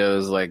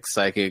Magneto's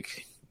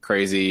psychic,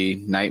 crazy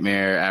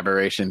nightmare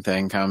aberration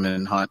thing come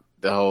and haunt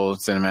the whole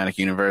cinematic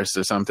universe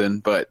or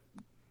something. But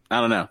I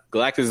don't know.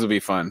 Galactus will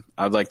be fun.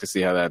 I'd like to see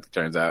how that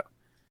turns out.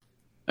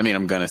 I mean,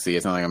 I'm gonna see.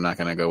 It's not like I'm not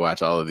gonna go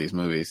watch all of these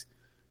movies.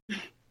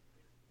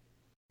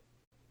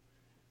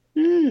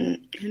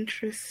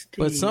 Interesting.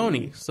 But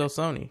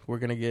Sony,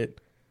 we're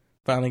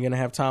finally gonna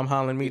have Tom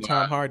Holland meet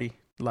Tom Hardy.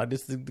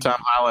 Tom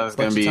Holland's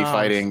going to be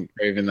fighting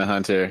Kraven the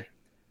Hunter,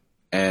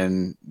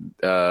 and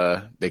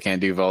they can't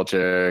do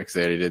Vulture because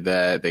they already did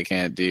that. They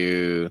can't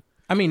do...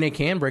 I mean, they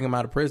can bring him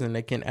out of prison.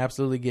 They can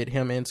absolutely get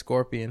him and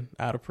Scorpion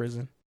out of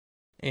prison.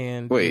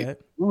 And wait,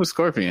 who was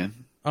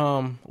Scorpion?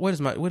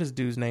 What is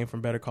dude's name from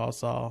Better Call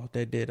Saul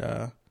that did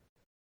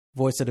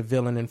voice of the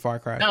villain in Far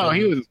Cry? No,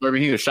 he was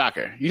Scorpion. He was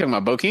Shocker. You talking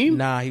about Bokeem?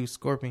 Nah, he was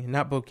Scorpion,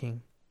 not Bokeem.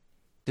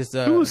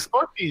 Who was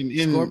Scorpion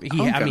in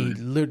Homecoming?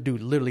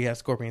 Dude literally has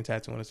Scorpion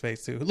tattoo on his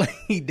face too.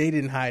 They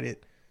didn't hide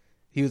it.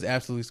 He was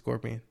absolutely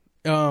Scorpion.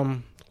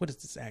 What is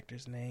this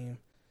actor's name?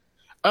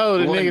 Oh,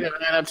 the What? nigga that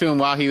ran up to him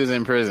while he was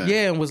in prison.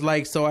 Yeah, and was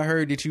like, so I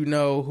heard that you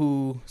know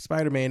who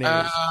Spider-Man is.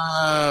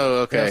 Oh,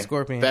 okay. Yeah,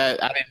 Scorpion.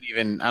 That I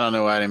don't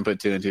know why I didn't put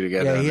two and two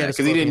together. Yeah, he had a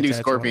because he didn't do Scorpion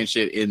tattoo Scorpion on.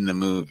 shit in the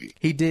movie.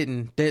 He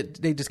didn't.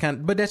 They just kind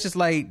of, but that's just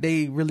like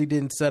they really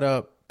didn't set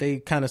up. They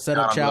kind of set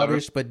up Donald Glover.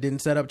 Childish, but didn't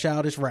set up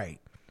Childish right.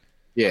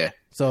 Yeah.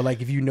 So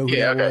like, if you know who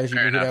Yeah, that okay, was, you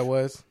fair knew who enough. that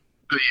was.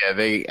 But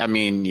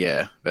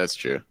yeah, that's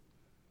true.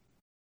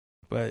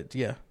 But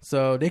yeah,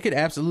 so they could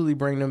absolutely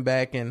bring them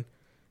back and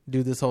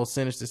do this whole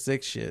Sinister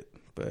Six shit.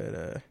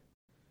 But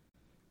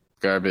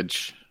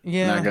Garbage.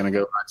 yeah, Not gonna go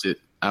watch it.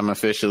 I'm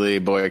officially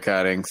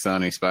boycotting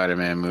Sony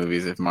Spider-Man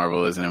movies if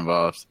Marvel isn't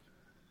involved.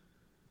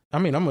 I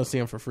mean, I'm gonna see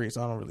them for free,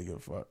 so I don't really give a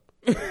fuck.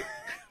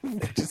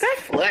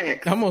 That's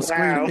flex. I'm gonna screen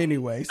Wow. them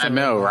anyway. So I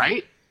know,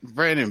 right?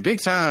 Brandon,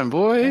 big time,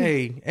 boy.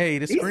 Hey,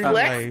 the These screen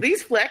flex,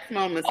 these flex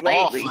moments all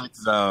lately.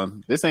 flex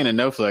zone. This ain't a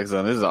no flex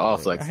zone. This is an all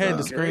flex I had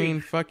to zone.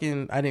 screen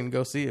fucking. I didn't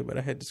go see it, but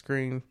I had to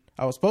screen.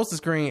 I was supposed to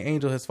screen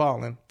Angel Has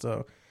Fallen,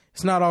 so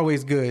it's not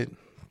always good.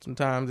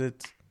 Sometimes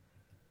it's.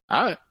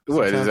 What is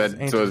Sometimes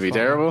that it's supposed to be Angels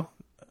terrible?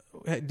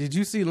 Did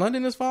you see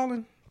London Has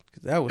Fallen?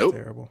 'Cause that was Nope.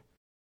 terrible.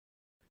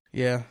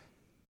 Yeah,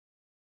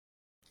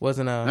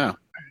 wasn't No.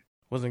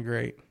 wasn't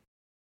great.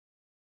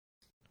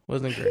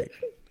 Wasn't great.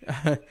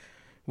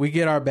 We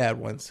get our bad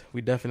ones.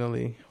 We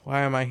definitely.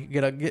 Why am I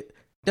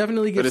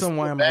definitely But get it's some?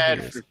 Why am bad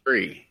I here? for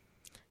free.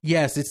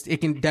 Yes,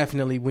 it can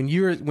definitely when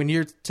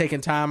you're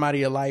taking time out of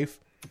your life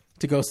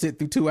to go sit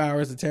through 2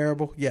 hours of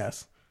terrible.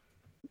 Yes,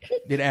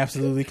 it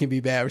absolutely can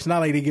be bad. It's not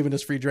like they're giving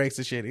us free drinks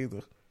and shit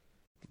either.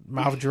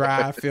 Mouth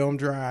dry, film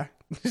dry.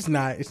 It's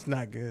not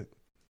good.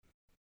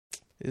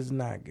 It's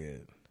not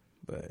good.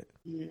 But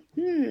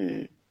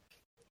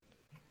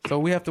so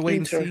we have to wait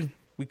and see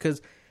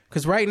because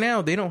right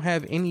now they don't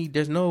have any.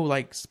 There's no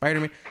like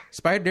Spider-Man.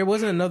 There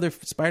wasn't another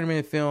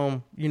Spider-Man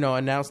film,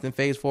 announced in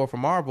Phase 4 for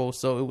Marvel,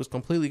 so it was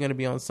completely going to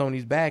be on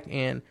Sony's back.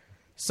 And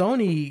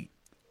Sony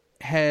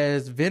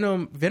has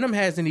Venom. Venom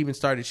hasn't even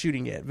started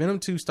shooting yet. Venom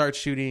 2 starts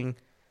shooting,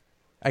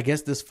 I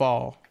guess, this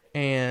fall,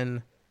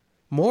 and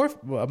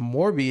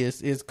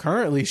Morbius is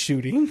currently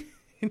shooting,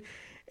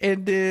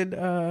 and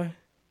then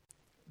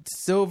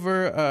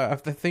Silver. I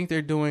think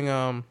they're doing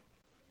For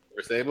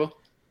Sable?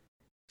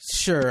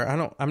 Sure,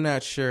 I'm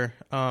not sure.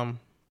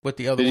 What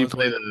the other Did you ones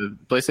play were. the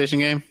PlayStation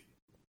game?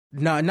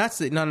 No, not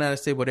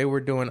Sable. They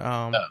were doing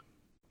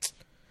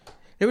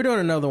They were doing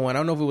another one. I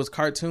don't know if it was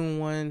cartoon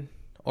one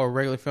or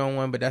regular film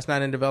one, but that's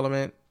not in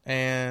development.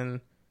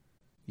 And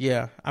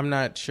yeah, I'm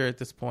not sure at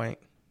this point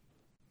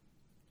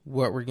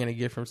what we're gonna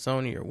get from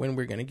Sony or when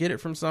we're gonna get it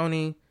from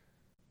Sony.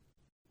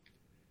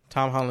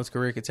 Tom Holland's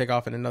career could take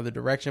off in another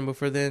direction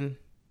before then.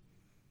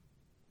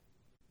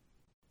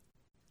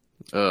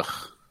 Ugh.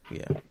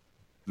 Yeah.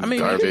 I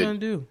mean, what are Garbage. you gonna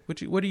do?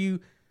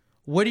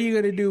 What are you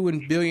gonna do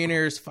when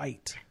billionaires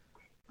fight?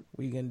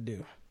 What are you gonna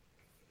do?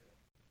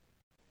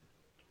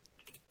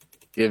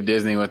 Give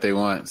Disney what they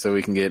want so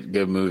we can get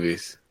good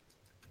movies.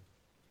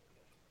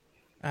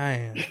 I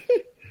am.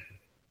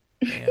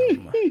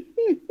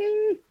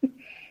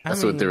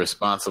 That's what the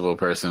responsible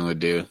person would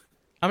do.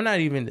 I'm not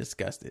even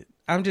disgusted.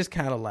 I'm just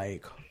kind of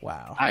like,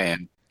 wow. I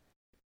am.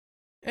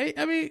 Hey,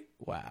 I mean,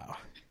 wow.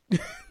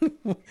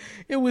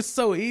 It was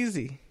so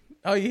easy.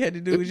 All you had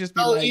to do was just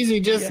be So like,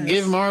 easy. Just yes.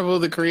 give Marvel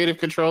the creative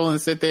control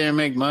and sit there and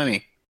make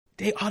money.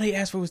 All they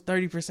asked for was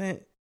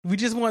 30%. We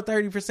just want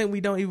 30%.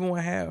 We don't even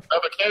want half.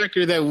 Of a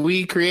character that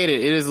we created.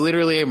 It is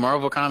literally a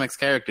Marvel Comics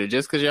character.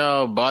 Just because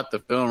y'all bought the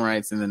film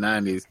rights in the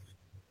 90s,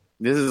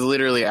 this is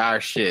literally our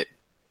shit.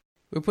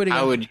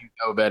 How would you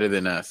know better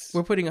than us?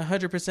 We're putting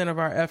 100% of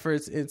our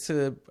efforts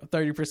into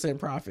 30%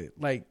 profit.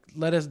 Like,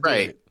 let us do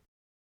it.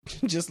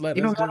 Just let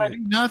You us don't do gotta it.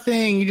 do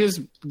nothing. You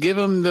just give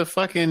them the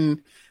fucking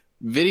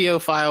video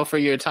file for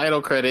your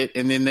title credit,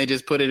 and then they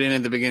just put it in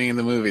at the beginning of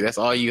the movie. That's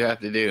all you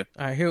have to do.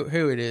 All right,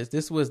 here it is.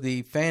 This was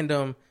the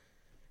fandom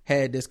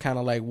had this kind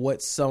of like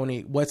what's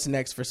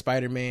next for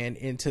Spider-Man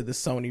into the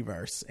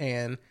Sonyverse.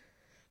 And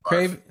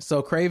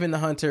Kraven the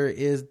Hunter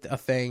is a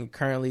thing,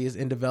 currently is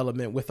in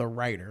development with a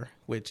writer,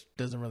 which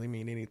doesn't really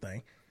mean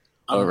anything.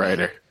 Oh,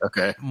 writer.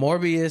 Okay.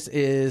 Morbius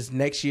is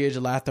next year,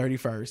 July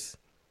 31st,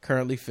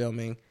 currently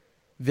filming.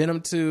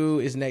 Venom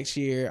 2 is next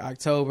year,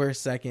 October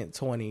 2nd,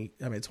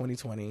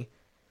 2020.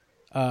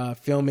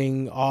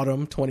 Filming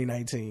autumn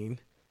 2019.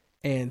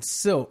 And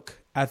Silk,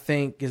 I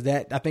think that's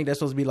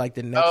supposed to be like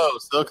the next. Oh,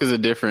 Silk is a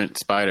different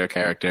Spider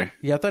character.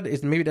 Yeah, I thought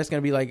maybe that's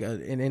going to be like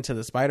an Into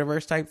the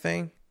Spider-Verse type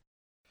thing.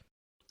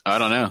 I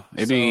don't know.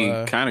 It'd be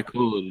kind of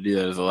cool to do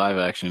that as a live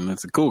action.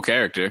 It's a cool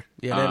character.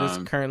 Yeah, that is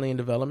currently in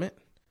development.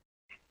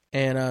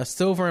 And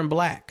Silver and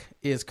Black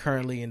is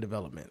currently in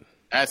development.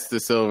 That's the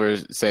Silver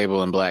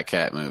Sable and Black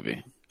Cat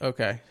movie.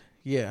 Okay.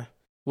 Yeah.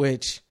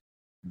 Which,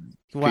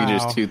 wow.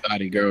 Peter's two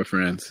thotty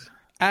girlfriends.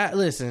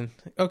 Listen,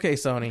 okay,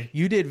 Sony,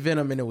 you did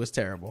Venom and it was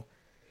terrible.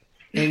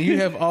 And you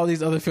have all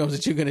these other films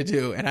that you're going to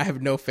do, and I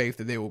have no faith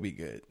that they will be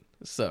good.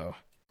 So.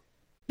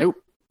 Nope.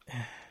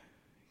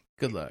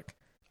 Good luck.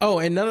 Oh,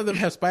 and none of them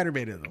have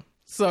Spider-Man in them.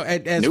 So,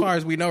 as far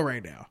as we know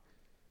right now.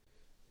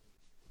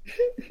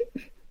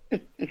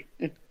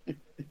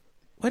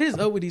 What is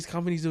up with these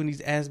companies doing these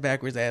ass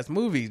backwards ass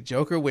movies?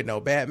 Joker with no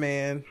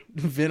Batman,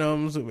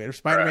 Venoms with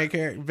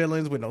Spider-Man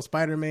villains with no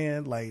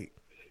Spider-Man. Like,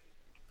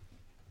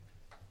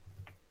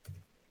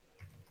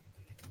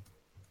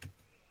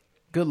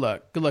 good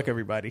luck,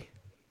 everybody.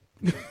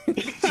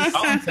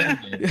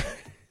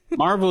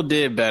 Marvel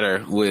did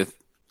better with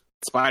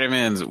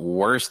Spider-Man's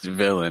worst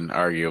villain,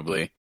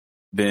 arguably,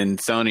 than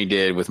Sony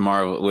did with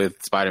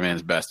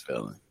Spider-Man's best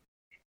villain.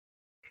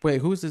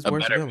 Wait, who's his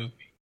worst villain? Movie.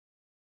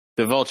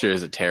 The Vulture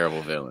is a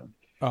terrible villain.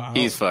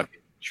 He's fucking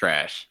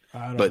trash.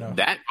 But know.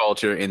 That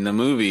Vulture in the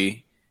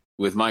movie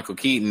with Michael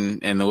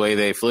Keaton and the way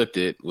they flipped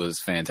it was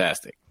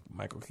fantastic.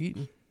 Michael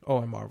Keaton? Oh,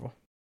 and Marvel.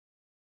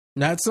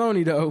 Not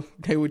Sony, though.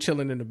 They were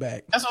chilling in the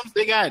back. That's what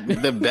they got.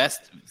 The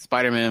best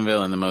Spider-Man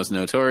villain, the most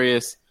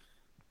notorious,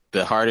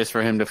 the hardest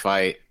for him to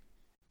fight.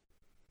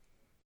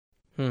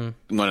 One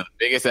of the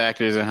biggest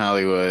actors in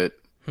Hollywood.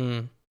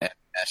 And that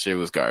shit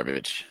was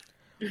garbage.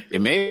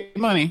 It made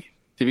money,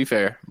 to be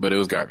fair, but it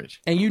was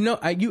garbage. And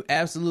you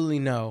absolutely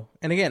know,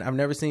 and again, I've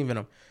never seen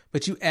Venom,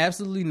 but you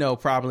absolutely know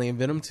probably in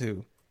Venom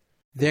 2,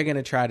 they're going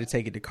to try to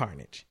take it to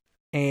Carnage.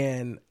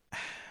 And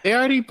they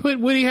already put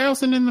Woody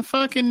Harrelson in the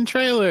fucking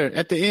trailer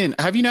at the end.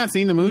 Have you not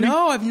seen the movie?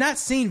 No, I've not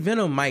seen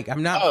Venom, Mike.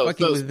 I'm not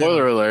fucking with Venom.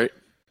 Spoiler alert.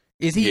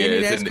 Is he in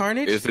it as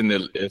Carnage? It's in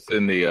the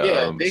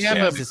they have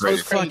a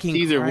post-credit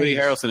teaser. Woody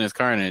Harrelson as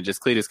Carnage. It's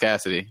Cletus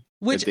Cassidy.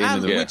 With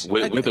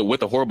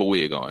a horrible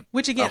wig on.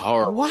 Which again,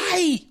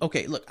 why?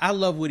 Okay, look, I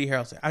love Woody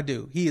Harrelson. I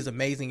do. He is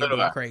amazing at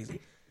doing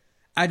crazy.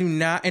 I do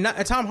not, and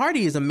Tom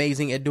Hardy is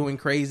amazing at doing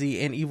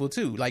crazy and evil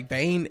too. Like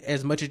Bane,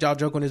 as much as y'all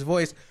joke on his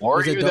voice.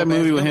 Warrior, that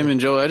movie with him and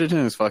Joel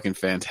Edgerton is fucking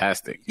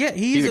fantastic. Yeah,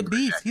 he's a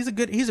beast. He's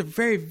a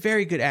very,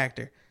 very good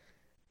actor.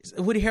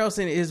 Woody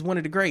Harrelson is one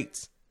of the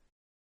greats.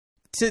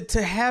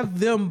 To have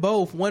them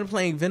both, one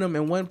playing Venom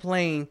and one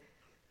playing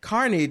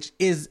Carnage,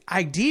 is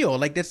ideal.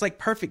 Like that's like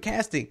perfect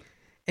casting.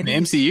 And the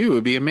MCU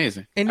would be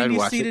amazing. And then you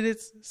see that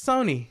it's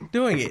Sony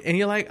doing it, and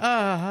you're like,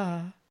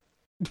 well,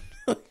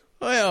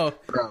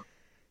 bro,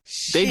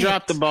 they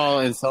dropped the ball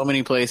in so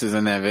many places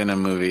in that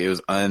Venom movie. It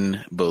was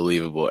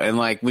unbelievable. And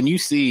like when you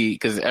see,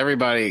 because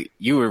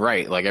you were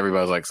right. Like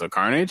everybody was like, so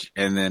Carnage,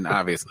 and then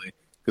obviously.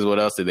 Because what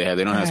else did they have?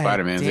 They don't have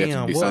Spider-Man. They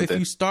have to do something. If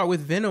you start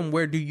with Venom,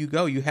 where do you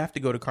go? You have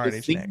to go to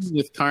Carnage next.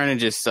 With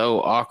Carnage is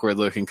so awkward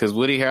looking because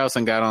Woody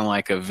Harrelson got on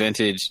like a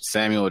vintage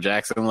Samuel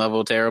Jackson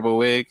level terrible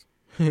wig.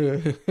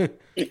 Like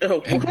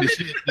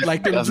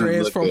the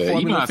dreads from Formula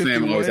 51. You know how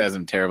Sam always has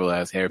some terrible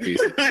ass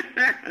hairpieces.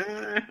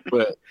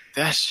 But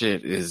that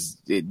shit is...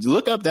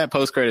 look up that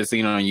post-credit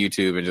scene on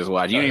YouTube and just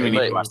watch. You don't even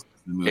need to watch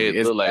the movie.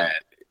 It's bad.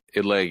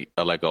 It like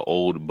an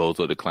old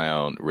Bozo the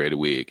Clown red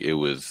wig. It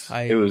was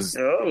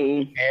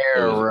terrible. It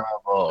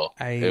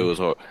was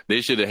horrible.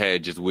 They should have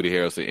had just Woody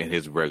Harrelson in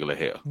his regular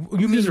hair.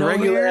 You mean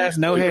regular ass,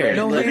 no hair?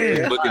 No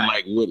hair. Looking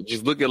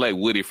like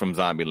Woody from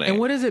Zombieland. And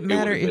what does it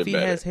matter if he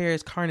has hair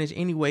as Carnage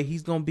anyway?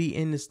 He's gonna be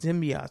in the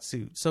symbiote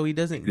suit, so he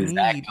doesn't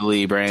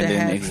need Brandon. To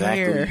have exactly.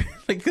 Hair.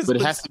 But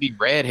it has to be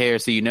red hair,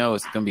 so you know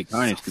it's gonna be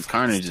Carnage because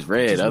Carnage is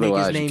red.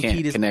 Otherwise, you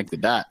can't connect the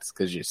dots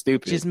because you're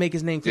stupid. Just make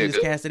his name Cletus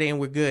Cassidy, and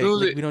we're good.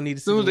 We don't need to.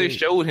 As soon as they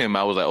showed him,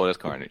 I was like, "Oh, that's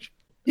Carnage."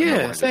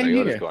 Yeah, same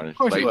here. Of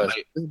course it was.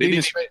 They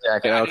didn't straight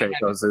jacket. Okay,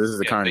 so this is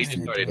the Carnage.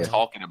 They started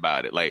talking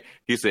about it. Like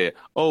he said,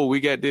 "Oh,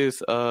 we got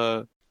this.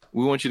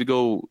 We want you to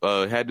go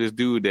have this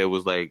dude that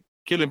was like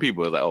killing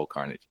people." I was like, "Oh,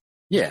 Carnage."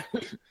 Yeah.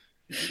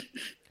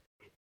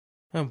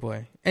 Oh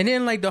boy. And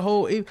then like the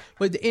whole,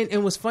 but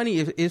it was funny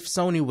if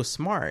Sony was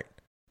smart.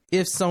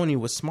 If Sony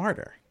was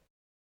smarter,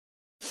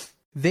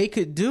 they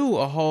could do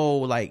a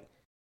whole like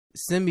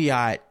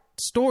symbiote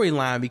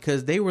storyline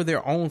because they were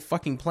their own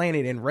fucking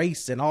planet and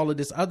race and all of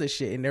this other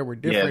shit, and there were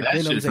different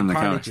Venoms and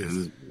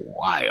Carnages.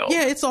 Wild.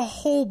 Yeah, it's a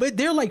whole. But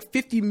there are like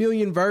 50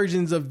 million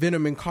versions of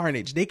Venom and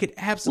Carnage. They could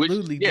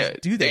absolutely just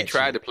do that. They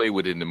tried to play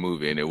with it in the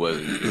movie, and it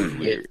wasn't. It was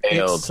weird. It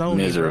failed it's Sony,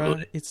 miserably.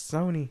 bro. It's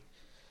Sony.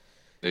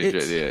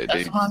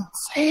 That's what I'm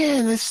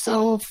saying. It's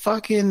so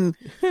fucking.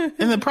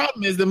 And the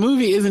problem is, the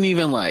movie isn't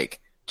even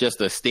like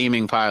just a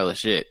steaming pile of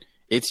shit.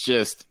 It's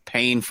just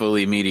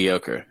painfully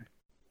mediocre,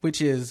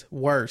 which is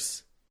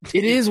worse.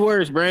 It is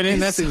worse, Brandon.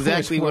 That's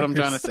exactly what I'm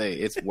trying to say.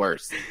 It's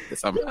worse.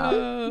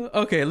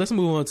 Okay, let's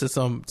move on to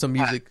some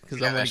music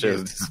because I'm sure it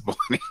was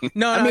disappointing.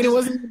 No, I mean, it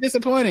wasn't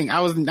disappointing.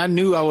 I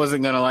knew I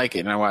wasn't gonna like it,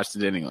 and I watched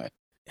it anyway.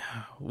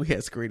 We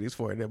had screenings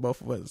for it, and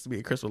both of us, me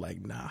and Chris, were like,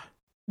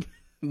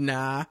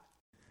 "Nah,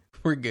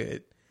 we're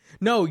good."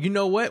 No, you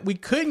know what? We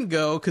couldn't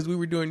go because we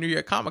were doing New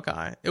York Comic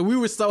Con, and we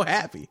were so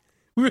happy.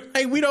 We were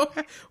like,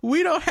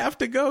 we don't have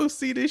to go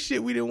see this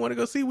shit we didn't want to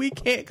go see. We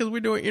can't because we're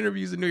doing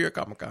interviews at New York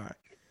Comic Con.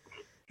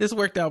 This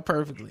worked out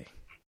perfectly.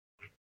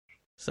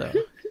 So,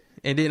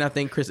 and then I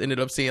think Chris ended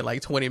up seeing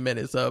like 20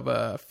 minutes of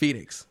Dark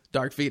Phoenix.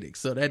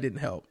 So that didn't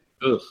help.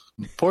 Ugh.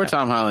 Poor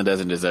Tom Holland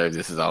doesn't deserve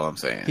this is all I'm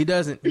saying. He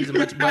doesn't. He's a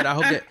much better. I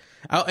hope that.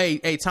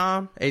 Hey,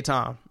 Tom.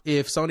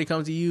 If Sony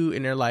comes to you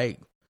and they're like,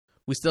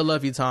 we still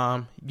love you,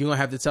 Tom, you're going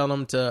to have to tell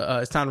them to,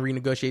 it's time to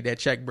renegotiate that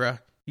check, bruh.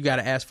 You got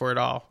to ask for it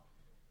all.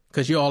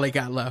 Because you all they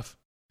got left.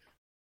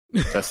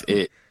 That's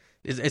it.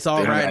 It's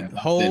all right.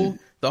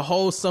 The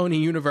whole Sony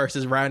universe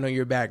is riding on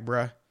your back,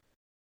 bruh.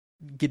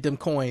 Get them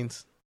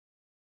coins.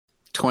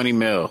 20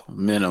 mil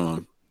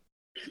minimum.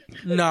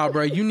 Nah,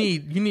 bro. You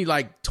need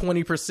like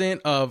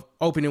 20% of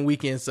opening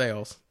weekend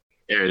sales.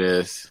 There it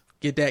is.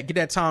 Get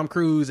that Tom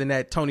Cruise and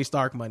that Tony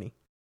Stark money.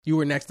 You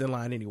were next in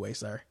line anyway,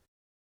 sir.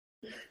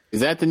 Is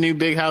that the new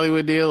big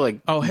Hollywood deal?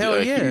 Like, oh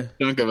hell yeah,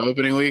 chunk of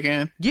opening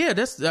weekend. Yeah,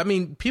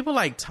 people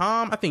like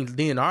Tom. I think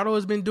Leonardo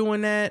has been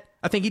doing that.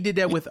 I think he did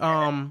that with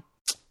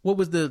what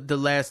was the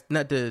last,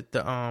 not the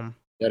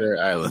Shutter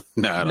Island.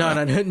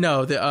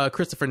 No, the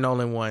Christopher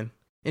Nolan one,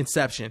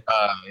 Inception.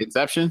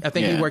 Inception. I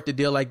think he worked a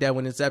deal like that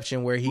with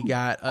Inception, where he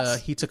got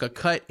he took a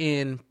cut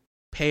in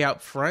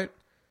payout front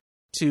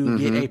to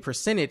get a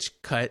percentage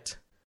cut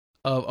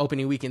of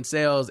opening weekend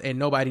sales, and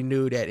nobody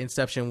knew that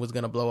Inception was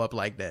going to blow up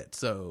like that.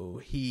 So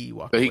he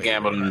walked away. He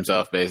gambled on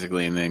himself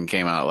basically, and then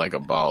came out like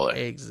a baller.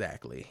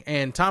 Exactly.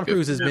 And Tom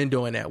Cruise has been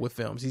doing that with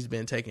films. He's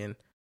been taking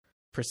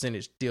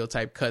percentage deal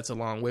type cuts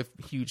along with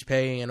huge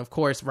pay. And of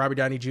course, Robert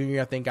Downey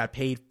Jr. I think got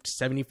paid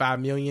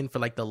 $75 million for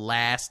like the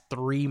last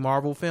 3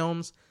 Marvel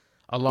films,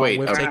 along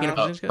with taking a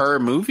percentage per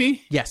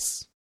movie.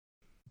 Yes.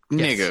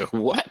 Nigga,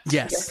 what?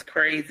 Yes. That's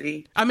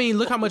crazy. I mean,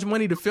 look how much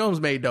money the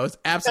film's made, though. It's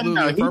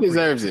absolutely he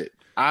deserves it.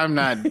 I'm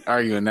not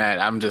arguing that.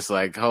 I'm just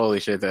like, holy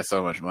shit, that's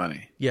so much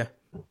money. Yeah.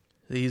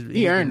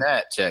 He earned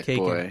that check,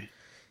 caking. Boy.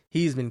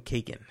 He's been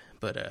caking.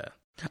 But, all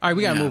right,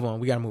 we got to move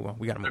on.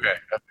 Okay.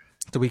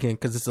 So we can,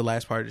 because it's the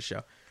last part of the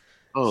show.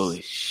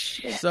 Holy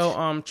shit.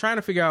 So, trying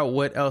to figure out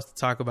what else to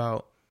talk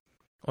about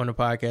on the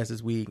podcast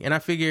this week. And I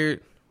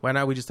figured, why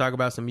not we just talk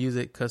about some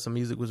music, because some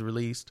music was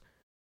released.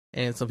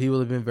 And some people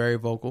have been very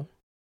vocal.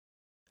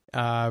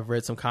 I've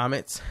read some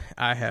comments.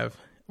 I have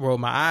rolled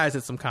my eyes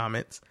at some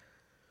comments.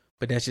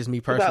 But that's just me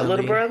personally. About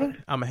Little Brother?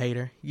 I'm a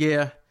hater.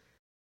 Yeah.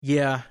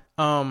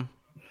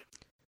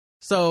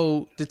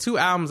 So the 2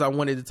 albums I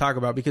wanted to talk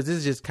about, because this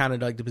is just kind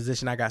of like the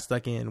position I got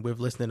stuck in with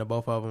listening to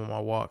both of them on my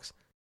walks,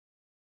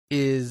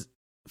 is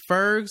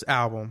Ferg's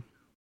album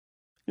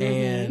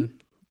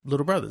and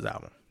Little Brother's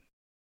album.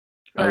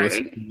 I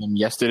listened to them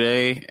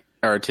yesterday,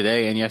 or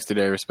today and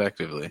yesterday,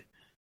 respectively.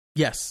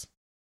 Yes,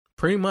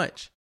 pretty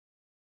much.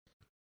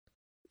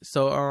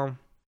 So,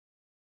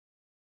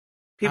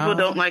 people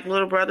don't like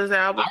Little Brother's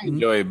album. I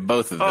enjoy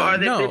both of them. Or are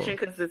they bitching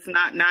because it's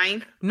not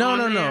 9th?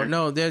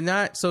 No, they're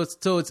not. So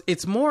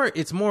it's more.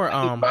 It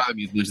bothered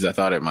me as much as I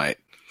thought it might.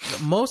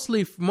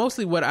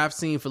 Mostly what I've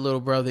seen for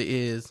Little Brother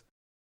is,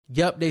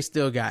 yep, they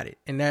still got it,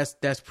 and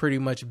that's pretty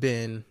much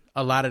been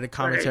a lot of the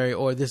commentary. Right.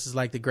 Or this is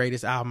like the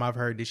greatest album I've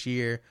heard this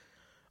year,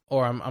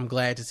 or I'm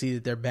glad to see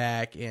that they're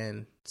back,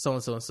 and so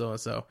and so and so and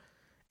so.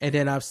 And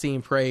then I've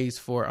seen praise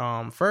for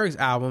Ferg's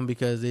album,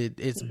 because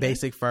it's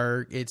basic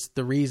Ferg. It's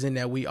the reason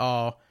that we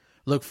all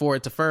look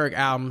forward to Ferg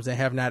albums and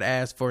have not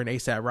asked for an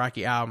A$AP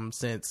Rocky album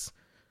since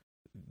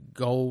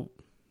Gold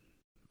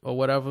or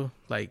whatever.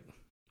 Like,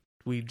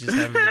 we just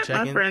haven't been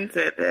checking. My friend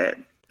said that.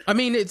 I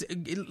mean,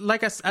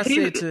 like I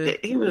said to...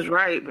 He was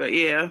right, but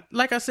yeah.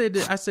 Like I said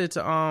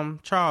to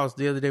Charles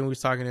the other day when we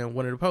was talking in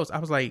one of the posts, I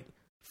was like,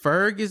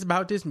 Ferg is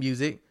about this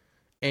music,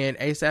 and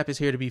A$AP is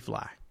here to be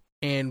fly.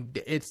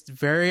 And it's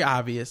very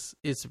obvious.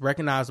 It's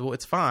recognizable.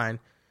 It's fine,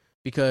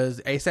 because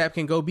A$AP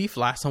can go be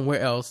fly somewhere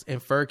else, and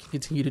Ferg can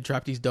continue to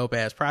drop these dope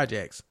ass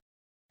projects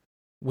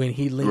when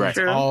he leans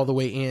all the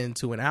way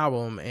into an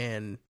album,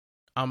 and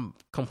I'm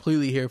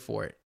completely here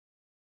for it.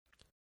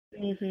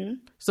 Mm-hmm.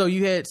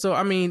 So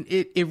I mean,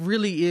 it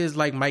really is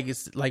like Mike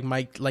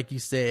you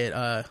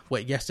said,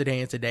 yesterday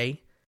and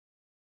today,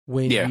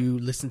 when you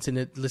listen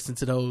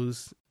to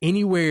those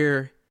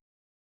anywhere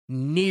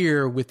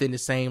near within the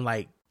same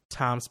like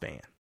time span,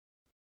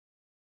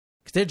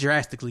 because they're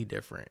drastically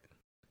different.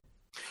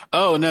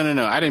 Oh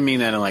no, I didn't mean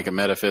that in like a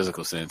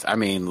metaphysical sense. I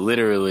mean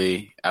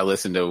literally, I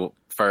listened to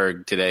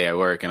Ferg today at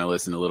work, and I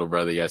listened to Little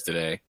Brother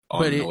yesterday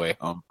on the way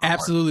home.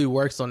 Absolutely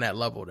works on that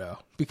level though,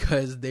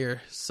 because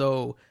they're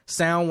so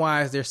sound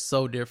wise, they're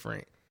so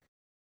different.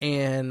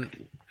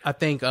 And I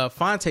think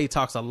Fonte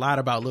talks a lot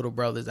about Little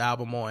Brother's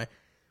album on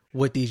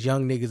what these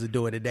young niggas are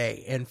doing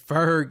today, and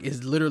Ferg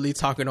is literally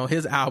talking on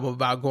his album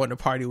about going to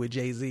party with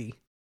Jay-Z.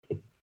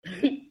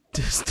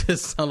 Just to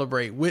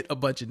celebrate with a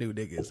bunch of new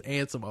niggas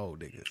and some old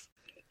niggas.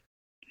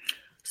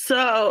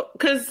 So,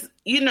 because,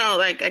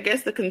 like, I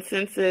guess the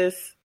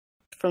consensus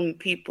from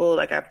people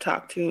like I've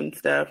talked to and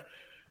stuff,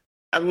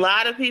 a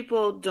lot of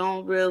people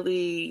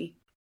didn't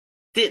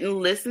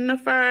listen to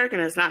Ferg,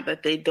 and it's not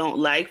that they don't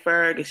like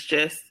Ferg, it's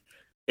just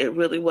it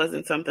really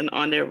wasn't something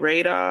on their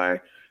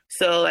radar.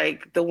 So,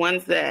 like, the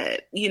ones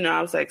that,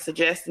 I was, like,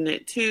 suggesting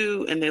it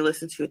to, and they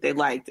listened to it, they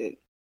liked it,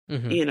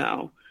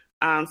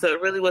 So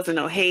it really wasn't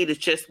no hate. It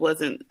just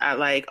wasn't I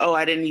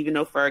didn't even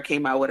know Ferg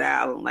came out with an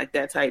album, like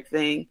that type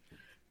thing.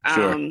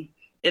 Sure. And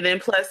then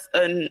plus,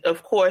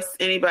 of course,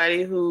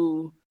 anybody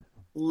who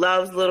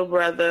loves Little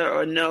Brother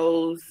or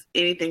knows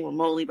anything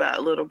remotely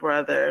about Little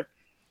Brother,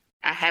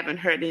 I haven't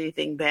heard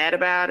anything bad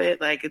about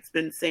it. Like, it's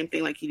been the same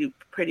thing. Like, you do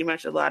pretty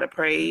much a lot of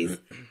praise.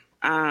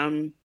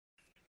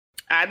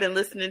 I've been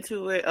listening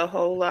to it a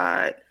whole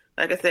lot.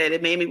 Like I said,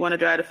 it made me want to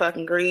drive to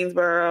fucking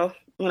Greensboro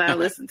when I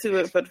listened to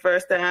it for the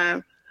first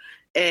time.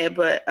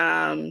 But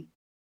I'm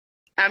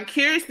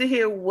curious to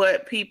hear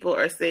what people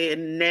are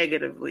saying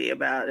negatively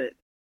about it.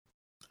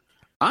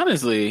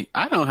 Honestly,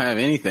 I don't have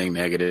anything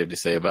negative to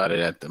say about it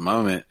at the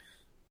moment.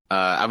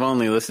 I've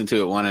only listened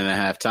to it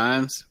 1.5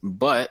 times,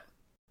 but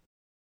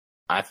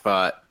I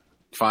thought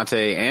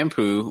Fonte and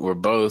Pooh were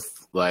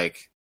both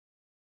like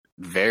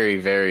very,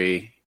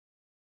 very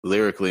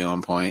lyrically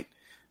on point.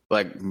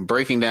 Like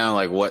breaking down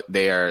like what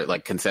they are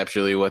like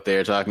conceptually what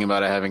they're talking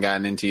about. I haven't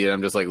gotten into yet.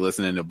 I'm just like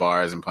listening to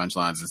bars and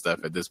punchlines and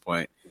stuff at this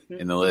point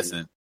in the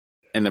listen.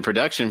 And the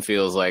production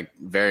feels like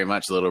very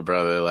much Little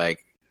Brother.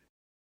 Like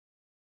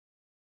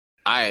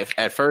I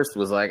at first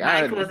was like,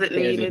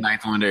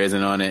 Ninth Wonder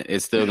isn't on it.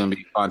 It's still gonna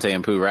be Fonte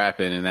and Pooh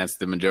rapping, and that's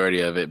the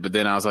majority of it. But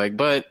then I was like,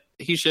 but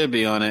he should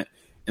be on it.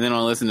 And then I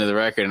listened to the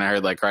record and I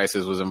heard like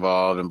Crisis was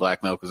involved and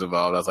Black Milk was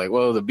involved. I was like,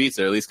 well, the beats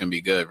are at least gonna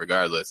be good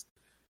regardless.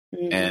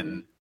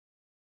 And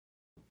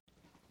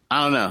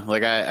I don't know.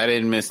 Like I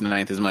didn't miss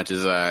Ninth as much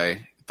as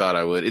I thought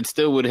I would. It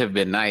still would have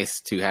been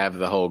nice to have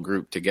the whole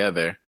group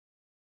together,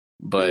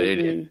 but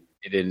it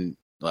didn't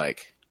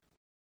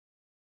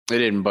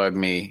bug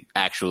me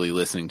actually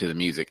listening to the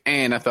music.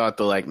 And I thought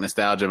the like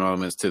nostalgia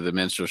moments to the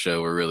minstrel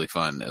show were really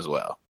fun as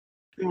well.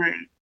 Right.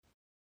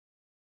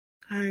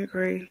 I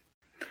agree.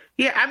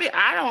 Yeah, I mean,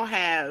 I don't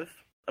have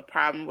a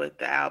problem with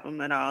the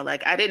album at all.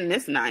 Like I didn't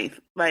miss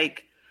Ninth.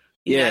 Like.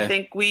 Yeah, I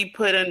think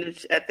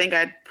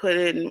I put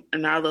in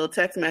our little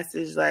text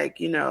message, like,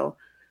 you know,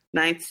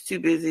 Ninth's too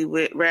busy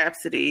with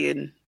Rhapsody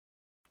and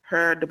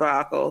her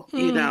debacle,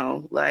 you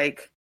know,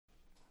 like,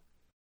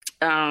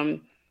 yeah,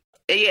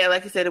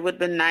 like you said, it would have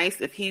been nice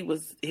if he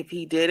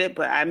did it,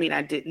 but I mean,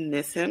 I didn't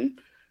miss him,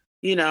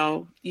 you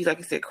know, like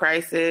you said,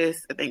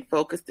 Crisis, I think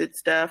Focus did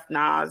stuff,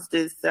 Nas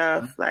did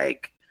stuff,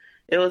 like,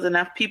 it was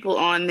enough people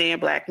on there,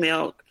 Black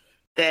Milk,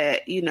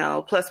 that, you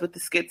know, plus with the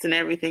skits and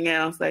everything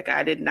else, like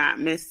I did not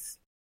miss,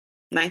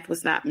 Ninth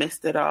was not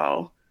missed at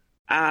all.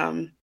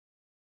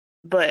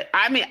 But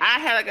I mean,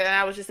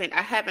 I was just saying,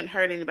 I haven't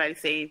heard anybody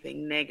say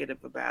anything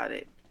negative about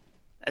it.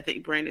 I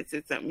think Brandon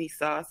said something, he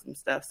saw some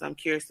stuff, so I'm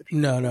curious if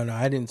No,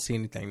 I didn't see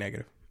anything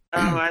negative.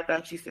 Oh, I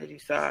thought you said you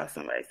saw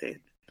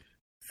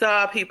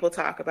saw people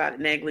talk about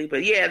it negatively.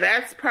 But yeah,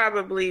 that's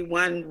probably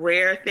one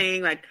rare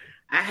thing. Like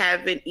I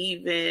haven't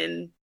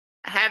even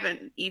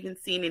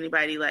seen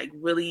anybody like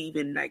really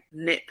even like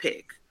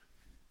nitpick,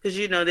 because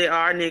you know there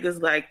are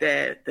niggas like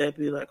that that'd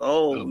be like,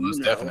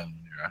 definitely,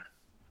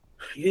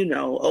 you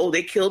know, oh,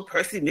 they killed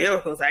Percy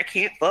Miracles, I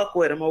can't fuck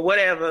with him or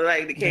whatever.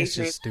 Like the case,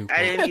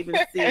 I didn't even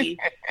see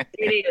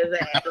any of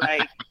that.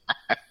 Like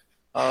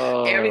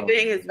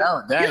everything is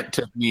that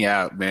took me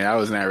out, man. I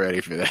was not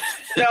ready for that.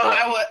 No,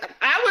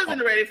 I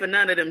wasn't ready for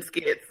none of them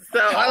skits. So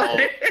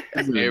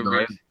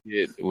every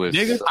skit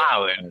was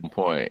on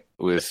point.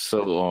 Was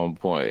so on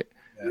point.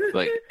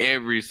 Like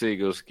every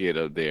single skit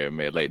up there,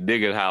 man. Like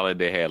Nigga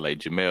Holiday had like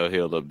Jamel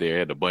Hill up there,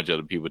 had a bunch of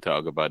other people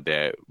talk about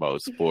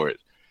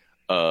sports.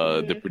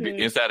 Inside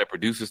the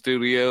producer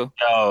studio.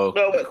 I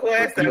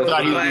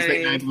thought he was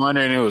the Ninth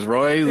Wonder and it was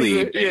Roy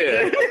Lee.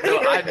 Yeah.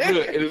 So I do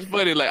it. It was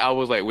funny. Like I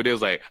was like, when it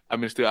was like,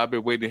 I've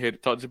been waiting here to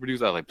talk to the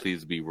producer. I was like,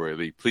 please be Roy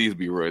Lee. Please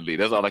be Roy Lee.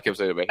 That's all I kept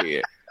saying in my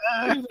head.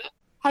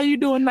 How you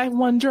doing, Night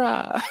One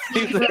Drive?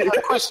 He said,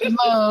 question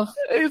love.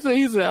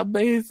 He said, I'm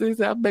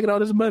making all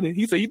this money.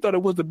 He said, he thought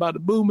it was about the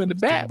boom and the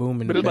bap, but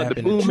it's about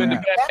the boom and the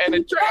bap and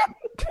the trap.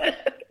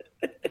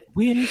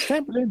 We ain't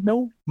sampling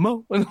no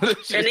more. And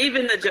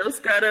even the Joe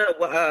Scudder,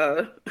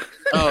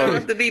 don't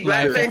have to be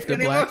blackface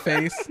anymore.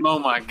 Blackface. Oh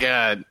my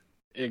God.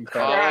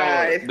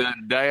 Incredible. The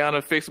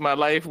Diana Fix My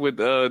Life with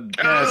Diana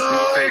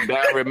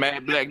with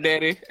Mad Black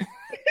Daddy.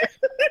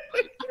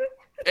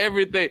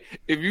 Everything.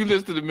 If you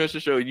listen to the Mr.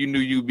 Show, you knew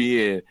you'd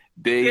be in.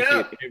 They hit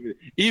everything.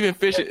 Even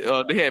Fish.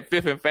 They had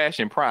Fifth and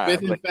Fashion Prime.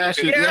 Fifth and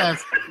Fashion,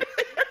 yes.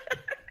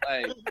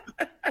 Like,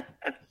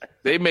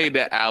 they made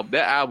that album.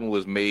 That album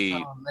was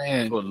made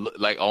for,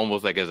 like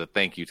almost like as a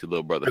thank you to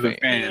Little Brother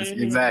fans.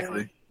 Mm-hmm.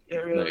 Exactly.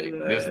 Really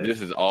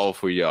this is all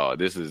for y'all.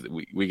 This is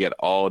we got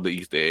all the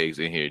Easter eggs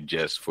in here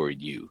just for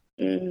you.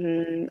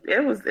 Mm-hmm.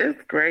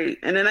 It's great.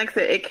 And then like I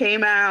said, it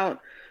came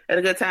out at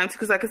a good time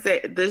because like I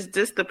said, there's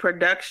just the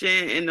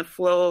production and the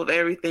flow of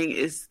everything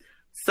is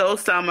so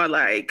summer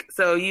like.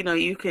 So you know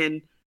you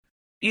can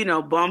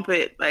bump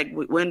it like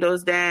with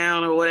windows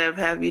down or whatever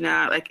have you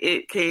not. Like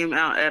it came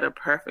out at a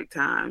perfect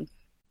time.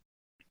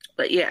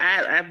 But yeah,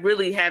 I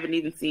really haven't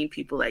even seen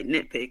people like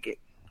nitpick it.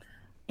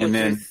 And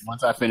then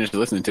once I finished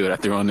listening to it, I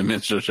threw on the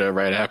minstrel show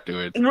right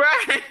afterwards.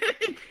 Right.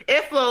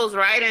 It flows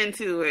right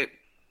into it.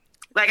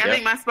 Like, I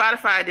think my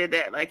Spotify did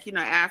that. Like,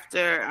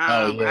 after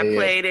I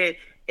played it,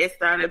 it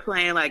started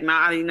playing, like,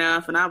 Not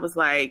Enough. And I was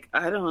like,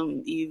 I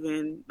don't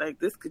even, like,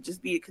 this could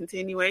just be a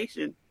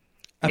continuation.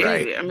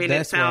 Right. I mean,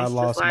 that's it sounds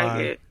where I just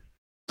like it.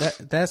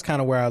 That's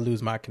kind of where I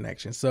lose my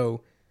connection.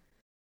 So,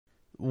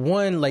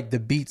 one, like, the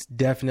beats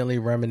definitely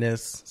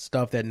reminisce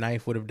stuff that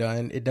Ninth would have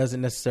done. It doesn't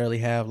necessarily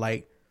have,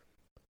 like,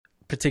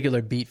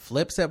 particular beat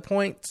flips at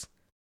points.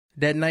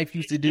 that Knife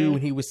used to do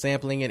when he was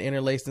sampling and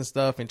interlacing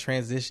stuff and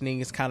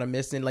transitioning is kind of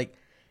missing. Like,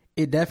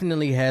 it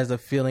definitely has a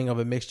feeling of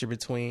a mixture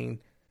between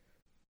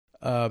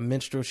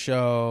Minstrel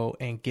Show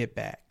and Get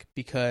Back,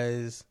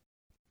 because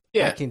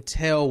I can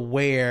tell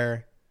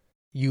where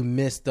you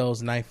missed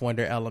those Knife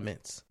Wonder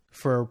elements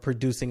for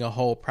producing a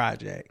whole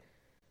project.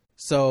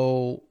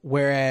 So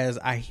whereas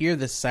I hear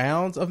the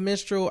sounds of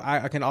Minstrel,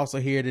 I can also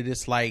hear that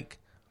it's like,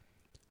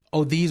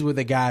 oh, these were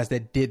the guys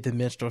that did the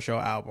Minstrel Show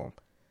album.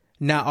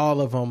 Not all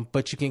of them,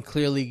 but you can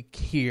clearly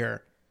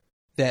hear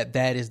that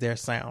that is their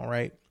sound,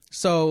 right?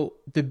 So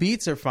the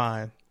beats are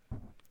fine.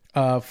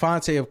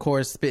 Phonte, of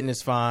course, spitting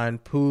is fine.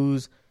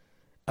 Pooh's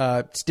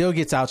still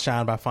gets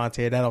outshined by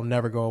Phonte. That'll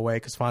never go away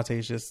because Phonte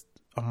is just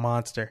a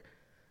monster.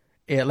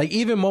 Yeah, like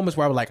even moments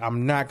where I'm like,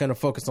 I'm not going to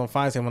focus on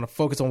Phonte. I'm going to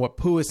focus on what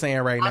Pooh is saying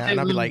right now. And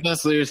I'll be like,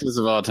 best lyricist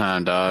of all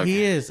time, dog.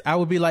 He is. I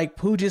would be like,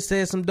 Pooh just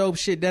said some dope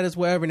shit. That is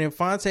whatever. And then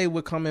Phonte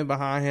would come in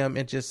behind him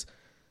and just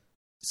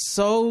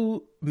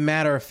so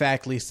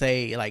matter-of-factly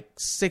say like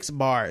 6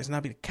 bars. And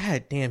I'd be like,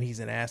 God damn, he's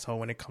an asshole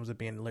when it comes to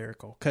being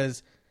lyrical.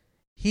 Because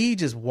he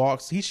just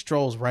he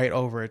strolls right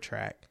over a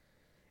track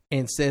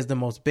and says the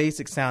most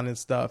basic sounding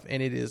stuff.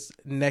 And it is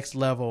next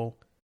level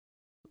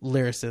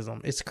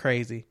lyricism. It's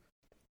crazy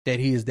that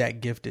he is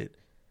that gifted.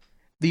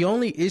 The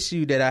only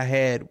issue that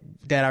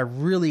I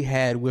really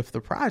had with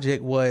the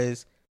project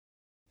was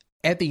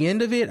at the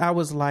end of it, I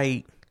was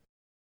like,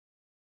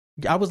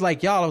 so I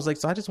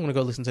just want to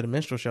go listen to the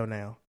Minstrel Show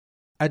now.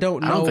 I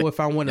don't know if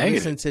I want to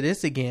listen to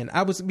this again.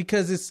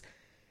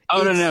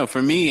 No.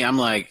 For me, I'm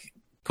like,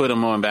 put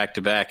them on back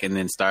to back and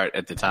then start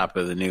at the top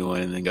of the new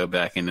one and then go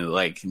back and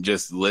like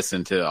just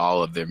listen to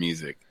all of their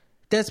music.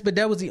 But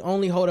that was the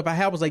only holdup I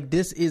had. Was like,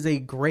 this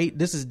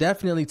is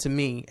definitely, to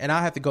me, and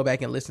I'll have to go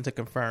back and listen to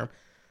confirm.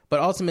 But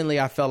ultimately,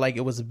 I felt like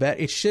it was better.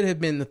 It should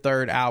have been the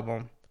third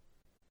album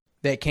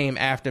that came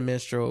after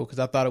Minstrel, because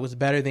I thought it was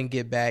better than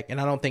Get Back, and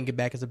I don't think Get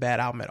Back is a bad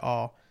album at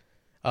all.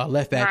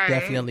 Left Back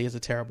definitely is a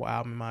terrible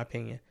album in my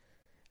opinion.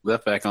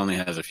 Left Back only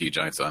has a few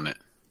joints on it.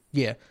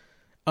 Yeah.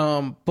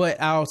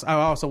 But I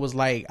also was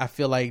like, I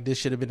feel like this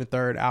should have been the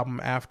third album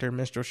after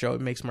Minstrel Show.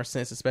 It makes more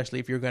sense, especially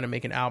if you're going to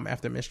make an album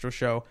after Minstrel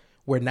Show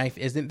where Knife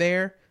isn't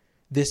there.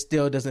 This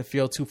still doesn't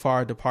feel too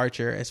far a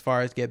departure as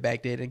far as Get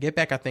Back did. And Get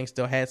Back, I think,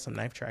 still had some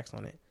Knife tracks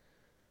on it.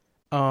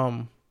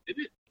 Did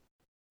it?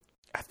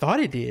 I thought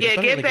it did. Yeah,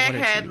 Get Back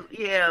had,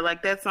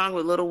 like that song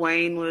with Lil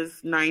Wayne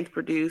was Ninth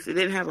produced. It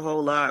didn't have a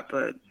whole lot,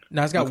 but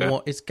no, it's got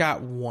one. It's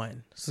got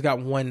one. So it's got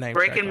one Knife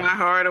Breaking track My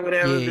Heart or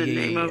whatever the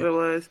name of it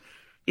was.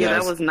 Yeah,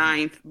 that was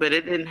Ninth, but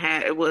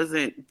it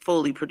wasn't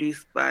fully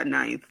produced by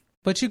Ninth.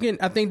 But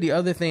I think the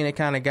other thing that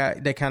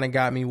kind of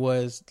got me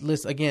was,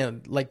 listen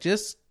again, like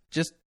just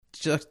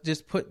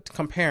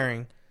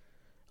comparing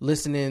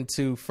listening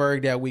to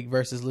Ferg that week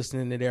versus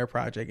listening to their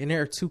project. And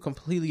there are two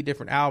completely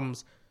different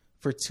albums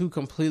for two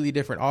completely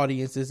different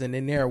audiences. And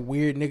then there are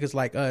weird niggas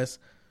like us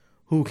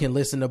who can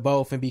listen to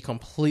both and be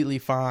completely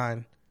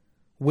fine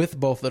with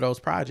both of those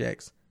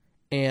projects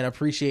and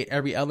appreciate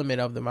every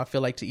element of them. I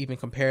feel like to even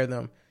compare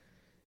them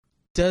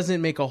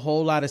doesn't make a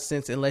whole lot of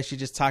sense unless you're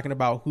just talking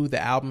about who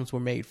the albums were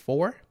made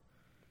for.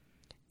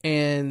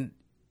 And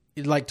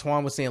like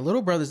Twan was saying,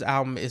 Little Brother's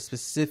album is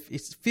specific.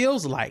 It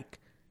feels like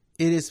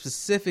it is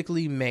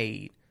specifically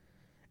made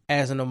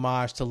as an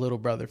homage to Little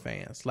Brother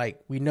fans.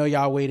 Like, we know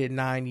y'all waited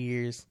 9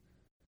 years.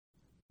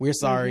 We're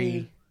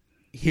sorry.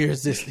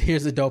 Mm-hmm.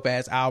 Here's a dope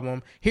ass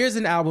album. Here's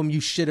an album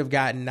you should have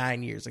gotten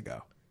 9 years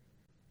ago.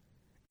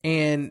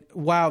 And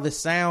while the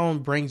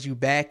sound brings you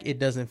back, it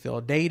doesn't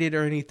feel dated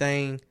or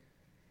anything.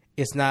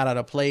 It's not out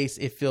of place.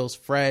 It feels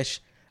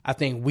fresh. I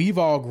think we've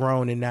all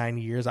grown in 9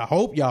 years. I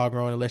hope y'all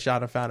grown, unless y'all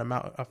have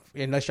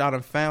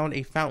found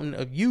a fountain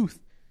of youth.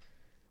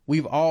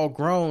 We've all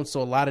grown,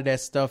 so a lot of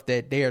that stuff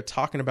that they are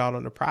talking about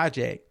on the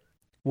project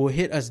will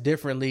hit us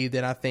differently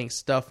than I think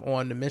stuff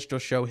on the Minstrel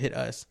Show hit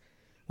us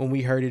when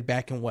we heard it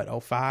back in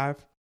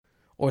 2005,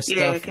 or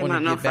stuff on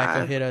the Get Back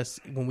will hit us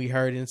when we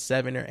heard it in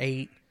 7 or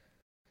 8.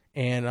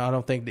 And I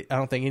don't think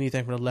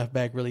anything from the Left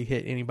Back really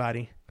hit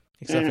anybody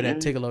except for that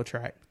Tigolo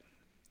track.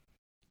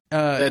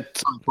 That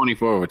song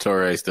 24 with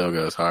Torre still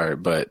goes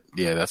hard, but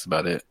yeah, that's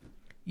about it.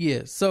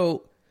 Yeah,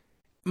 so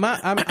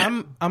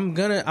I'm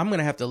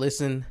gonna have to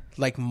listen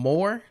like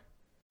more,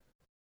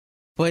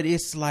 but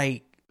it's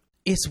like,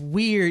 it's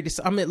weird.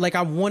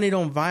 I want it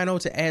on vinyl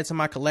to add to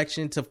my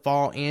collection to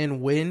fall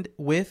in with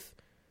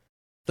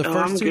the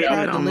first two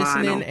projects, The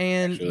Listening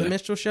and The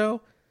Minstrel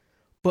Show.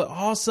 But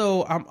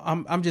also,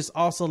 I'm just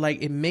also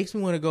like, it makes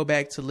me want to go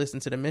back to listen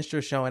to The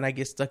Minstrel Show, and I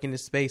get stuck in the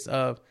space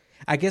of,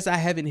 I guess I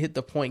haven't hit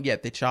the point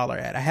yet that y'all are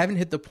at. I haven't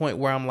hit the point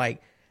where I'm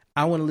like,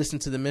 I want to listen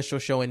to The Minstrel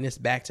Show in this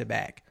back to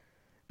back,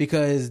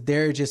 because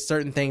there are just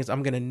certain things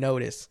I'm going to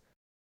notice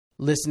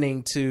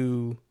listening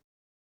to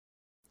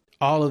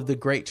all of the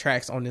great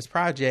tracks on this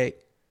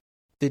project,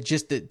 that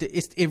just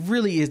it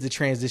really is the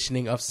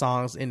transitioning of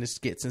songs and the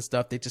skits and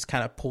stuff that just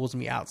kind of pulls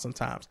me out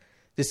sometimes.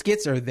 The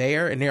skits are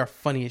there and they're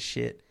funny as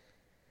shit,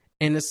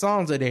 and the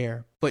songs are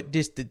there, but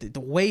just the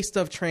way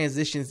stuff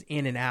transitions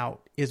in and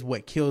out is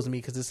what kills me,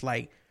 because it's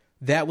like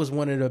that was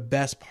one of the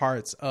best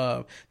parts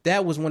of,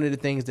 that was one of the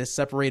things that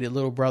separated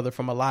Little Brother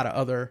from a lot of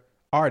other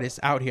artists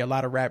out here, a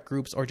lot of rap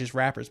groups or just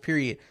rappers,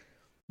 period.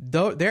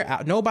 Though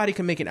nobody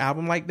can make an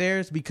album like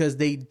theirs because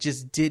they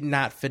just did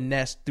not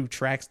finesse through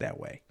tracks that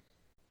way.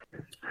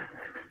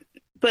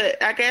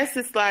 But I guess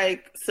it's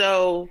like,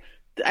 so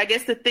I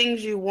guess the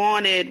things you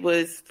wanted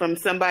was from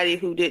somebody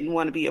who didn't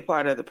want to be a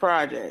part of the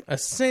project.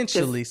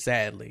 Essentially,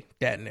 sadly,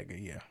 that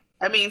nigga, yeah.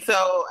 I mean,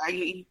 so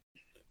I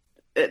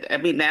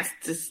mean, that's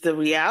just the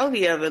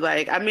reality of it.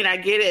 Like, I mean, I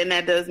get it, and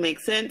that does make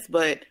sense,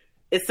 but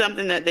it's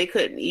something that they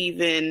couldn't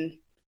even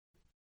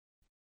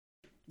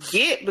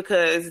get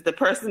because the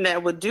person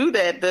that would do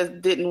that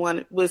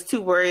was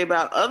too worried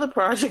about other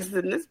projects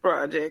than this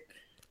project.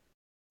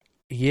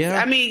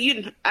 Yeah, I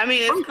mean,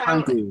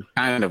 it's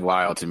kind of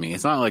wild to me.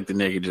 It's not like the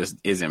nigga just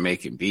isn't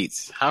making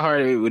beats. How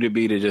hard would it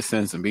be to just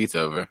send some beats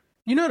over?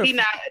 You know,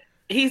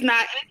 he's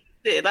not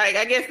interested. Like,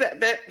 I guess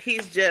that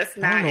he's just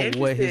not interested. I don't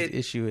know what his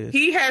issue is.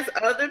 He has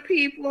other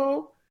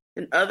people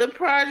and other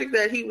projects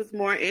that he was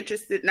more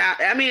interested. Now,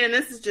 I mean, and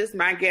this is just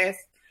my guess,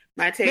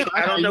 my take.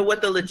 I don't know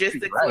what the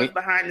logistics was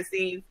behind the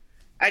scenes.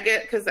 I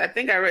get, because I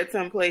think I read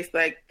someplace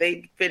like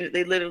they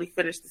literally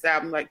finished this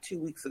album like 2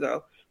 weeks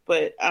ago.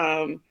 But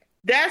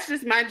that's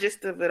just my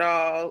gist of it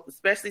all,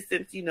 especially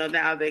since, you know,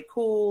 now they're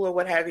cool or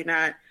what have you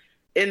not.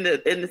 In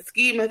the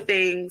scheme of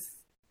things,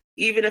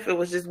 even if it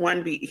was just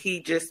one beat, he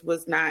just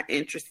was not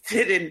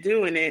interested in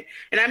doing it.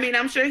 And I mean,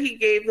 I'm sure he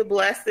gave the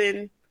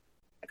blessing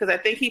because I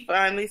think he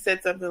finally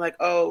said something like,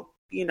 oh,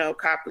 you know,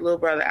 cop the Little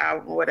Brother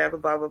album or whatever,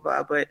 blah, blah,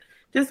 blah, but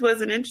just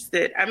wasn't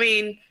interested. I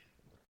mean,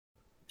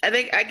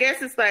 I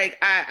guess it's like,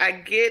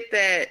 I get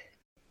that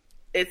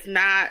it's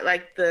not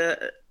like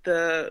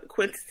the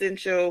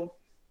quintessential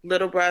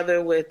Little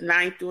Brother with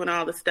Ninth doing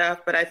all the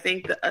stuff, but I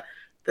think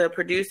the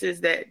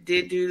producers that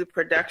did do the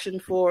production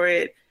for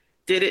it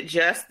did it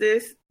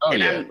justice.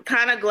 I'm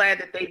kind of glad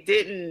that they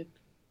didn't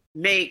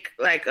make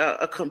like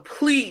a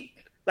complete,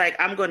 like,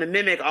 I'm going to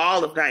mimic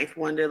all of Ninth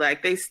Wonder.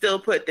 Like, they still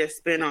put their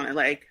spin on it.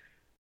 Like,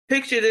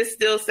 picture this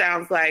still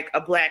sounds like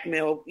a Black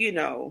Mill, you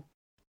know,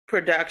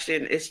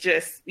 production. It's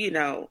just, you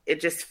know,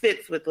 it just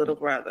fits with Little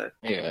Brother.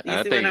 Yeah,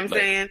 you see what I'm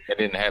saying? It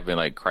didn't happen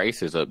like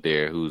Crisis up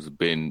there, who's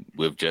been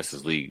with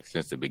Justice League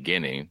since the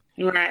beginning.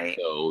 Right.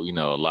 So, you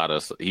know,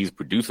 he's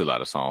produced a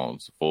lot of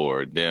songs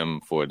for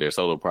them for their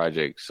solo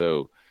project.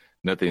 So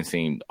nothing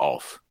seemed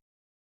off.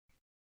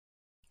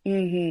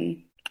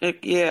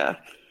 Yeah.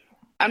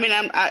 I mean,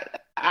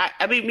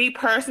 I mean, me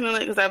personally,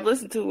 because I've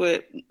listened to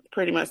it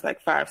pretty much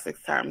like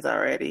 5-6 times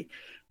already.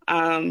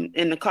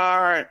 In the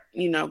car,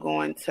 you know,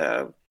 going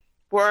to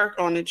work,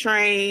 on the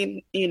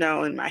train, you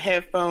know, in my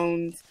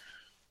headphones.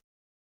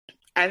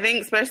 I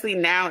think especially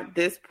now at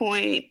this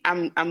point,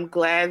 I'm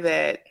glad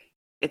that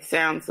it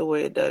sounds the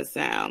way it does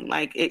sound.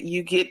 Like,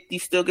 you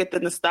still get the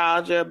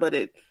nostalgia, but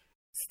it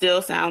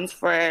still sounds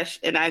fresh.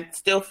 And I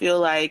still feel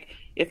like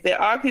if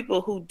there are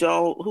people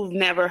who've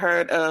never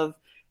heard of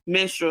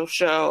Minstrel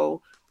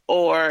Show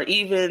or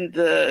even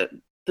the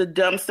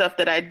dumb stuff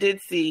that I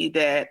did see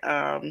that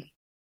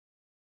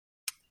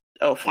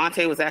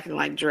Fonte was acting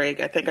like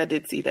Drake. I think I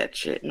did see that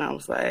shit, and I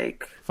was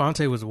like,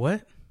 Fonte was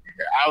what?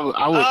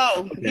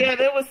 Yeah,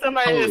 there was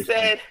somebody that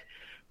said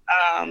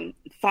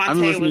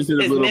Fonte was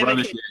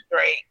mimicking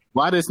Drake.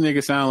 Why does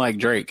nigga sound like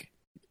Drake?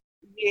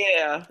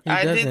 Yeah,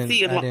 I did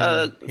see some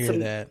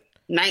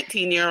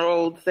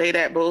 19-year-old say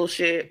that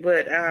bullshit,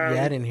 but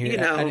I didn't hear. You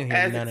know, I didn't hear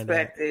as none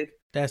expected. Of that.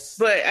 That's.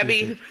 But I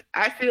mean,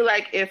 I feel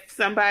like if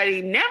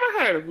somebody never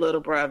heard of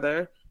Little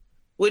Brother,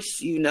 which,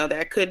 you know,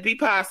 that could be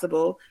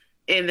possible,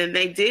 and then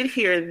they did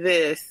hear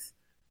this,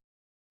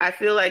 I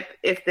feel like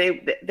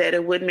that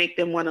it would make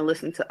them want to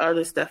listen to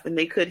other stuff, and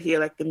they could hear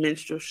like the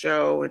Minstrel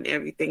Show and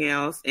everything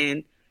else,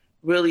 and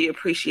really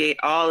appreciate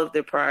all of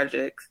their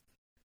projects,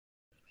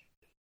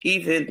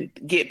 even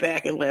Get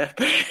Back and Left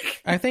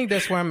Back. I think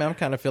that's where I'm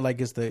kind of feel like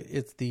it's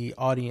the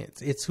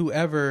audience. It's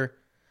whoever.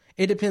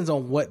 It depends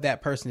on what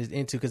that person is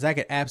into, because I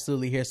could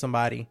absolutely hear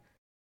somebody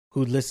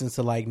who listens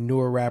to like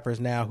newer rappers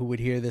now who would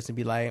hear this and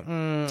be like,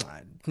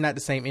 not the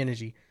same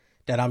energy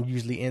that I'm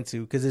usually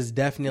into, because it's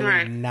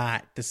definitely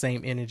not the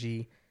same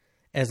energy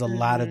as a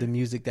lot of the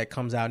music that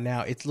comes out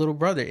now. It's Little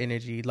Brother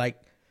energy. Like,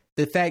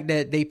 the fact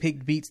that they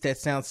picked beats that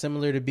sound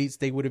similar to beats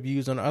they would have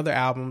used on other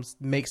albums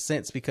makes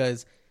sense,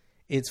 because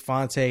it's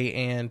Fonte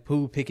and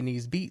Pooh picking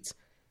these beats.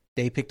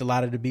 They picked a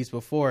lot of the beats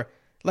before.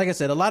 Like I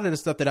said, a lot of the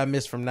stuff that I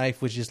missed from Knife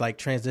was just like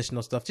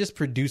transitional stuff, just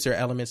producer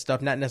element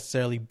stuff, not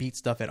necessarily beat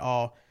stuff at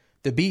all.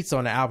 The beats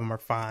on the album are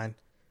fine.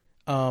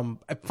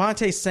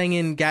 Fonte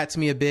singing got to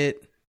me a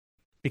bit,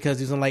 because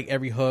he was on like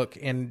every hook,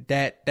 and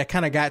that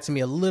kind of got to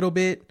me a little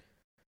bit,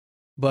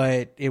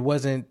 but it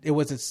wasn't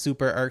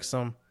super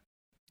irksome.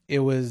 It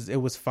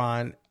was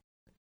fine.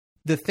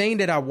 The thing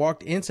that I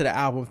walked into the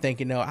album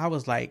thinking, though, I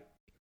was like,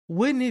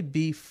 wouldn't it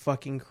be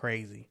fucking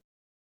crazy?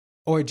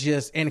 Or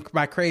just, and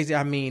by crazy,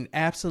 I mean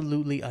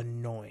absolutely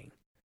annoying,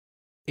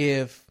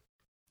 if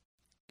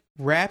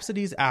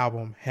Rhapsody's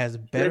album has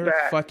better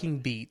fucking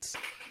beats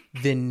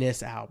than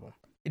this album.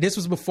 This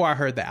was before I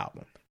heard the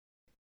album.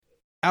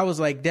 I was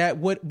like, that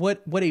what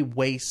a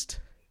waste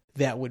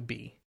that would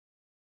be.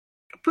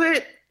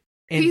 But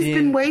he's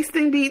been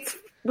wasting beats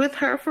with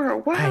her for a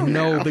while. I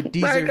know, now. but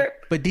these are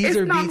beats.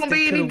 It's not gonna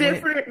be any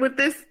different with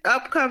this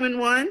upcoming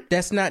one.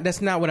 That's not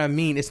what I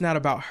mean. It's not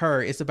about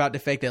her. It's about the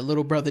fact that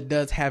Little Brother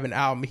does have an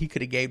album. He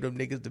could have gave them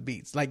niggas the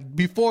beats. Like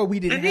before, we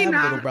didn't have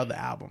a Little Brother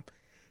album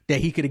that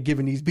he could have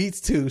given these beats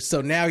to.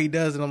 So now he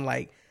does, and I'm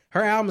like,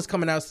 her album is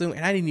coming out soon,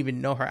 and I didn't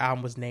even know her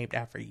album was named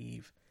after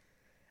Eve.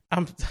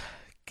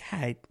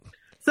 God.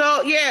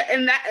 So yeah,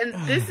 and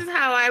this is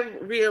how I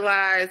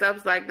realized. I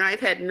was like,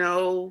 Ninth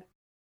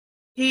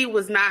he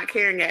was not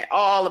caring at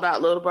all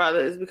about Little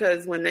Brothers,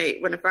 because when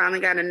it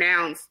finally got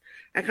announced,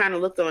 I kind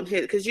of looked on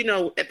his, because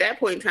at that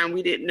point in time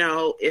we didn't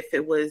know if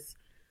it was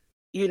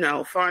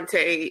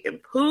Phonte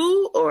and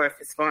Pooh, or if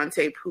it's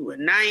Phonte, Pooh,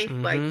 and Ninth.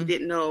 Mm-hmm. Like, you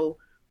didn't know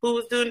who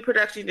was doing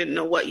production, you didn't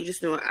know what, you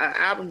just knew an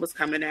album was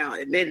coming out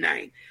at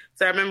midnight.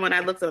 So I remember when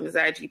I looked on his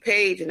IG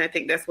page, and I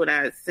think that's when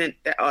I sent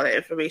all that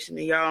information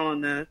to y'all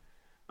on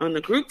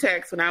the group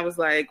text, when I was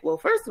like, well,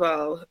 first of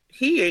all,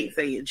 he ain't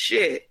saying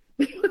shit.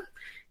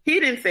 He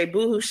didn't say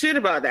boohoo shit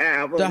about the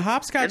album. The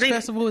Hopscotch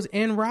Festival is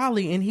in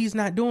Raleigh, and he's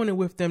not doing it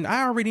with them.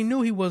 I already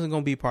knew he wasn't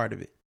going to be part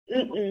of it.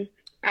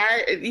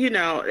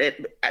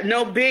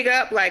 No big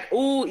up, like,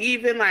 ooh,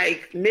 even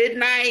like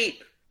Midnight,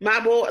 my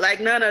boy, like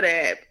none of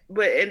that.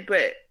 But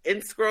in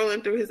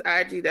scrolling through his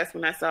IG, that's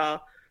when I saw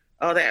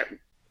all that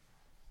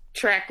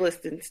track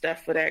listing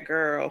stuff for that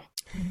girl.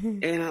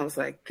 And I was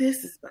like,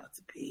 this is about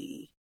to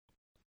be,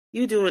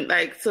 you doing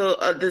like, so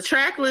the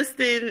track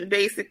listing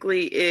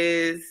basically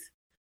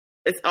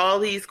it's all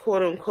these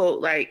quote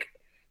unquote like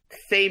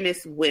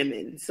famous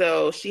women.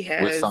 So she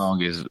has. What song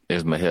is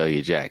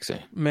Mahalia Jackson?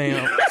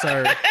 Ma'am,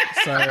 sir.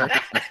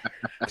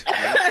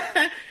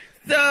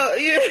 So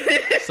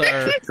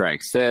sir.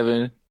 Track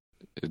 7.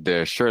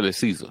 There's Shirley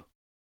Caesar.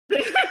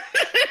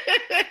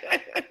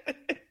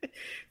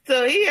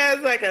 So he has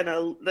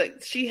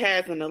she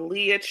has an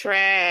Aaliyah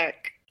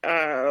track.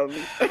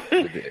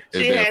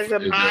 She has a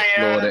Maya.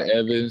 Florida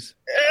Evans.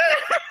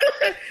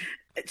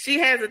 She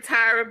has a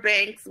Tyra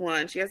Banks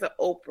one. She has an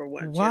Oprah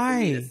one.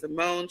 Why? She has a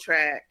Simone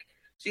track.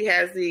 She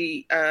has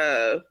the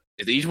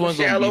Is each one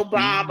Michelle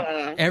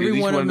Obama. Every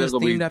one of them is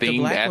themed after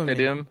black after women.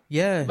 them?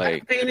 Yeah.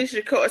 Like, Finish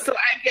your course. So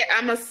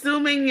I'm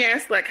assuming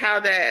yes, like how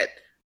that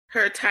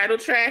her title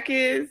track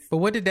is. But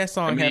what did that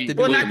song have to do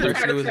Well, with not the the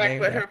person it title was track,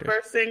 named but her after?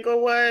 first single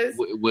was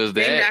was named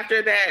that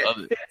after that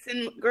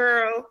Benson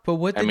girl. But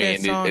what did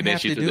that song and then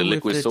have she to took do the with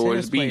Liquid the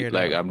Swords tennis player? beat.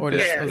 Like, Or the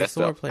that's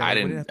sword stuff. player? I What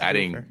did it have to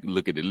didn't do with her?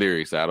 look at the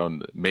lyrics. I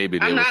don't. Maybe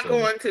I'm not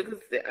going to, because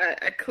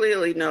I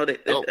clearly know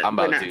that. I'm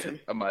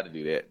about to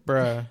do that,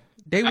 Bruh.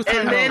 They was talking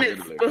And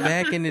then about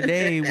back in the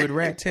day with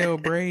rat tail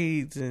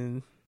braids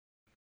and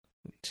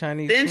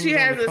Chinese. Then food she on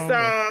has the a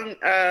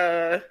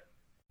combo. song,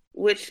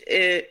 which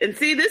is, and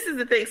see, this is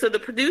the thing. So the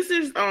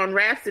producers on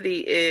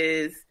Rhapsody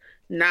is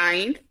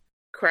Ninth,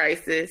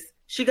 Crisis.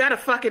 She got a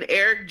fucking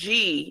Eric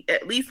G,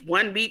 at least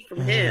one beat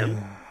from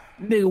him.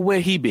 nigga.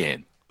 Where he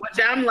been? Which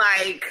I'm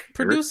like,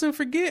 Producing,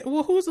 forget.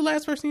 Well, who was the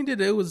last person he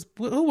did it? It was,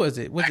 who was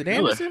it? Was it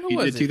Anderson? Who He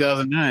was did it?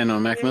 2009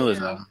 on Mac Miller's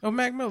album. Oh,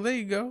 Mac Miller. There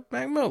you go.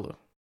 Mac Miller.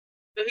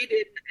 so he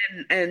did,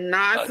 and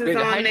Nas is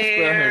Nigga, how on you spell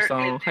there. her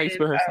song? and How you then,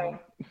 spell her song?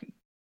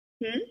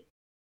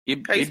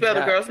 How you spell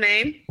the girl's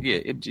name? Yeah,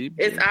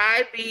 It's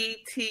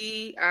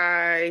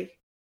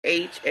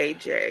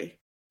IBTIHAJ.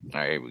 All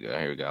right,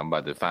 here we go. I'm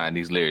about to find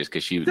these lyrics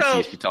because she So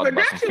talking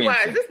about some production-wise,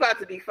 fencing. this about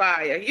to be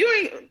fire.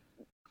 You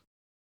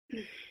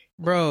ain't.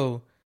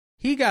 Bro,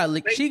 she got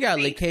Wait.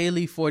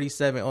 Kaylee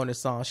 47 on the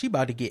song. She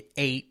about to get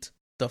 8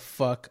 the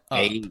fuck up.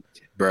 8.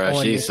 Bruh,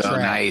 on she's this so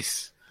track.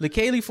 nice.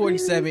 Kaylee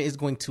 47 is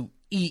going to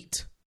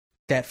eat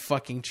that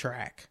fucking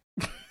track.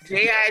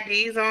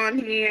 JID's on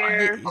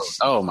here.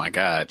 Oh my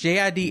God.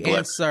 JID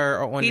and Sir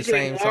are on the DJ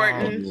same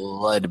Morton. song.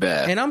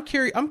 Bloodbath. And I'm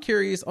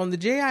curious on the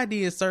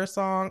JID and Sir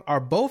song, are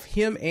both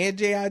him and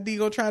JID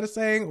gonna try to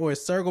sing, or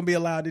is Sir gonna be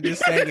allowed to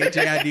just sing and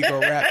JID gonna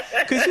rap?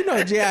 Because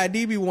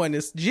JID be wanting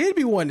this, Jid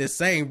be wanting to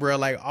sing, bro,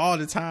 like all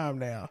the time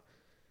now.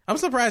 I'm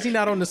surprised he's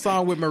not on the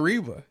song with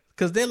Mariba,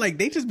 because they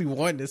just be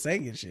wanting to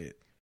sing and shit.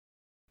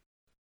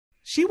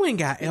 She went and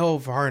got Elle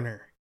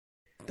Varner.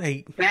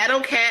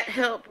 Battle Cat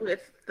helped with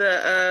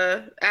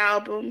the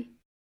album.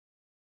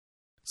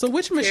 So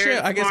which Michelle?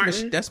 Terrence I guess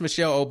Martin. that's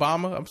Michelle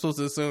Obama. I'm supposed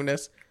to assume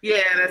that's.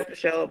 Yeah, that's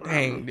Michelle Obama.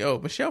 Dang, yo,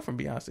 Michelle from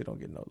Beyonce don't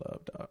get no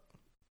love, dog.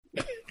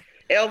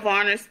 Elle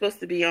Varner's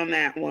supposed to be on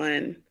that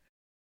one.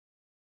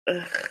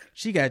 Ugh.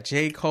 She got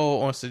J.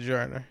 Cole on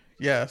Sojourner.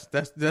 Yes,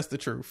 that's the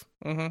truth.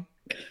 Mm-hmm.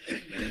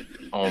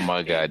 Oh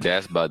my God,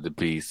 that's about to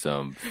be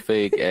some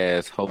fake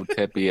ass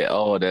Hotepi.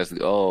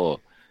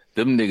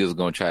 Them niggas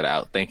gonna try to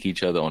outthink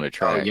each other on the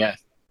track. Oh, yes.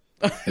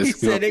 He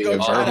said they gonna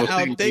try to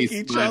outthink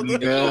each other.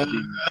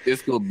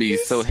 It's gonna be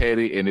so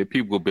heady, and then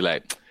people will be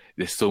like,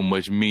 "There's so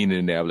much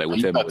meaning there." I'm like,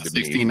 "What's You that thought about the to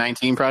mean?"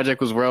 1619 project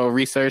was well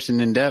researched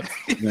and in depth.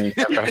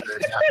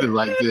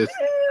 Like this.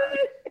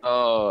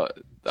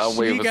 I'm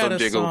waiting for got some a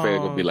J. Cole fan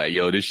song. gonna be like,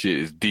 "Yo, this shit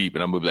is deep,"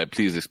 and I'm gonna be like,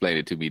 "Please explain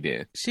it to me."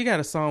 Then She got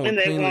a song with And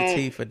they Queen won't.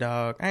 Latifah,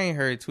 dog. I ain't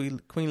heard Queen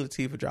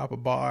Latifah drop a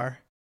bar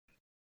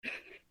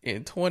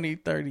in 20,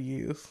 30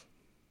 years.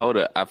 Hold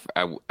up,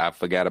 I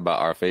forgot about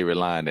our favorite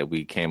line that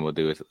we came up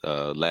with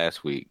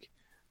last week.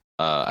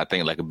 I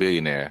think like a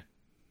billionaire,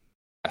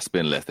 I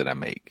spend less than I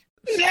make.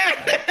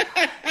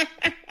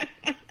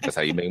 That's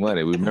how you make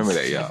money. We remember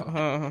that,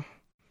 y'all.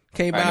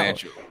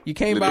 You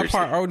can't buy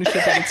part ownership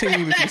of the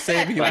team if you're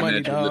saving your money,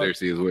 Financial dog.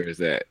 literacy is where it's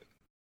at.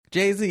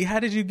 Jay-Z, how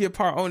did you get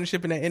part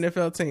ownership in that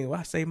NFL team? Well,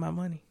 I saved my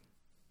money.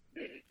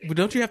 But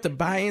don't you have to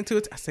buy into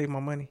it? I saved my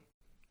money.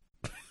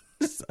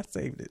 I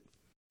saved it.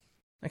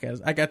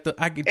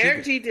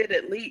 Eric G did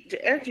at least.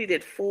 Eric G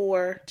did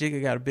 4.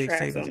 Jigga got a big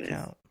tracks savings on this,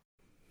 account,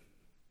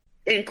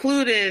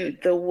 including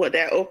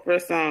that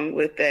Oprah song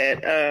with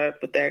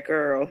that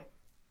girl.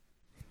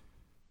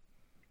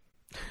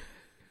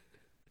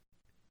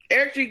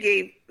 Eric G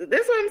gave.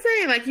 That's what I'm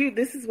saying. Like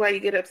this is why you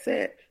get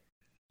upset.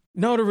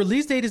 No, the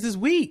release date is this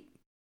week.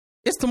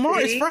 It's tomorrow.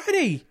 See? It's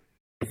Friday.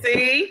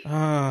 See? Oh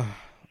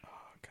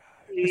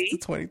God. See?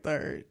 It's the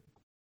 23rd.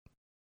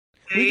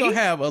 We gonna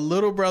have a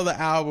Little Brother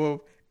album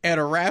and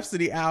a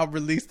Rhapsody album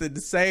released in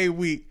the same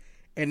week,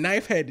 and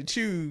Knife had to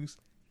choose.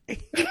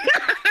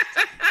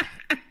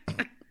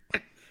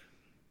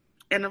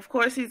 And of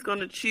course, he's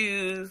gonna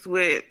choose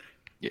with.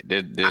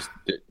 Yeah,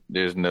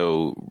 there's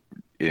no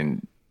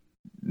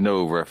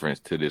reference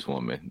to this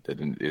woman that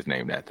is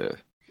named after.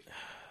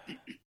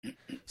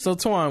 So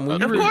Twan,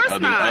 when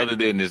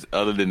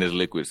other than his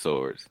liquid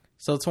swords.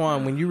 So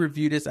Twan, when you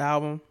review this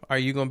album, are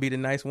you gonna be the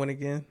nice one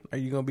again? Are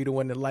you gonna be the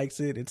one that likes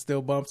it and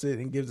still bumps it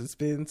and gives it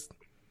spins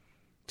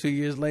 2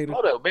 years later?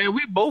 Hold up, man.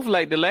 We both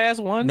like the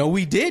last one. No,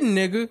 we didn't,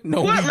 nigga.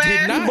 No, we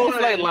did not. We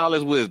both like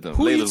Lala's Wisdom.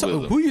 Who you Wisdom.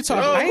 talking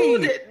Oh,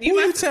 about?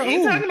 you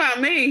talking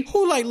about me?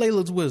 Who like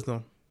Layla's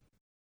Wisdom?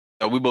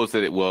 Oh, we both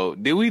said it. Well,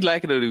 did we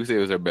like it or did we say it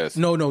was our best?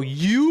 No,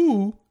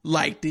 you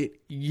liked it.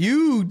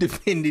 You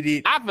defended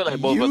it. I feel like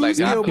both of us like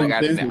it. I feel like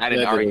I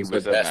didn't argue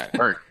with best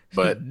work,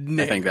 but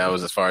I think that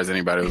was as far as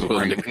anybody was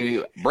willing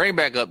to bring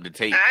back up the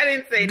tape. I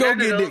didn't say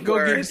none of those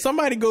words.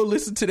 Somebody go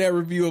listen to that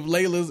review of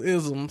Layla's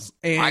Isms.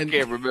 And I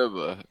can't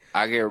remember.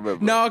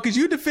 No, because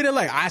you defended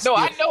like I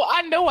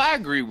know. I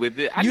agree with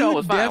it. I know it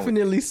was fine. You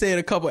definitely said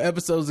a couple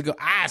episodes ago.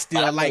 I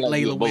still like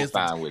Layla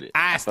Wisdom. Fine with it.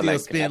 I feel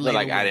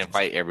like I didn't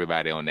fight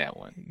everybody on that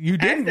one. You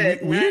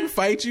didn't. We didn't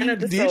fight you.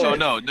 Oh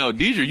no,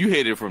 Deidre, you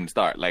hated it from the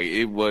start. Like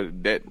it was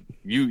that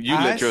you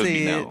let yours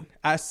be known.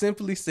 I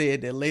simply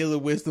said that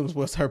Layla Wisdom's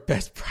was her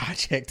best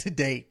project to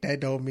date. That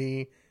don't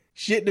mean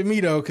shit to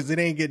me though, because it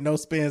ain't getting no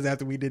spins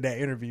after we did that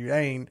interview.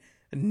 I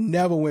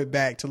never went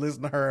back to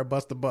listen to her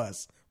bust a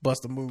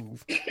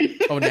move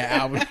on that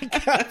album.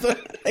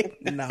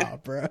 Nah,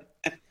 bro,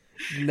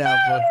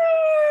 never.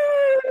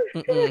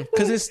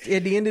 Because it's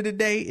at the end of the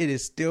day, it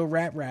is still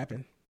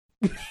rapping,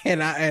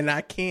 and I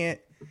can't.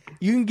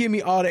 You can give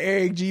me all the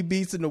Eric G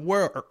beats in the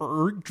world.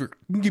 You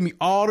can give me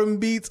all them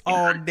beats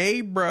all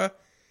day, bruh.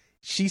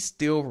 She's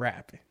still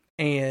rapping.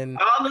 And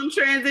all them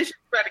transitions,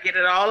 try to get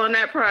it all on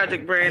that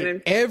project,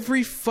 Brandon.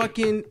 Every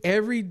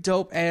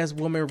dope ass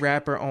woman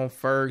rapper on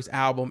Ferg's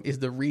album is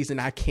the reason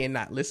I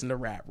cannot listen to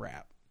rap.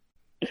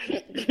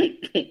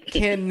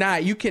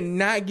 You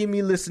cannot get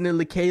me listening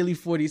to Kaylee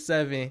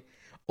 47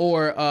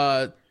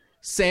 or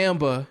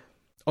Sampa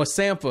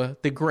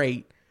the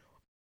Great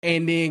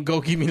and then go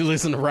get me to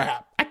listen to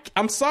rap.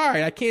 I'm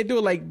sorry, I can't do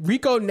it. Like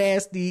Rico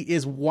Nasty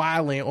is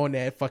wilding on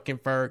that fucking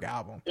Ferg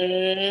album.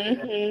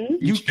 Mm-hmm.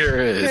 You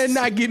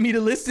cannot get me to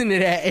listen to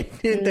that and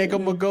then think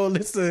I'm gonna go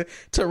listen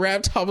to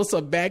Rap Thomas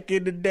back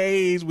in the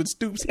days when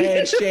Stoops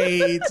had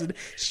shades and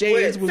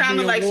shades was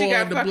being like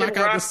worn to block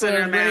out the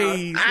sun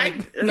rays.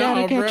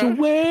 No, bro,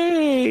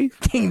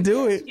 can't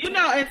do it. You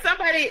know, and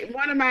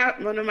one of my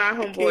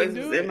homeboys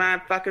was in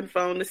my fucking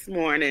phone this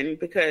morning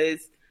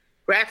because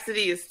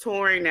Rhapsody is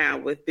touring now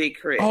with Big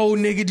Crit. Oh,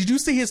 nigga, did you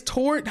see his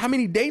tour? How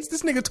many dates?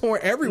 This nigga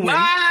touring everywhere.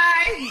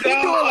 My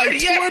God. He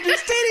doing like 200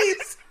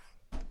 cities.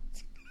 I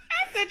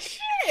said,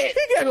 shit.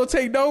 He gotta go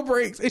take no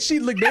breaks. And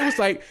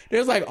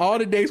there's like all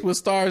the dates with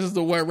stars is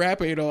the one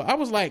Rap ain't on. I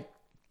was like,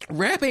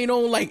 Rap ain't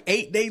on like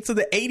 8 dates of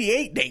the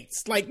 88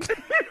 dates. Like...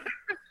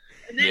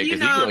 Then,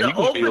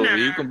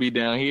 you can be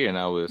down here, and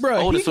I was.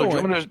 Bro,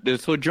 the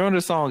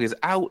Sojourner song is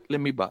out.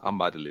 I'm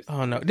about to listen.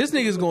 Oh no, this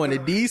nigga's going to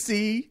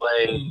DC,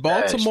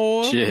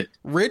 Baltimore,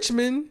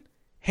 Richmond,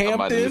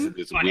 Hampton,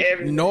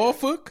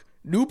 Norfolk,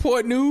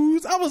 Newport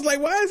News. I was like,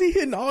 why is he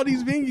hitting all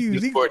these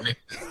venues?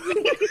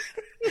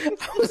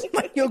 I was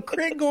like, yo,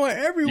 Craig going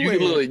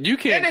everywhere. You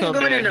can't come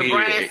down here.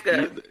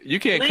 Nebraska. You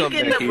can't come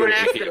down here and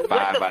hit 5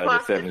 out of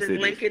the 7 cities.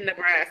 Lincoln,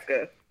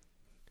 Nebraska.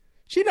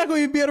 She's not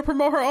going to be able to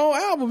promote her own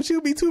album.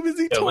 She'll be too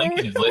busy touring.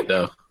 Lincoln is lit,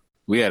 though.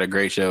 We had a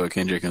great show with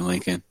Kendrick and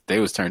Lincoln.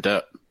 They was turned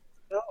up.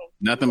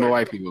 Nothing but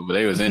white people, but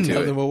they was into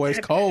nothing but white.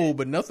 It's cold,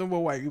 but nothing but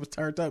white. It was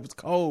turned up. It's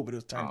cold, but it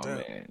was turned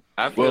up. Man.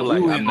 I feel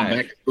like I'm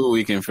back to school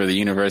weekend for the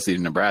University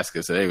of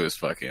Nebraska, so they was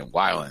fucking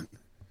wilding.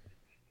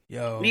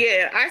 Yo.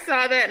 Yeah, I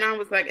saw that and I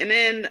was like, and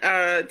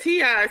then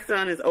T.I.'s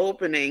son is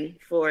opening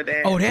for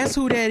that. Oh, that's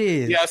who that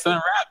is. T.I.'s son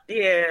rap.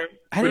 Yeah.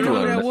 I didn't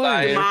know who that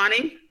was.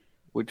 Monty.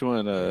 Which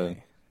one?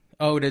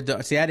 Oh, I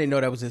didn't know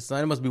that was his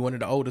son. It must be one of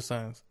the older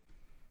sons.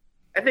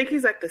 I think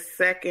he's like the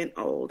second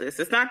oldest.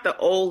 It's not the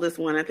oldest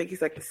one. I think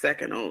he's like the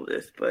second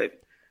oldest.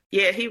 But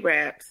yeah, he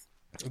raps.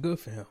 Good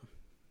for him.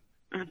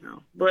 I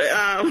know, but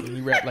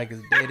He rap like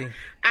his daddy.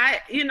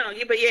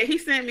 but yeah, he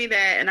sent me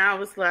that, and I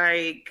was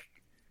like,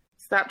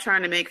 "Stop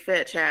trying to make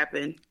fetch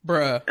happen,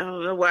 Bruh. I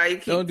don't know why you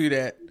keep Don't do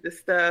that. this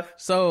stuff."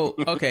 So,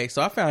 okay,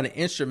 so I found an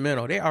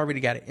instrumental. They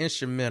already got an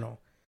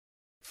instrumental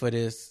for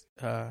this.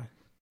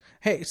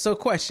 Hey, so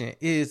question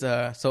is,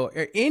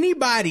 is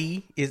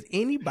anybody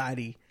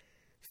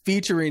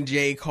featuring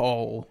J.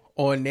 Cole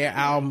on their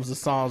albums or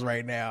songs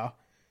right now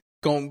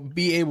gonna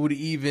be able to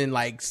even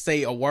like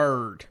say a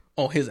word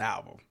on his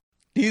album?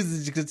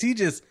 Because he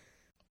just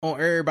on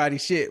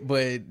everybody's shit,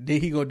 but then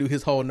he gonna do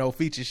his whole no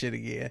feature shit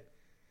again,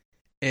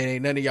 and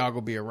ain't none of y'all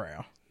gonna be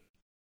around.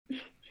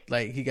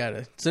 Like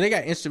so they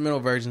got instrumental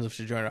versions of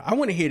Sojourner. I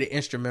want to hear the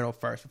instrumental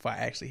first before I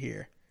actually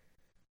hear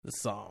the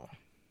song.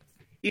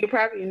 You'll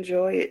probably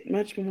enjoy it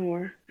much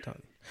more.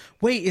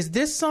 Wait, is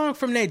this song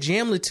from that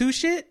Jamla 2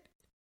 shit?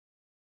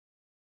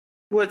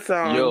 What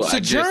song? Yo, I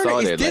just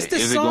saw that. This the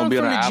is it song gonna be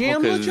on from the the album?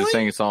 Jamla Because it's the joint?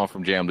 same song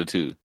from Jamla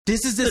 2.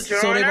 This is this. So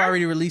Sojourner? they've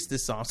already released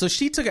this song. So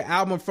she took an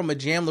album from a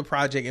Jamla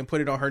project and put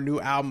it on her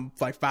new album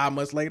like 5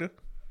 months later.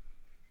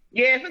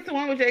 Yeah, if it's the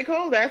one with J.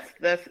 Cole, that's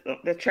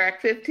the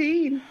track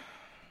 15.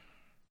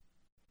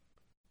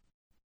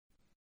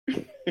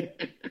 I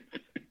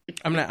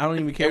don't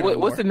even care. Hey,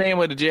 what's the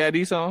name of the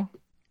JID song?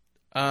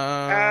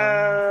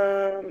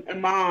 Iman.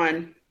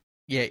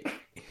 Yeah.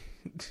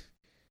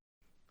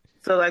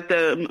 So like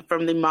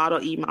from the model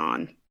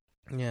Iman.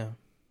 Yeah.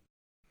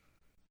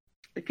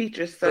 It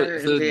features Southern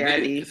and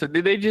JID. So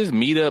did they just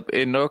meet up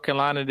in North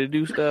Carolina to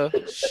do stuff?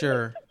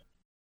 Sure.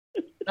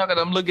 No, 'cause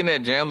I'm looking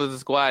at Jamla's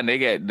Squad, and they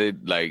got they're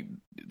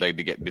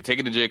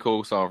taking the J.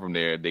 Cole song from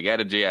there. They got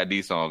a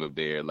JID song up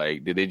there.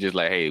 Like, did they just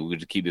like, hey, we'll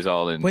just keep this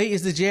all in? Wait,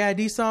 is the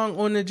JID song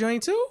on the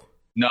joint too?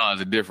 No,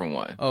 it's a different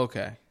one.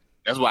 Okay.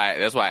 That's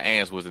why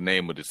Ants was the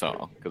name of the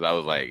song, because I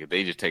was like, if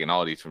they just taking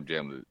all these from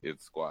Jamla's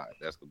Squad,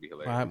 that's gonna be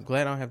hilarious. Well, I'm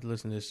glad I don't have to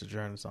listen to this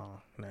Sojourner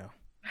song now.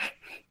 I've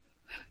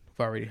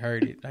already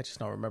heard it. I just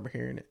don't remember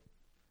hearing it.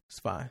 It's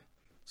fine.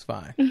 It's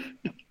fine.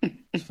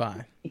 It's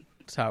fine.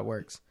 That's how it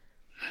works.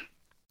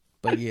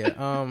 But yeah,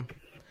 all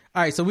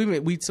right. So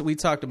we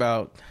talked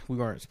about we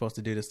weren't supposed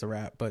to do this to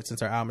rap, but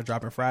since our album is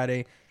dropping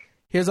Friday,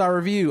 here's our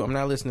review. I'm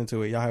not listening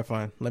to it. Y'all have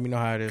fun. Let me know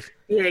how it is.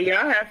 Yeah,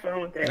 y'all have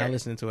fun with that. I'm not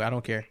listening to it. I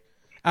don't care.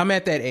 I'm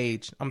at that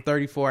age. I'm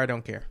 34. I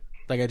don't care.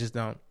 Like I just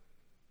don't.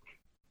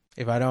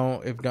 You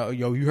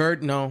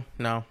heard? No.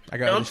 I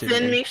got. Don't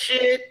send me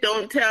shit.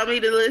 Don't tell me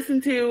to listen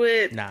to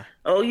it. Nah.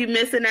 Oh, you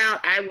missing out?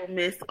 I will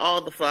miss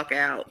all the fuck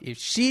out. If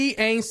she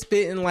ain't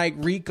spitting like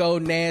Rico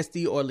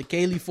Nasty or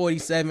Lakaylee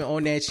 47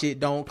 on that shit,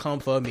 don't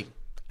come for me.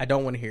 I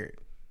don't want to hear it.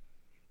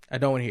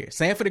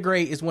 Sanford the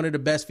Great is one of the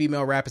best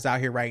female rappers out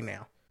here right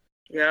now.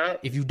 Yep.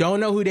 If you don't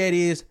know who that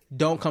is,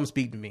 don't come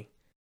speak to me.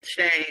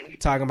 Shame.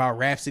 Talking about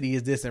Rhapsody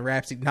is this and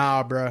Rhapsody.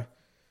 Nah, bruh.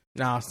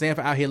 Nah,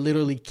 Sanford out here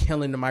literally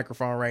killing the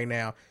microphone right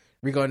now.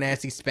 Rico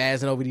Nasty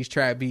spazzing over these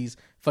trap beats.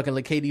 Fucking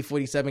Lakaylee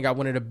 47 got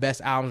one of the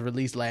best albums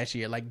released last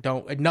year. Like,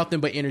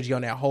 nothing but energy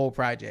on that whole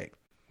project.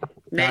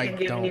 Megan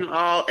giving you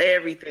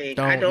everything.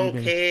 I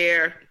don't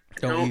care.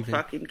 Don't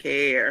fucking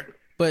care.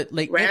 But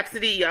like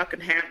Rhapsody, y'all can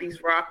have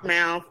these rock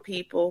mouth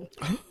people.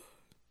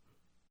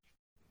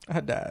 I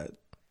died.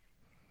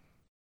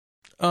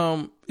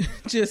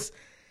 Just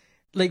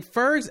like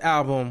Ferg's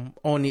album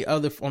on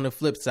the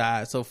flip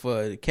side. So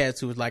for the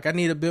cats who was like, I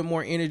need a bit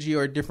more energy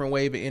or a different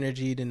wave of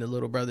energy than the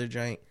Little Brother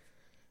joint.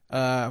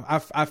 I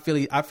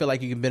feel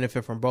like you can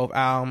benefit from both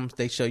albums.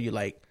 They show you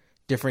like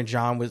different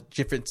genres,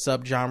 different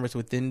subgenres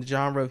within the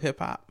genre of hip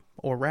hop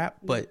or rap.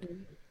 But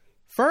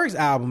Ferg's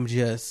album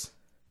just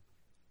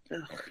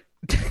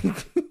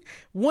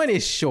one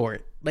is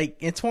short. Like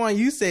Antoine,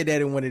 you said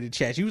that in one of the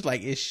chats. You was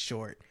like, it's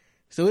short,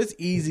 so it's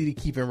easy to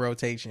keep in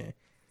rotation.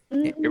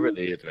 It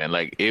really is, man.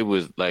 Like it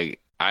was like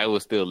I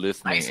was still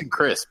listening, nice and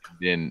crisp.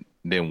 Then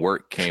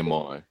Work came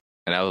on,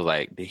 and I was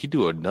like, did he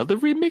do another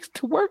remix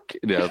to Work?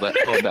 And I was like,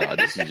 oh no,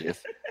 this is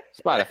just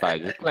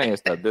Spotify just playing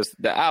stuff.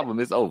 The album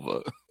is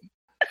over.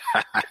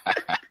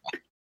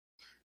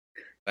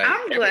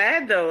 I'm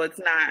glad though it's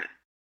not.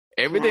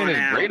 Everything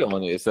is great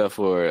on it except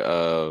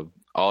for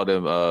all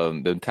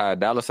them Ty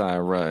Dolla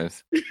 $ign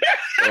runs.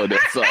 Oh,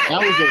 that song.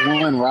 That was the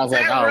one where I was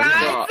like,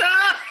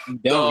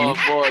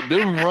 boy,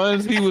 them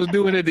runs he was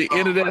doing at the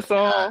end of that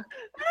song,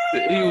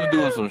 he was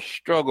doing some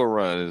struggle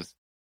runs.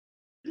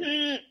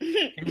 He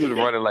was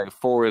running like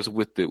Forrest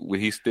when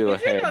he still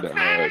had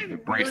the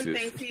braces.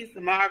 Thinks he's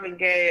the Marvin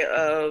Gaye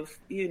of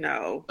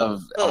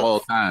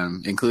all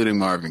time, including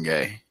Marvin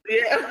Gaye.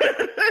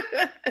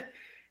 Yeah,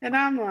 and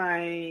I'm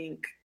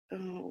like,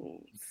 oh,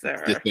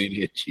 sir, this ain't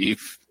it,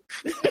 Chief.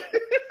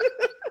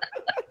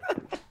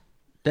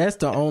 That's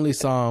the only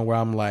song where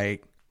I'm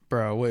like,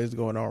 bro, what is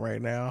going on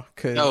right now?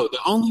 No, the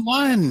only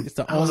one. It's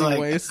the only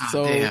one. It's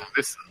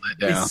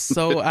it's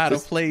so out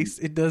of place.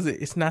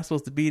 It's not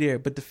supposed to be there.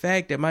 But the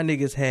fact that my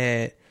niggas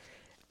had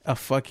a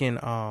fucking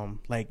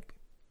like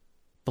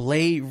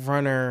Blade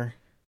Runner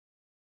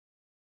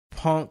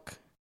punk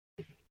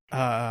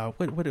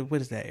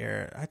what is that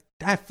era?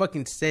 I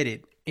fucking said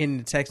it in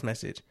the text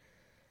message.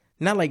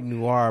 Not like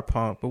noir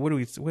punk, but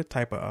what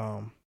type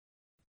of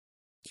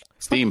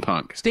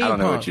Steampunk.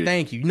 Steampunk.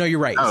 Thank you. No, you're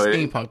right. Oh,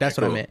 Steampunk. That's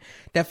what cool. I meant.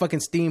 That fucking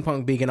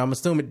steampunk beacon. I'm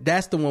assuming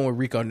that's the one with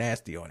Rico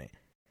Nasty on it.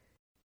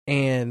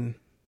 And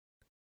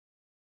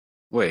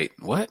wait,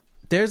 what?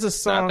 there's a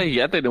song.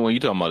 I think the one you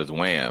talking about is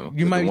Wham.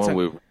 You might the be one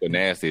with the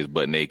Nasty is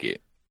Butt Naked.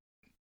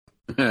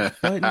 Yeah,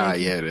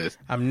 it is.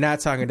 I'm not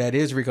talking that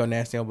is Rico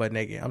Nasty on Butt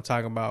Naked. I'm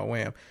talking about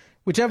Wham.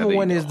 Whichever I think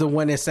one you is know. the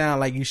one that sounds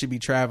like you should be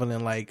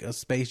traveling like a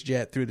space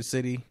jet through the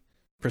city. I'm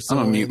Pursuing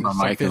gonna mute my some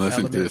mic and Fifth listen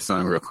to Element. this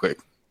song real quick.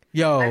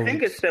 Yo, I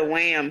think it's the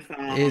Wham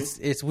song.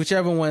 it's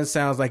whichever one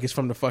sounds like it's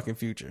from the fucking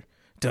future.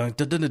 Dun,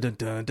 dun, dun, dun,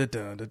 dun, dun,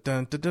 dun, dun,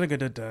 dun, dun, dun,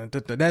 dun,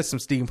 dun, dun. That's some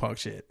steampunk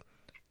shit.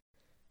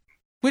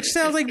 Which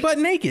sounds like Butt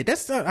Naked.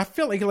 That's I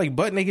feel like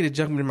Butt Naked is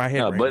jumping in my head.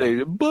 No, right but now.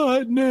 they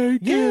Butt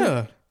Naked.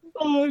 Yeah,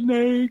 Butt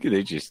Naked.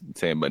 They just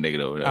saying Butt Naked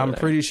over there. I'm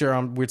pretty sure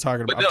we're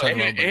talking But about. no, I'm talking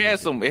about it Butt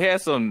has Naked. it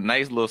has some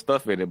nice little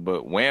stuff in it.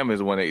 But Wham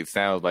is one that it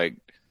sounds like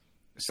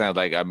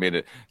I made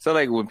it. So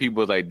like when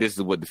people like this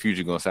is what the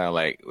future gonna sound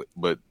like,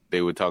 but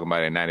they were talking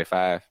about it in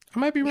 '95. I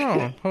might be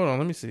wrong. Hold on,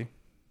 let me see.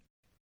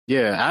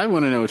 Yeah, I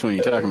want to know which one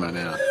you're talking about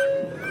now.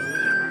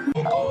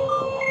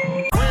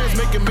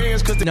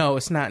 No,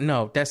 it's not.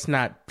 No, that's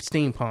not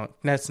steampunk.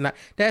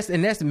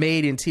 That's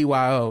made in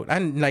TYO. I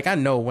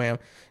know Wham.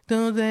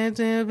 Well,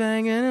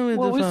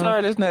 we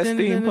sorry, that's not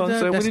steampunk,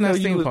 sir. That's We not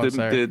didn't know you steampunk, was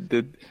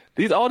sir.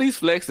 these all these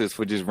flexes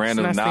for just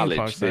random not knowledge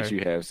steampunk, that sir.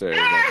 you have, sir.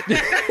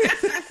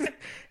 Like,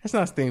 That's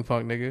not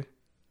steampunk, nigga.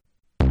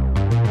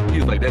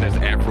 he's like that is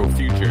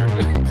Afrofuture.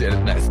 That is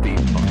not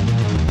steampunk.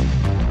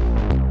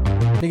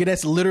 Nigga,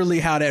 that's literally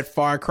how that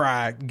Far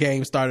Cry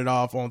game started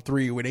off on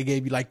 3, where they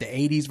gave you like the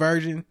 80s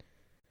version.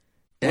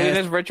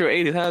 That's retro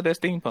 '80s. How is that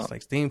steampunk? It's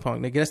like steampunk,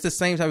 nigga. That's the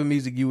same type of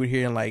music you would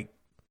hear in like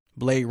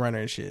Blade Runner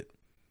and shit.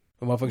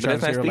 The motherfuckers But trying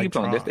that's to not hear, like, steampunk.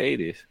 Tron. That's the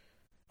 '80s.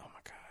 Oh my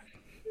god.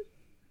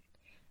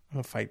 I'm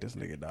gonna fight this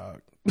nigga,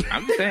 dog.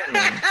 I'm just saying.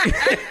 Man.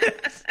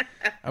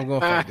 I'm gonna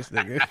fight this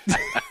nigga.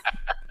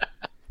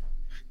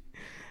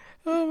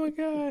 Oh my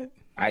god.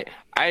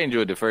 I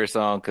enjoyed the first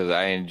song because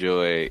I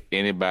enjoy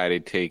anybody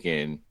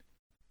taking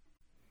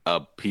a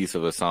piece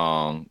of a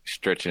song,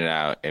 stretching it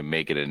out, and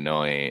make it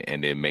annoying,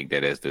 and then make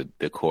that as the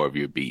core of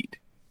your beat.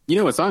 You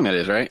know what song that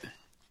is, right?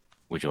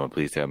 Which one?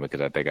 Please tell me,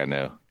 because I think I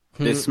know.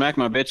 It's "Smack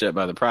My Bitch Up"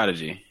 by The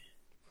Prodigy.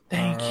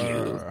 Thank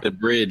you. The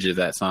bridge of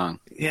that song.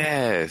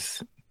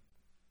 Yes.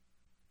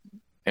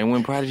 And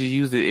when Prodigy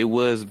used it, it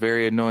was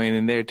very annoying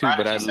in there too.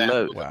 But I Prodigy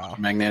love. Wow.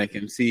 Magnetic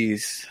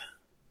MCs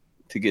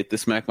to get the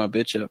 "Smack My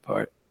Bitch Up"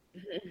 part.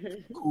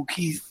 Cool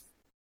Keith.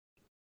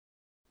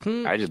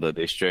 I just love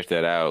they stretch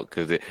that out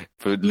because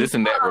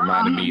listen, that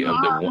reminded me of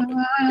the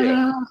one.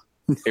 Yeah,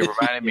 it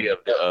reminded me of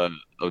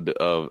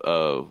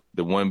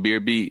the one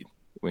beer beat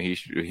when he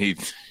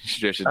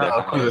stretches that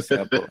whole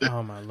sample.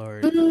 Oh my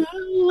lord.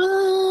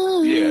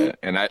 Yeah,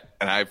 and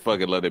I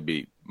fucking love that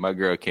beat. My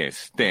girl can't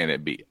stand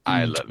that beat.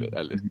 I love it.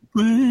 I listen.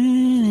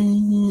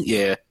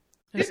 Yeah,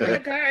 Did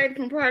that guy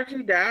from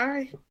Prodigy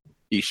die?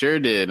 he sure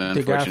did.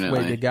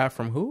 Unfortunately, The guy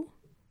from who?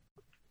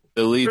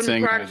 the lead From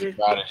singer Prodigy. of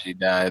Prodigy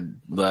died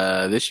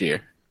this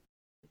year.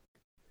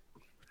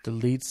 The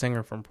lead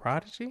singer from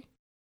Prodigy?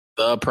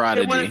 The The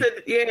Prodigy.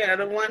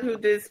 the one who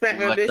did Smack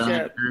My Bitch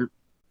Electronic Up. group.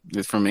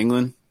 It's from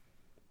England.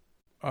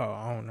 Oh,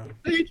 I don't know.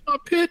 Beat my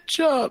pitch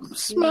up,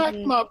 smack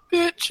my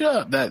bitch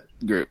up. That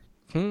group.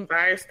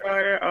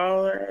 Firestarter,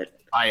 all that.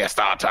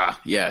 Firestarter.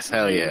 Yes,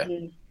 hell yeah.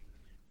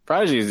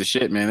 Prodigy is the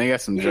shit, man. They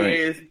got some joint.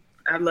 Yes,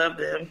 I love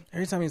them.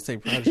 Every time you say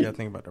Prodigy, I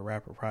think about the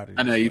rapper Prodigy.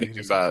 I know, you It think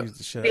just about- confused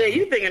the shit Yeah, out of me.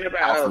 you thinking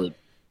about Alfred.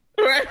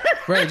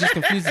 Right, it just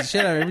confused the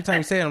shit out of me. Every time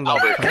you say it, I'm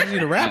like, Prodigy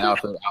the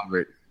rapper?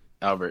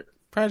 Albert.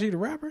 Prodigy the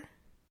rapper?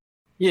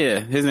 Yeah,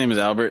 his name is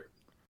Albert.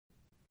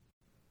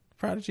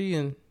 Prodigy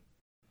and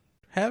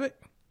Havoc?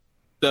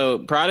 So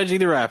Prodigy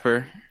the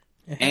rapper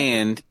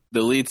and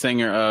the lead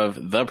singer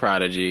of The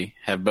Prodigy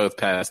have both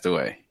passed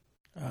away.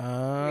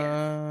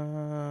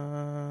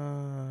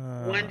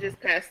 One just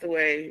passed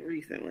away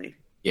recently.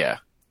 Yeah.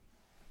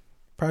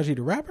 Prodigy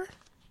the rapper?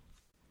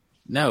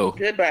 No.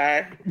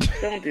 Goodbye.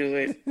 Don't do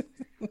it.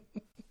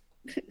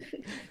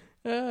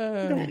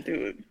 Don't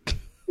do it.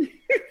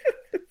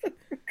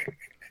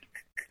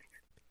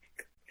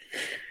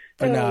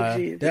 But Oh, nah,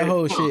 Jesus. that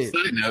whole shit.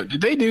 Side note,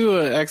 did they do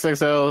a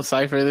XXL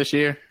Cypher this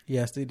year?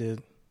 Yes, they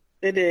did.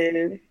 It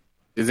is.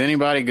 Is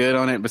anybody good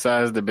on it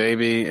besides the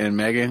baby and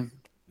Megan?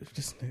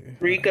 This nigga.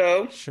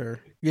 Rico. Sure.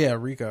 Yeah,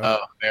 Rico. Oh,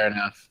 fair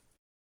enough.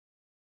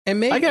 And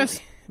maybe, I guess.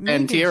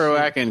 And Tierra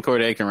Whack and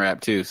Corday can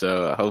rap too,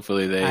 so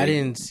hopefully they I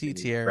didn't see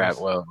Tierra. rap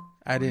well.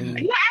 I didn't.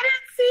 Yeah, I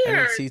didn't see I her,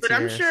 didn't see but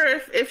I'm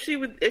Tierra's.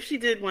 sure if she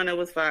did one, it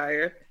was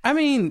fire. I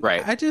mean,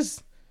 Right. I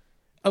just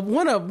a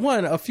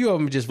few of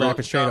them just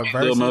rapping straight up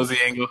Lil verses. Mosey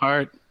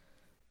Englehart.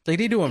 Like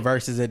they doing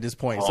verses at this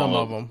point. Some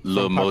of them.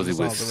 Lil from popular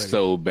Mosey was songs already.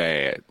 so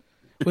bad.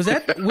 Was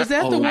that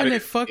the one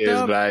that fucked Yes,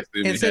 up but I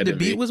assume and it said had the to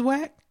beat be. was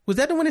whack? Was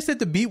that the one that said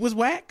the beat was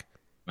whack?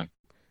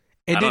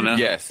 And I don't know.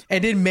 Yes.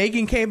 And then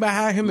Megan came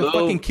behind him and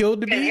fucking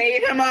killed the And beat.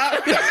 ate him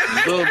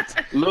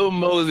up. Lil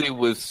Mosey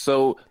was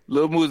Lil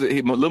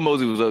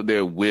Mosey was up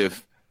there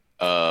with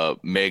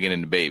Megan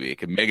and the Baby,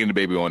 because Megan and the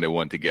Baby were on that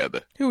one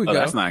together. Here we Oh, go.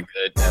 that's not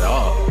good at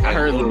all. I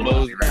heard Lil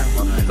Mosey rap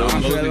on that. Lil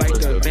Mosey feel like was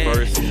the the man.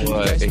 first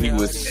one, and he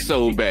was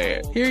so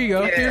bad. Here you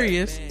go. Yeah. Here he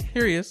is.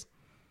 Here he is.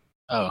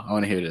 Oh, I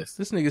want to hear this.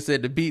 This nigga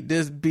said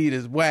this beat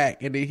is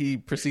whack, and then he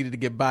proceeded to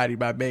get bodied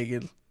by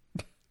Megan.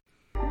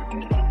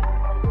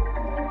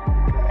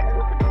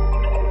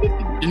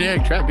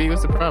 Generic trap beat.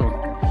 What's the problem?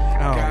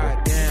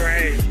 God damn,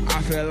 Right.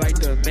 I feel like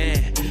the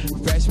man.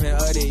 Freshman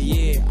of the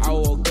year, I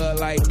woke up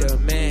like the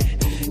man.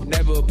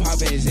 Never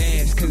popping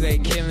Zans, cause they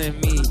killing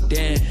me,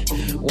 damn.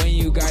 When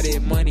you got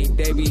it money,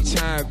 they be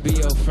trying to be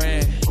your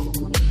friend.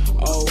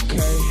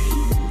 Okay,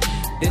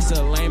 this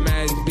a lame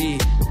ass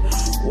beat.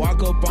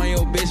 Walk up on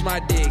your bitch, my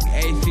dick,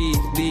 8 feet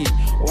deep.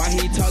 Why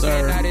he talking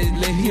out his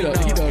lip, he don't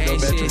know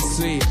better. shit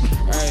sweet.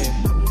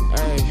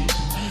 Hey,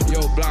 yo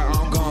block,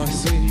 I'm going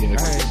sweet.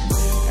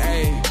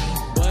 Hey,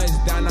 buzz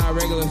down our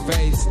regular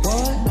face.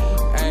 What?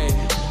 Hey,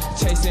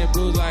 chasing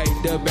blues like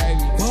the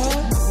baby.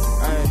 What?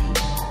 Hey,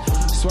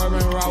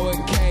 swerving raw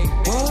with cake.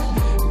 What?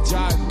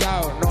 Jogged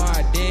out, no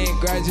I didn't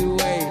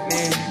graduate,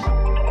 nigga.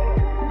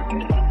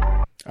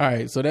 All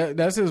right, so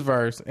that's his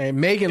verse, and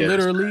Megan Yeah,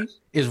 literally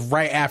is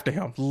right after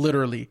him.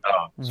 Literally,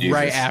 Oh, Jesus.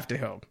 right after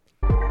him.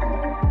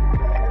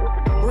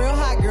 Real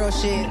hot girl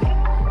shit.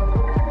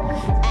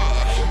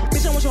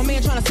 Bitch, I want your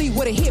man tryna see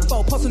what it hit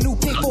for. Post a new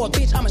pic for a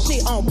bitch, I'm a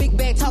shit on. Big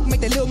bag talk, make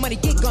that little money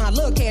get gone. I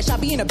love cash, I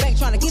be in the bank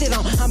tryna get it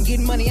on. I'm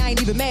getting money, I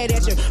ain't even mad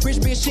at you. Rich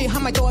bitch shit, I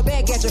might throw it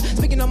back at you.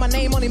 Speaking on my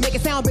name, only make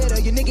it sound better.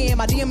 Your nigga in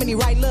my DM and he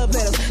write love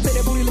letters. Say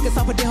that booty looking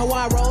softer than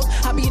Hawaii rolls.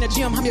 I be in the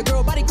gym, I'm your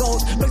girl, body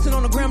goals. Flexing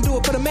on the gram, do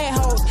it for the mad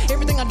hoes.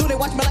 Everything I do, they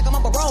watch me like I'm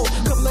on a roll.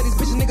 Couple of these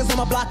bitches niggas on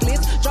my block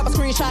list. Drop a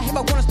screenshot, if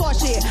I wanna start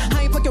shit.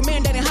 I ain't fuck your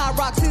man that in high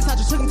rocks since I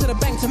just took him to the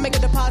bank to make a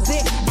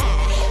deposit.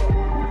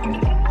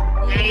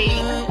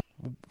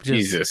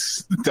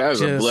 Jesus, that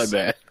was a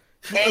bloodbath.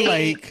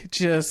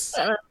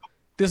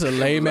 This a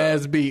lame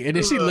ass beat, and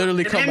then she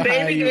literally come And then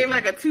behind Baby you, gave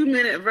like a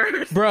 2-minute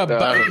verse. bruh. I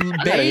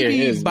gotta hear Baby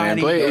his, man.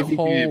 bodied If the you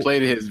whole. could play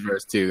his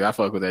verse too. I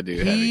fuck with that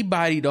dude. He heavy.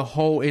 bodied the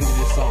whole end of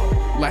this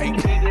song. Like, He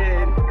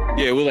did.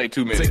 Yeah, we're like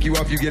 2 minutes. Take you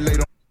off, you get laid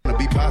on.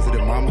 Be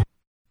positive, mama.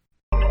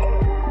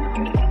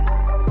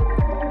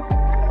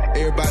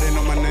 Everybody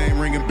know my name,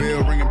 ringing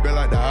bell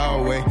like the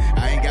hallway.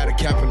 I ain't got a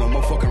cap for no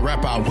motherfucking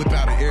rapper. I whip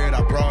out and air it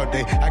out broad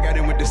day. I got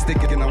in with the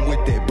stick and I'm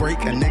with that. Break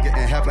a nigga in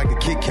half like a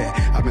Kit Kat.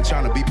 I've been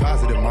trying to be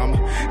positive, mama.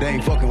 They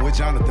ain't fucking with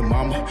Jonathan,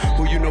 mama.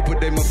 Who you know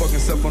put they motherfucking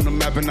self on the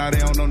map and now they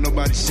don't know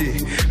nobody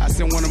shit. I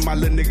sent one of my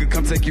little niggas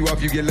come take you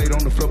off, you get laid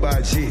on the floor by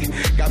a G.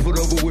 Got put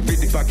over with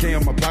 55K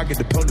in my pocket.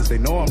 The police, they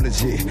know I'm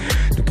legit.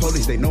 The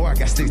police, they know I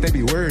got sticks. They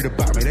be worried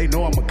about me. They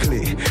know I'm a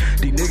click.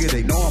 These niggas,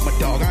 they know I'm a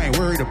dog. I ain't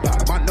worried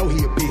about him. I know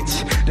he a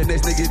bitch. The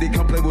next nigga they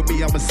come play with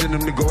me, I'ma send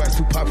him to go ask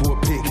Tupac for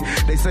a pic.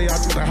 They say I'm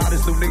the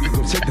hottest new nigga.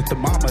 Go check the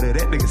thermometer.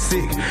 That nigga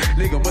sick.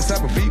 Nigga must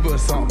have a fever or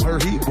something.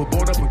 Heard he was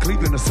born up in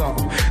Cleveland or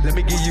something. Let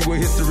me give you a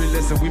history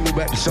lesson. We moved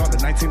back to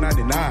Charlotte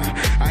 1999.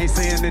 I ain't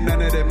saying that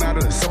none of that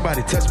matter. If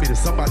somebody touch me, then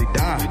somebody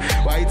die.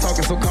 Why he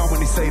talking so calm when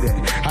he say that?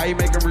 How he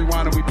make him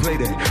rewind and we play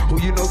that? Who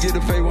you know get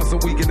a fade once a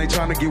week and they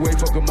tryna get way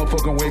fucking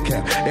motherfucking weight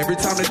cap. Every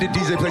time that the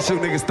DJ play,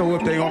 shoot niggas throw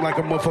up they on like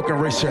a motherfucking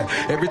racetrack.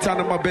 Every time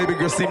that my baby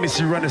girl see me,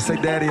 she run and say,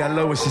 Daddy, I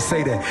love when she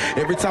say that.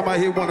 Every time I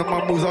hit one of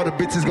my moves, all the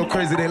bitches go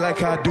crazy. They like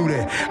how I do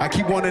that. I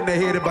keep one in their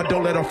head. If I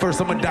don't let her first,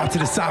 I'ma dive to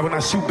the side when I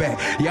shoot back.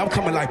 Yeah, I'm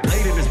coming like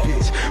Blade in this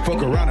bitch.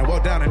 Fuck around and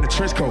walk down in the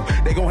trench coat.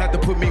 They gon' have to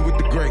put me with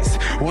the grace.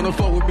 Wanna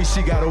fuck with me,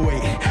 she gotta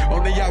wait.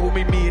 On the yacht with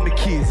me and the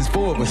kids. It's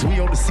 4 of us. We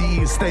on the sea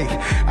and steak.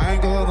 I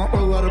ain't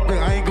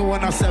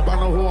going outside. I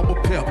know who I'm a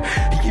pimp.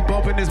 He keep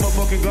bumping his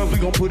motherfucking guns. We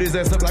gon' put his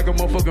ass up like a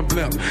motherfucking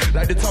blimp.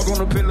 Like to talk on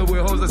the pillow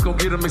with hoes. Let's go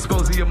get him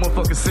exposed. He a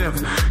motherfucking simp.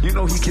 You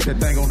know he keep that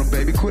thing on him,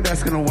 baby. Quit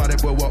asking him why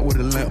that boy walk with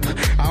a limp.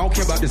 I don't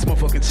care about this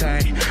motherfucking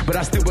chain, but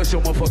I still bust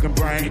your motherfucking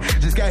brain.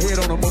 Just got hit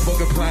on a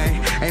motherfucking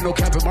plane. Ain't no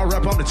cap in my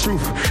rap, I'm the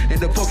truth. And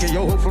the fucking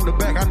yo ho from the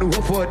back, I knew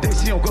her for a day.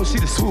 She don't go, she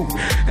the swoop.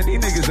 And these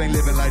niggas ain't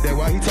living like that.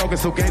 Why he talking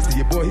so gangster?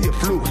 Your boy, he a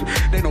fluke.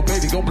 They no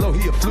baby gon' blow,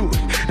 he a fluke.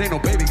 They no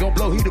baby gon'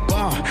 blow, he the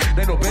bomb.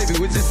 They no baby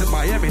was just in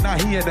Miami, now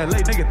he in LA.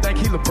 Nigga think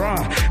he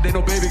LeBron. They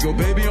no baby go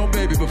baby on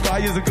baby, but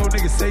 5 years ago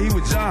niggas say he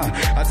was John.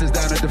 I just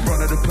down at the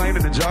front of the plane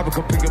and the driver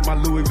come pick up my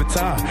Louis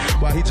Vuitton.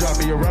 While he drop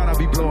me around, I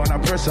be blowing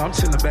out pressure. I'm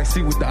chilling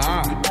backseat with the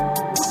iron.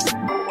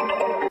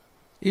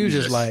 he was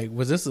just like,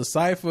 was this a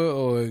cipher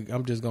or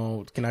I'm just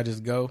gonna? Can I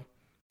just go?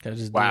 Can I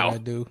just do what I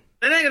do?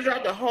 The nigga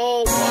dropped the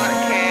whole wad of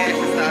cash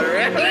and started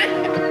rapping.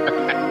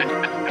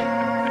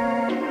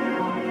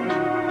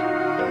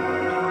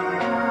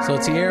 So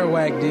Tierra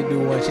Whack did do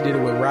one. She did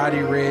it with Roddy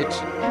Rich,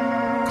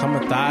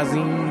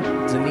 Kamethazine,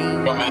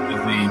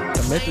 Kamethazine.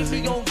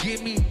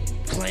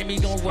 I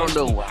don't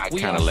know why I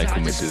kind of like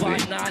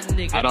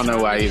Kamethazine. I don't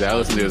know why either. I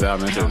listened to his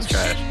album and it was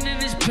trash.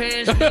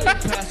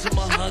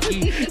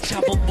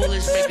 Chopper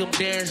bullets make him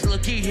dance.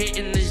 Look, he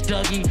hitting this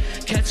Dougie.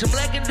 Catch him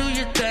like and do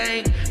your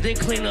thing, then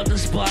clean up the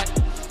spot.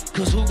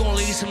 Cause who gon'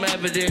 leave some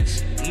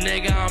evidence?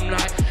 Nigga, I'm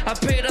not. I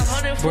paid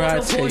 100 for Bro, I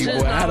the tell you,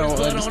 portions. boy, I don't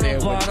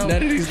understand what none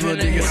of these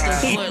little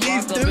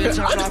niggas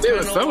I understand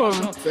what some of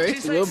them say.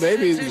 Lil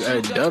Baby,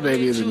 Dub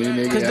Baby is a new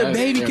nigga. Because the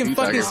baby can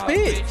fucking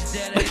spit.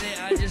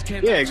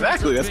 Yeah,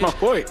 exactly. That's my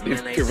point. He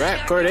can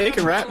rap. Cordae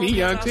can rap. He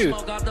young too.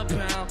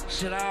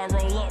 Should I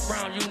roll up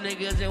round you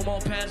niggas and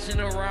won't pass it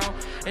around?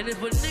 And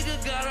if a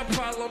nigga got a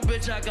problem,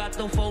 bitch, I got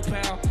the 4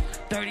 pound.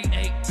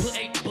 38, put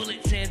 8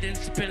 bullets in, then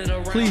spin it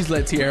around. Please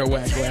let Tierra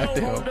Whack go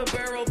after him. The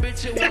barrel,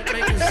 bitch, it won't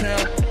make a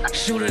sound.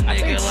 Shoot a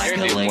nigga like a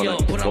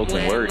layup, but I'm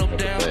laying him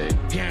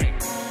down. Gang.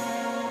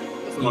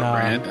 Nah.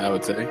 Brand, I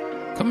would say.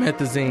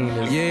 Comethazine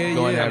is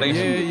going out.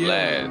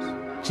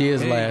 Last. She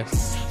is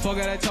last. Fuck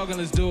all that talking,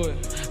 let's do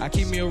it. I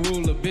keep me a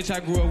ruler. Bitch,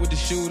 I grew up with the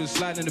shooter.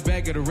 Sliding in the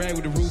back of the rag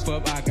with the roof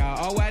up. I got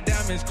all white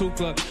diamonds, Ku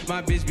Klux.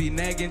 My bitch be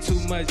nagging too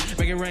much.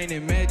 Make it rain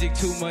and magic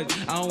too much.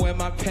 I don't wear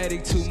my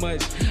paddock too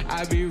much.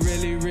 I be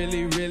really,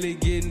 really, really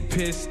getting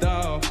pissed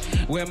off.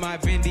 Wear my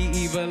Fendi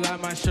evil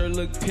like my shirt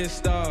look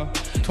pissed off.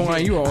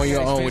 Twine, you are on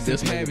your own with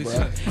this nigga,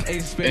 bro.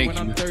 Thank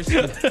you.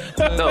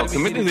 No,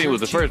 Comethazine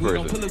was the first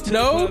person.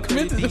 No,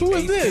 Comethazine, who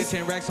was this?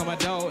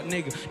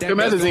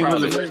 Comethazine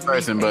was the first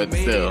person, but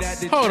still.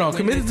 Hold on,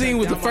 Comethazine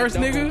was the first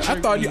nigga?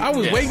 I thought I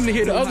was waiting to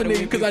hear the other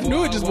nigga because I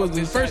knew it just wasn't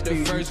the first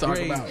nigga you was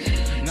talking about.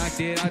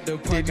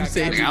 Did you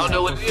say? I don't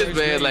know what it is,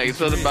 man. Like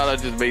something about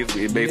it just makes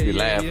me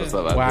laugh or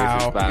something.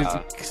 Wow,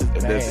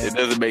 it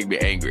doesn't make me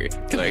angry.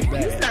 Like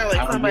You sound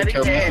like somebody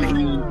daddy.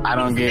 I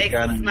don't get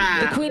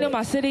The The queen of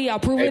my city, I'll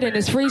prove it in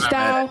this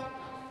freestyle.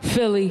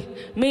 Philly,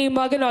 me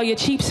mugging all your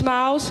cheap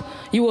smiles.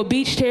 You a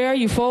beach chair,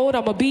 you fold,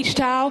 I'm a beach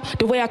towel.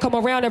 The way I come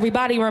around,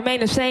 everybody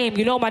remain the same.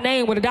 You know my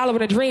name, with $1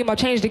 in a dream, I'll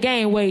change the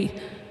game. Wait,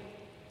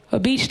 a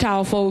beach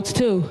towel folds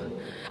too.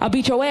 I'll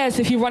beat your ass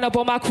if you run up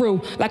on my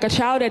crew. Like a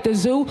child at the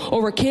zoo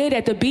or a kid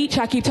at the beach.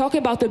 I keep talking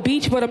about the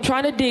beach, but I'm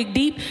trying to dig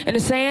deep in the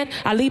sand.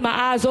 I leave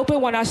my eyes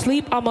open when I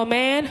sleep, I'm a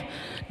man.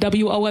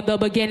 W.O. in the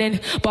beginning,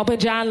 bumping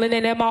John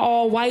Lennon in my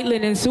all-white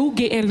linen suit,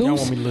 getting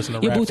loose.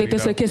 Your boo think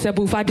this a kiss and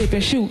booth, I dip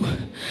and shoot.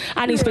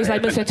 I need space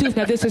like missing tooth,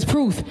 now this is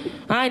proof.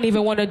 I ain't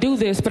even want to do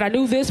this, but I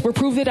knew this, would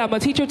prove it. I'm a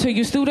teacher to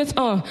you students,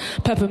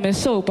 Peppermint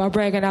soap, I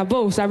brag and I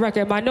boast. I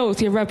record my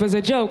notes, your rap is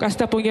a joke. I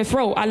step on your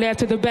throat, I laugh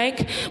to the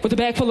bank with a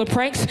bag full of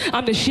pranks.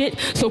 I'm the shit,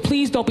 so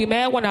please don't be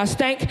mad when I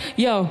stank.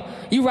 Yo,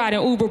 you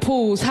riding Uber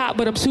pools, hot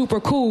but I'm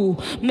super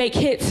cool. Make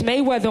hits,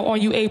 Mayweather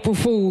on you April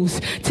Fools.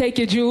 Take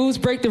your jewels,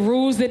 break the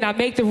rules, then I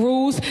make the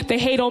rules. They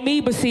hate on me,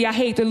 but see, I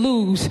hate to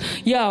lose.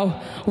 Yo,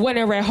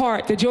 winner at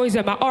heart, the joys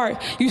of my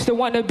art. Used to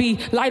want to be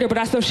lighter, but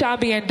I still shine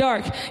being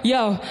dark.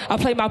 Yo, I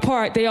play my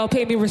part, they all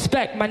pay me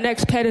respect. My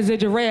next pet is a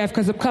giraffe,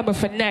 cause I'm coming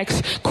for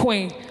next.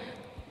 Queen.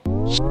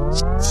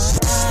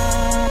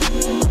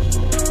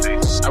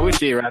 I wish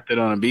she rapped it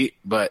on a beat,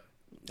 but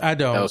I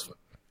don't.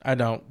 I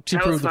don't. She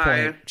proved the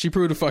fire. point. She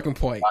proved the fucking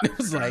point. It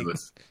was like,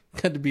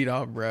 cut the beat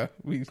off, bro.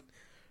 We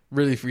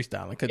really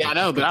freestyling. Yeah, I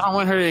know, but I don't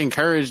want her to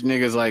encourage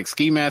niggas. Like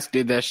Ski Mask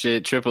did that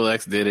shit, Triple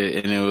X did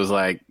it, and it was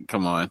like,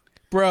 come on,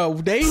 bro.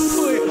 They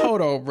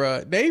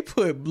put They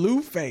put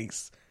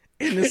Blueface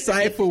in the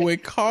cipher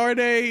with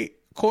Cordae,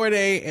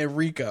 and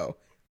Rico.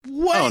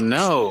 What? Oh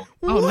no!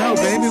 Oh no,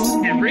 baby!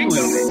 And Rico.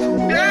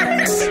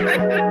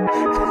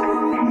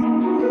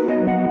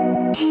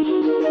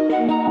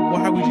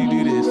 Why would you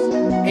do this?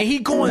 And he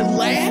going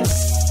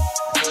last?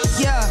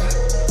 Yeah.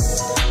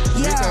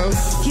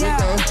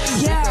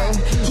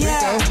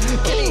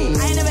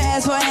 I ain't never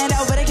asked for a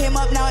handout, but it came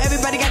up now.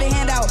 Everybody got a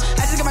handout.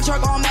 I just got my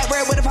truck on Mac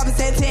Red with a 5%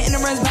 tint and the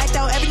rims backed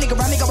out. Every nigga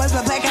around me got my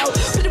black out.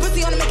 Put the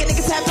pussy on to make a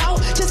nigga tap out.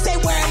 Just stay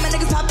where my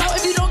niggas pop out.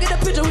 If you don't get a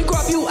picture, we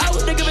crop you out.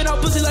 They giving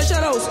out pussy like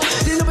shadows.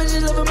 These little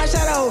bitches live in my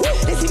shadow.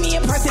 They see me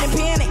in person and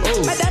panic.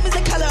 My diamonds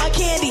the color of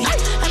candy.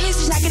 I'm used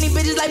to shocking these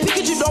bitches like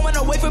Pikachu. Don't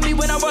wanna wait for me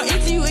when I run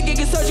into you. It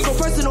get surgical,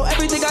 personal.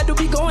 Everything I do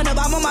be going up.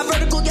 I'm on my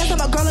vertical. Yes,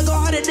 I'm a girl and go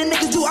harder than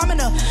niggas do. I'm in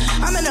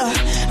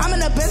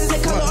a business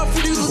that color up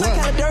for you. Like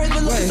Caladeras,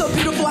 but looking so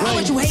beautiful. How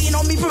much you hating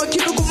on me from a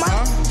cuticle,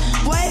 mom?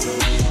 What?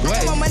 I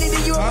got more money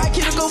than you in my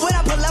cuticle. When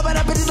I pull up, but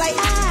bitches like,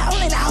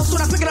 only in the house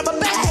when I'm picking up a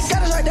bag.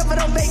 Got a short temper,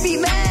 don't make me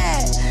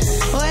mad.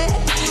 What?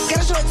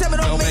 Got a short temper,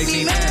 don't make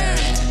me mad.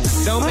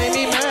 Don't make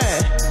me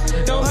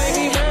mad. Don't make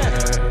me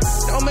mad.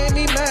 Don't make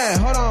me mad.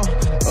 Hold on.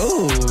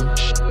 Ooh.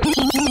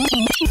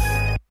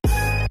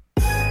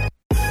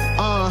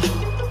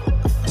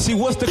 See,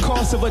 what's the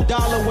cost of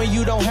 $1 when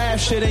you don't have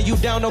shit and you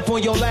down up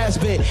on your last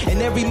bit? And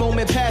every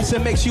moment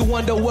passing makes you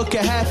wonder what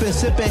could happen.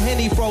 Sipping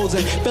Henny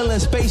frozen, feeling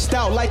spaced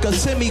out like a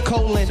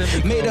semicolon.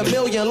 Made $1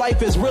 million,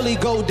 life is really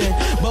golden.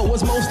 But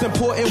what's most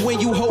important when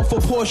you hope for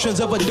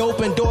portions of a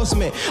dope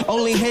endorsement?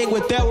 Only hang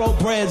with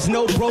thoroughbreds,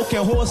 no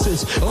broken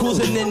horses.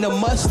 Cruising in the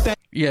Mustang.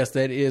 Yes,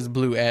 that is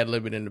Blue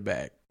ad-libbing in the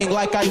back.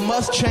 like I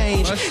must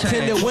change.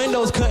 Tinted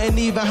windows couldn't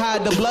even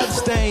hide the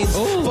bloodstains.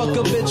 Fuck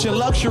a bitch in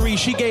luxury,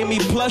 she gave me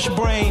plush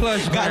brain.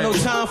 Got no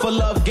time for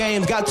love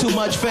games, got too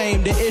much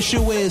fame. The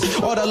issue is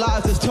all the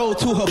lies is told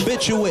to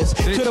habituous,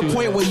 to the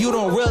point where you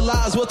don't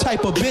realize what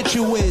type of bitch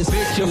you is.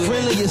 The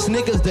friendliest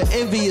niggas, the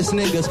envious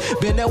niggas,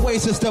 been that way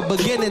since the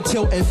beginning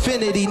till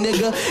infinity,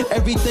 nigga.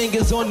 Everything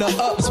is on the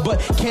ups, but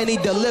can he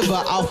deliver?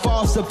 I'll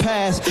fall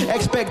surpass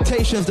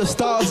expectations, the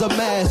stars are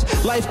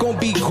masked. Life gon'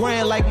 be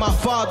grand like my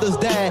father's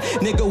dad,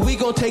 nigga. We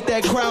gon' take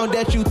that crown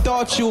that you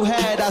thought you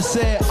had. I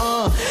said,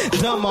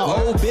 done my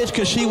old bitch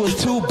cause she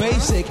was too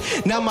basic.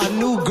 Now my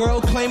new girl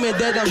claiming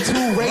that I'm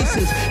too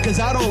racist, cause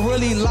I don't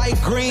really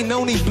like green,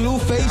 only blue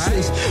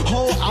faces.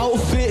 Whole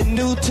outfit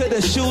new to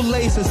the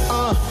shoelaces.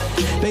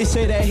 They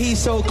say that he's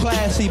so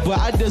classy, but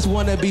I just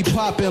wanna be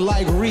popping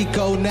like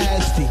Rico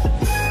Nasty.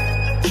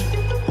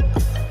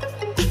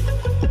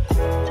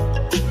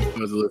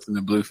 Was listening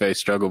to Blueface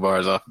struggle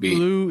bars off beat.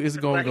 Blue is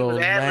gonna go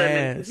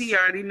last. He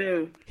already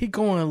knew. He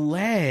going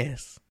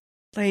last.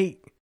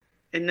 Like,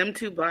 and them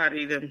two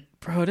bodied him.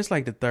 Bro, this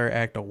like the third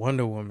act of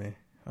Wonder Woman.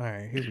 All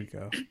right, here we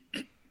go.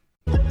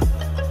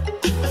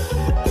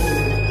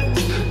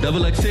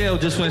 Double XL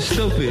just went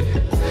stupid.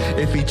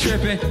 If he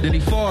tripping, then he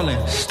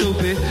falling.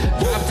 Stupid.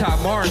 Drop top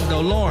Martin,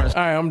 no Lawrence.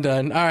 All right, I'm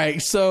done. All right,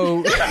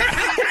 so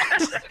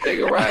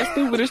Nigga, right?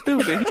 Stupid is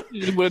stupid.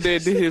 He just went there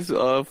and did his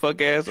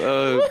fuck ass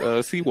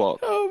sea walk.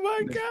 Oh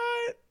my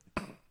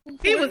god.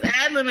 He was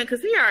ad-libbing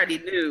because he already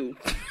knew.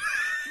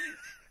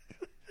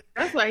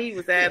 That's why he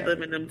was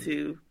ad-libbing them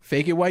too.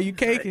 Fake it while you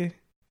caking.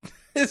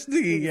 This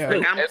nigga, yo.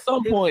 Look, at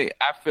some point,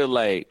 I feel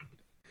like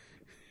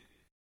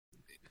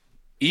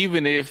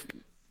even if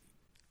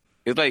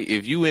it's like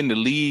if you in the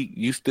league,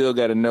 you still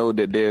got to know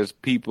that there's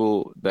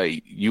people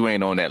that you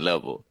ain't on that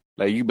level.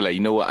 Like you be like, you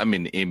know what? I'm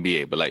in the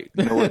NBA, but like,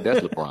 you know what? That's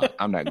LeBron.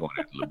 I'm not going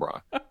after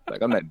LeBron.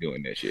 Like I'm not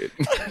doing that shit.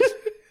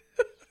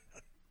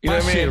 You know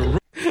what I mean?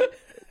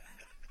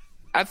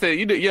 I said,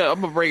 yeah, I'm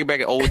gonna bring it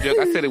back an old joke.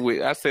 I said it with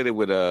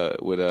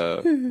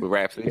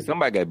Rhapsody.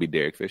 Somebody gotta be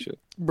Derek Fisher,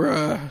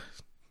 bruh.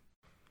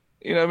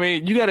 You know what I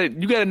mean? You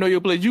gotta know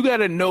your place. You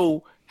gotta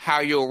know how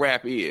your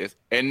rap is,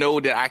 and know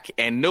that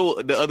and know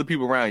the other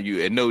people around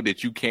you, and know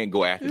that you can't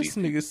go after this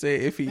these. Nigga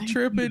said if he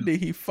tripping, then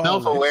he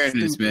falling.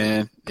 Self-awareness,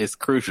 man, it's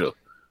crucial.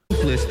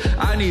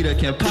 I need a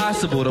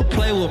Impossible to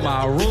play with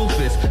my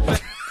Rufus.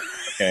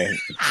 Okay,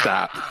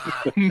 stop.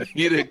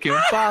 Need a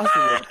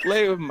Impossible to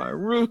play with my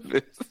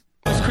Rufus.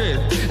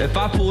 If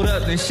I pulled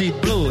up, then she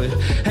blew it.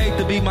 Hate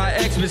to be my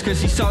ex bitch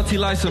cause she salty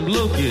like some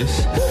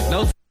Lucas.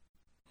 No.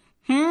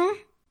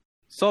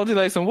 Salty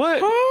like some what?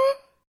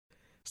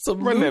 Huh?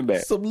 Run that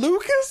back. Some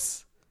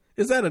Lucas?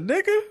 Is that a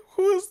nigga?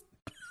 Who is?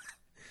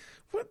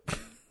 What?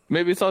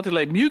 Maybe salty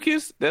like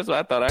mucus? That's what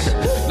I thought I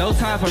heard. No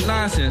time for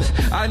nonsense.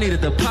 I need a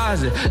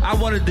deposit. I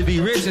wanted to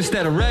be rich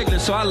instead of regular,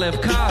 so I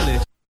left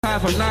college. Time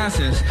for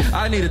nonsense.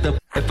 I needed the.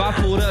 If I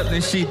pulled up,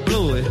 then she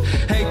blew it.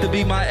 Hate to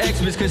be my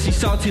ex bitch cause she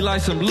salty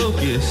like some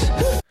Lucas.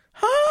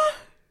 Huh?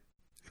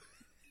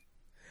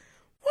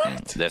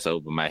 What? That's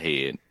over my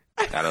head.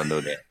 I don't know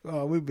that.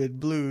 Oh, we've been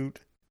blued.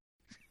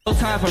 No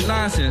time for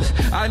nonsense.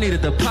 I need a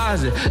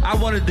deposit. I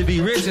wanted to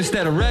be rich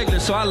instead of regular,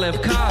 so I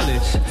left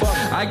college.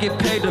 I get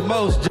paid the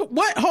most.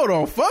 What? Hold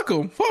on. Fuck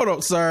them. Hold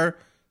on, sir.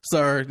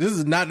 Sir, this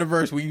is not the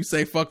verse where you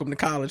say fuck them to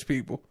college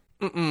people.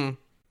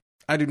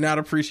 I do not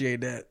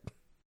appreciate that.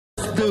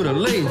 Do the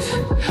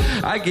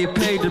least. I get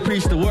paid to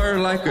preach the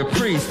word like a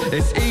priest.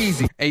 It's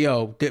easy. Hey,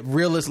 yo, the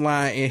realest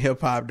line in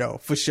hip hop, though,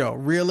 for sure.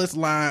 Realest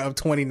line of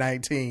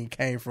 2019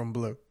 came from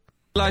Blue.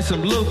 Like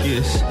some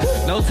Lucas.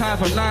 No time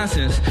for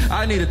nonsense.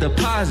 I need a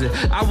deposit.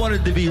 I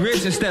wanted to be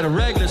rich instead of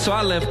regular, so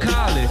I left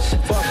college.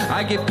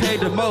 I get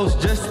paid the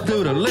most just to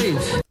do the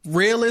least.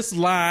 Realest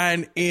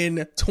line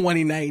in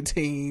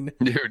 2019.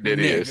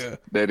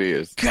 That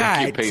is.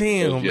 God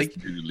damn. Like,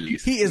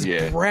 he is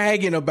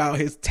bragging about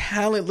his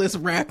talentless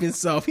rapping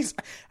self.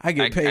 I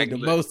get paid the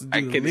most to do the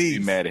least. I couldn't be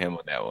mad at him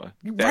on that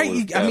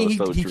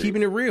one. He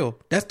keeping it real.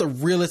 That's the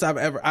realest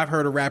I've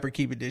heard a rapper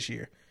keep it this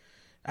year.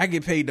 I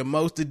get paid the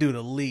most to do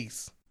the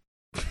least.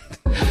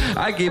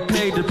 I get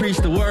paid to preach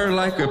the word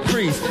like a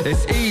priest.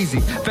 It's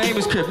easy.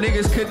 Famous Crip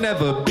niggas could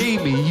never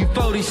beat me. You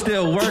 40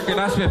 still working.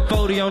 I spent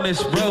 40 on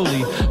this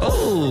rollie.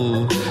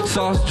 Ooh,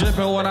 sauce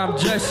dripping when I'm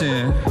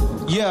dressing.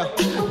 Yeah,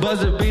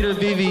 buzzer beater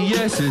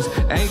VVS's.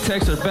 Ain't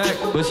text her back,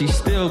 but she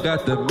still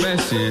got the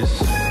message.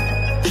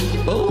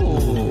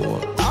 Ooh,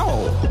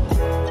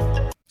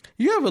 ow.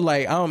 You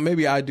ever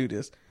maybe I do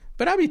this,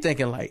 but I be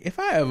thinking like, if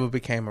I ever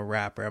became a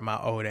rapper at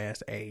my old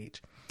ass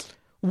age,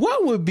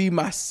 what would be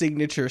my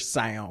signature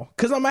sound?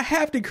 Because I'm going to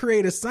have to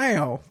create a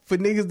sound for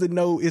niggas to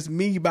know it's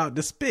me about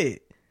to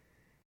spit.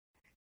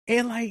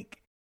 And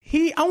like,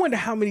 I wonder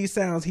how many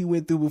sounds he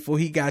went through before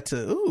he got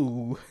to,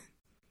 ooh.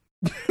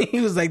 He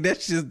was like,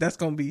 that's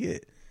going to be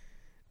it.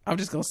 I'm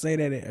just going to say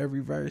that in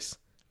every verse.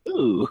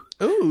 Ooh.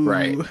 Ooh.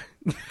 Right.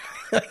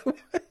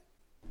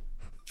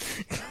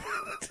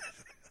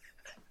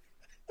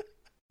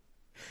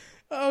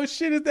 Oh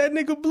shit, is that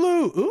nigga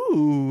Blue?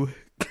 Ooh.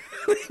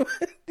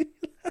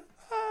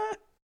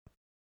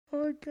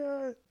 Oh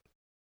God.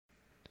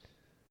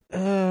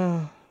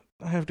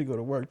 I have to go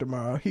to work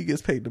tomorrow. He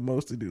gets paid the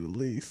most to do the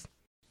least.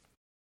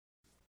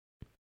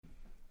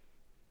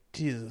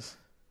 Jesus.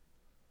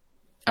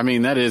 I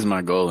mean, that is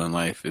my goal in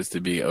life, is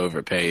to be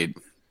overpaid.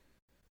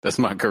 That's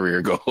my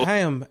career goal. I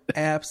am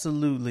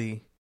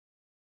absolutely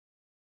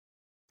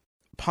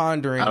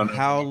pondering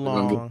how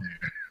long.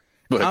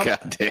 But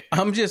goddamn.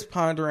 I'm just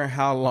pondering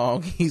how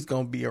long he's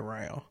going to be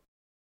around.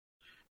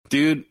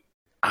 Dude,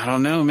 I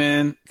don't know,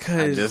 man.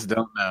 I just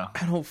don't know.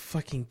 I don't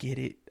fucking get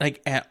it,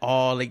 like, at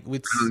all. Like,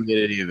 with, I don't get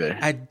it either.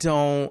 I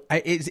don't.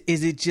 Is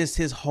it just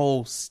his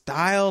whole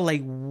style?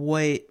 Like,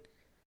 what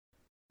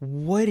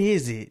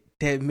is it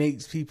that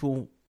makes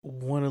people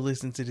want to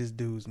listen to this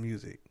dude's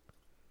music?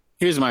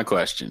 Here's my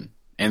question,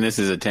 and this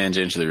is a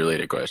tangentially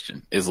related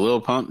question. Is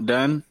Lil Pump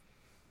done?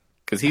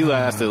 Because he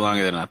lasted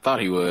longer than I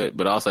thought he would,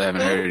 but also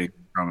haven't heard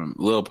anything from him.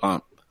 Lil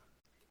Pump.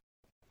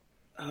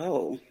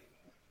 Oh.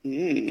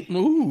 He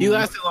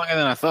lasted longer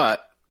than I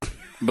thought,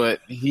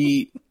 but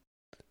I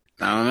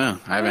don't know.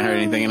 I haven't heard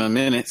anything in a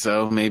minute,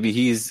 so maybe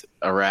he's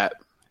a wrap.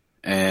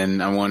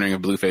 And I'm wondering if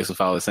Blueface will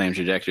follow the same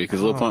trajectory,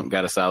 because Lil Pump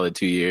got a solid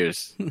 2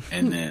 years,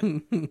 and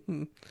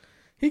then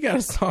he got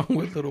a song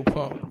with Lil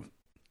Pump.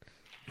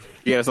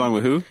 You got a song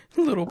with who?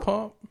 Lil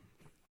Pump.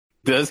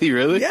 Does he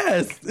really?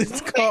 Yes, it's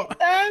called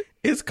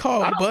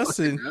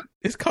Bussin'.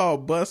 It's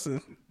called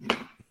Bussin'.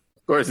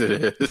 Of course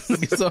it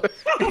is. So,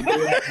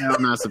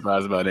 I'm not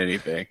surprised about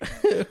anything.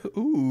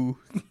 Ooh.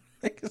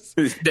 They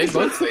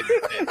both say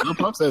that. Lil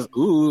Pump says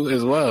ooh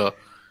as well.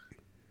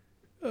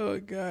 Oh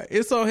God.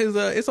 It's on his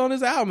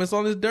album. It's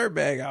on his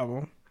Dirtbag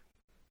album.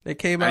 That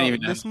came out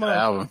this month.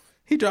 Album.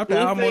 He dropped the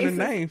album on the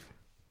 9th.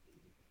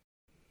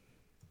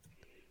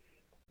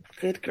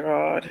 Good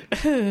God.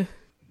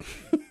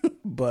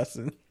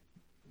 Bussin'.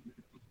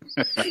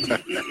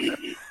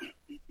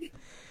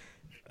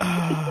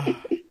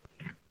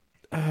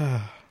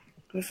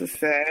 This is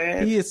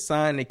sad. He is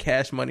signed to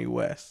Cash Money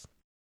West.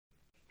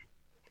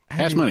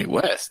 Cash Money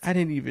West? I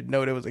didn't even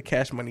know there was a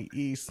Cash Money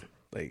East.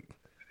 Like,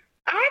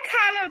 I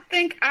kind of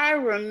think I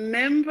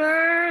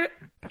remember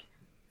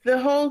the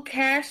whole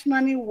Cash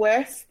Money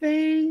West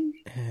thing.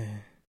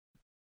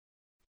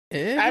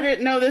 I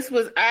didn't know this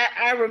was.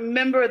 I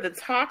remember the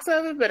talks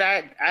of it, but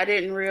I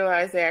didn't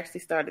realize they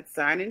actually started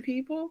signing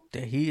people.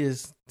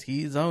 He's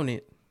on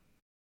it.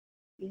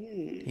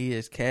 He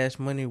is Cash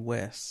Money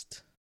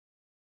West.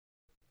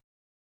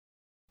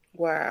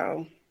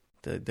 Wow.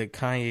 The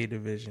Kanye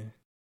division.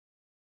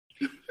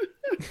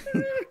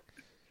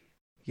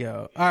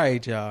 Yo, all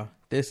right, y'all.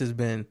 This has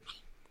been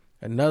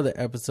another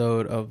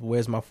episode of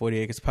Where's My 40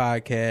 Acres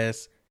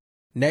podcast.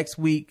 Next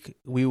week,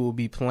 we will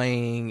be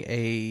playing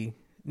a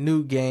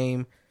new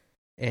game,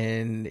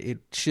 and it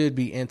should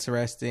be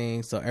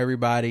interesting. So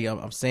everybody,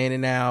 I'm saying it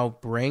now,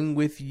 bring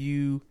with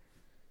you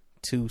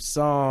 2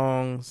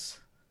 songs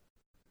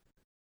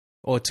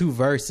or 2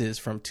 verses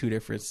from 2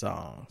 different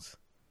songs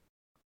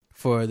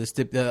for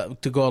the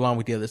to go along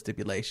with the other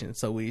stipulations.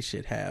 So we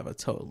should have a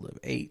total of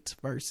 8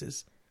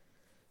 verses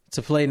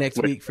to play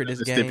next week for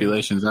this game.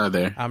 Stipulations are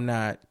there? I'm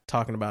not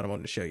talking about them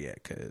on the show yet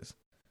because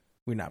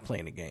we're not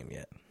playing the game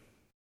yet.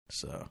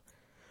 So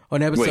on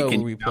the episode where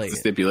we play the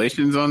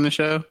stipulations on the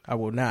show, I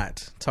will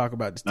not talk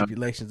about the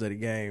stipulations of the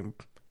game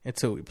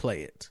until we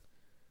play it.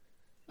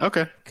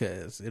 Okay.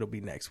 Because it'll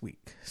be next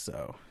week.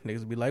 So niggas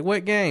will be like,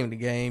 what game? The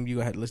game. You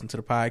gonna have to listen to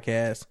the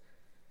podcast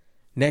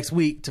next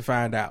week to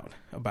find out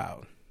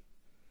about.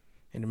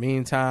 In the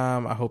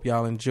meantime, I hope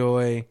y'all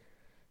enjoy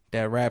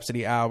that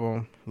Rhapsody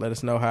album. Let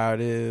us know how it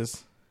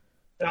is.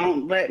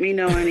 Don't let me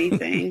know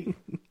anything.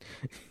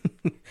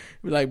 Be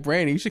like,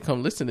 Brandy, you should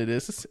come listen to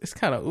this. It's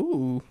kind of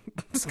ooh.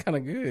 It's kind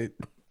of good.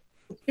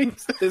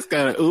 It's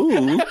kind of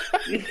ooh.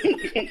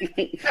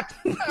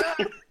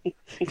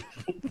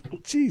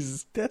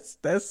 Jesus, that's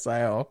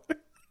sound.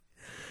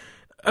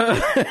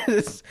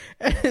 It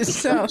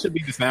should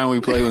be the sound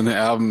we play when the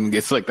album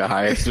gets like the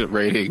highest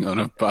rating on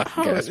a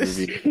podcast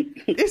review.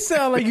 It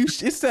sounds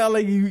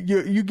like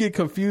you get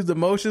confused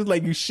emotions,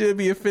 like you should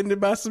be offended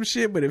by some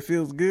shit, but it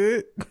feels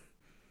good.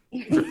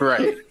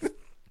 Right.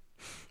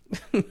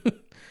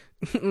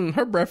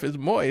 Her breath is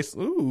moist.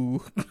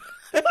 Ooh.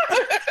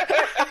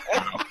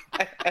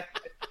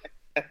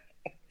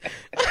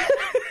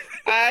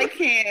 I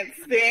can't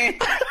stand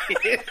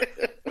it.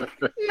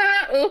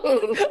 Not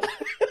ooh.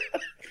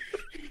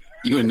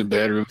 You in the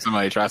bedroom,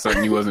 somebody try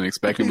something you wasn't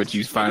expecting, but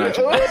you find out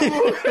you're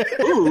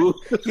ooh.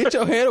 Get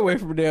your head away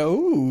from there.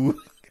 Ooh.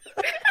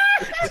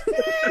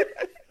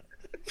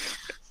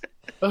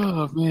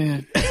 Oh,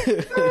 man.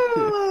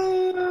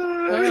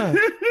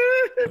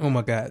 Oh,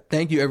 my God.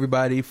 Thank you,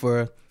 everybody,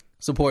 for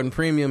supporting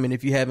Premium. And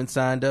if you haven't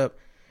signed up,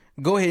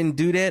 go ahead and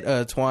do that.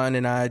 Twan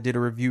and I did a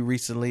review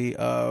recently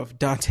of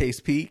Dante's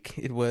Peak.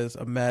 It was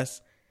a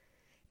mess.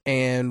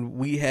 And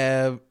we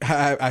have,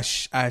 I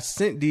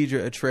sent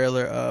Deidre a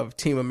trailer of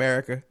Team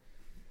America,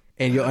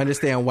 and you'll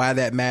understand why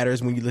that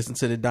matters when you listen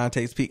to the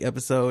Dante's Peak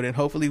episode. And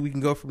hopefully we can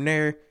go from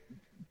there.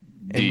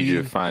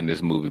 Deidre, find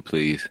this movie,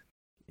 please.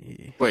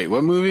 Wait,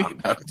 what movie?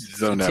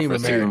 Team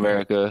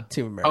America.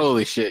 Team America.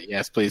 Holy shit!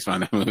 Yes, please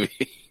find that movie.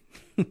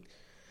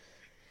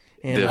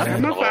 And,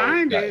 I'm gonna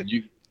find it.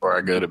 Before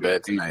I go to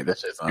bed tonight, that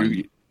shit's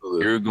on.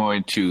 You're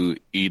going to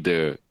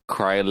either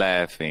cry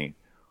laughing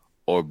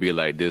or be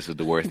like, "This is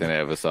the worst thing I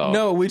ever saw."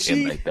 No, when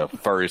in like the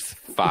first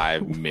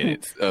 5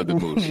 minutes of the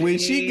movie. When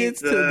she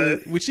gets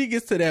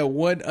to that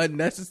one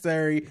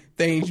unnecessary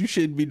things you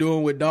shouldn't be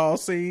doing with doll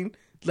scene,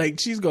 like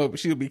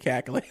she'll be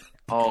cackling.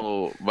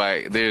 Oh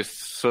my! There's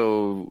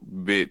so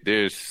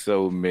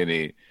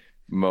many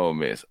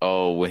moments.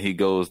 Oh, when he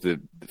goes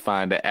to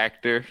find the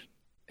actor,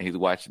 and he's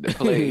watching the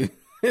play.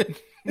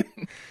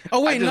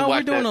 Oh wait, no,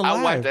 we're doing a live.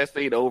 I watched that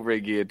scene over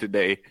again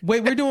today.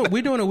 Wait, we're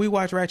doing a We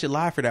Watch Ratchet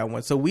live for that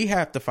one, so we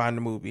have to find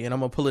the movie, and I'm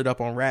gonna pull it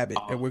up on Rabbit,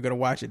 and we're gonna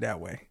watch it that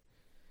way.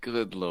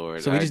 Good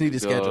Lord! So we just need to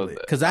schedule it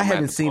because I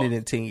haven't seen it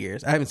in 10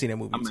 years. I haven't seen that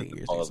movie in 10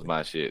 years. Pause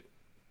my shit.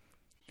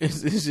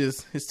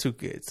 It's too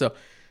good. So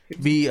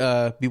be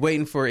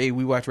waiting for a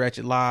We Watch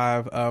Ratchet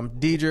live.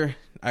 Deidre,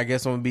 I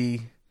guess I'm gonna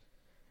be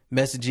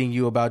messaging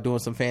you about doing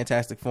some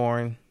Fantastic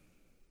Foreign.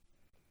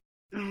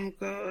 Oh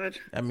God!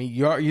 I mean,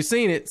 you've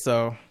seen it,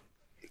 so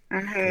I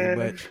have.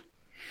 But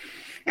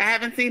I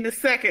haven't seen the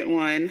second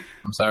one.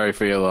 I'm sorry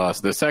for your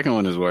loss. The second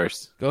one is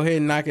worse. Go ahead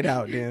and knock it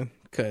out then,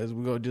 because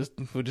we'll just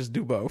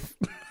do both.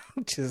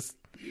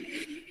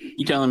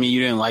 You telling me you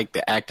didn't like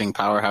the acting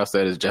powerhouse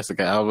that is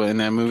Jessica Alba in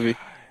that movie?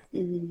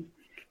 Mm-hmm.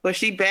 Well,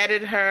 she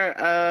batted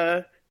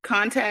her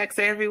contacts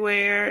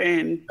everywhere,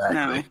 and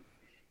exactly.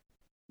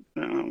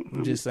 No.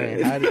 I'm just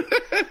saying,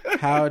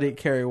 how did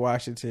Kerry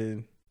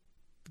Washington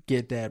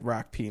get that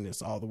rock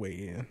penis all the way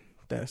in?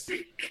 It's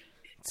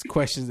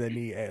questions that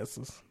need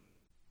answers.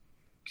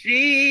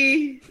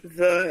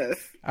 Jesus.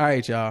 All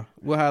right, y'all.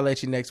 We'll holler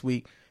at you next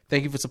week.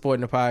 Thank you for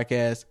supporting the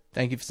podcast.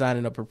 Thank you for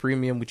signing up for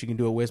premium, which you can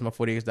do at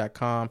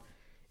where'smy40x.com.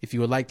 If you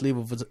would like to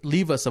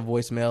leave us a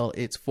voicemail,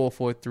 it's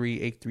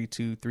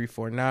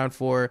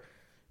 443-832-3494.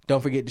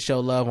 Don't forget to show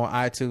love on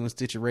iTunes,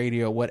 Stitcher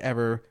Radio,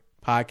 whatever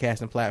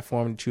podcasting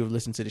platform that you have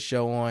listened to the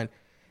show on.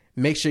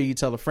 Make sure you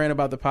tell a friend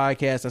about the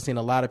podcast. I've seen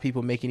a lot of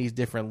people making these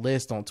different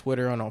lists on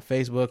Twitter and on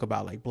Facebook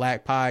about like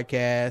black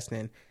podcasts,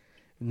 and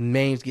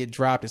names get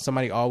dropped and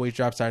somebody always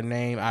drops our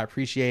name. I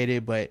appreciate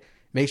it, but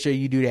make sure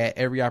you do that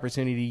every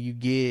opportunity you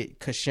get,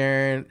 because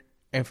sharing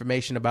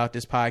information about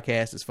this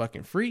podcast is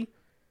fucking free.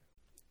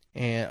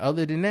 And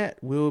other than that,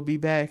 we'll be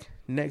back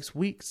next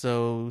week.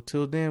 So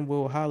till then,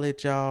 we'll holler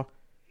at y'all.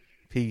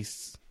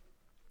 Peace.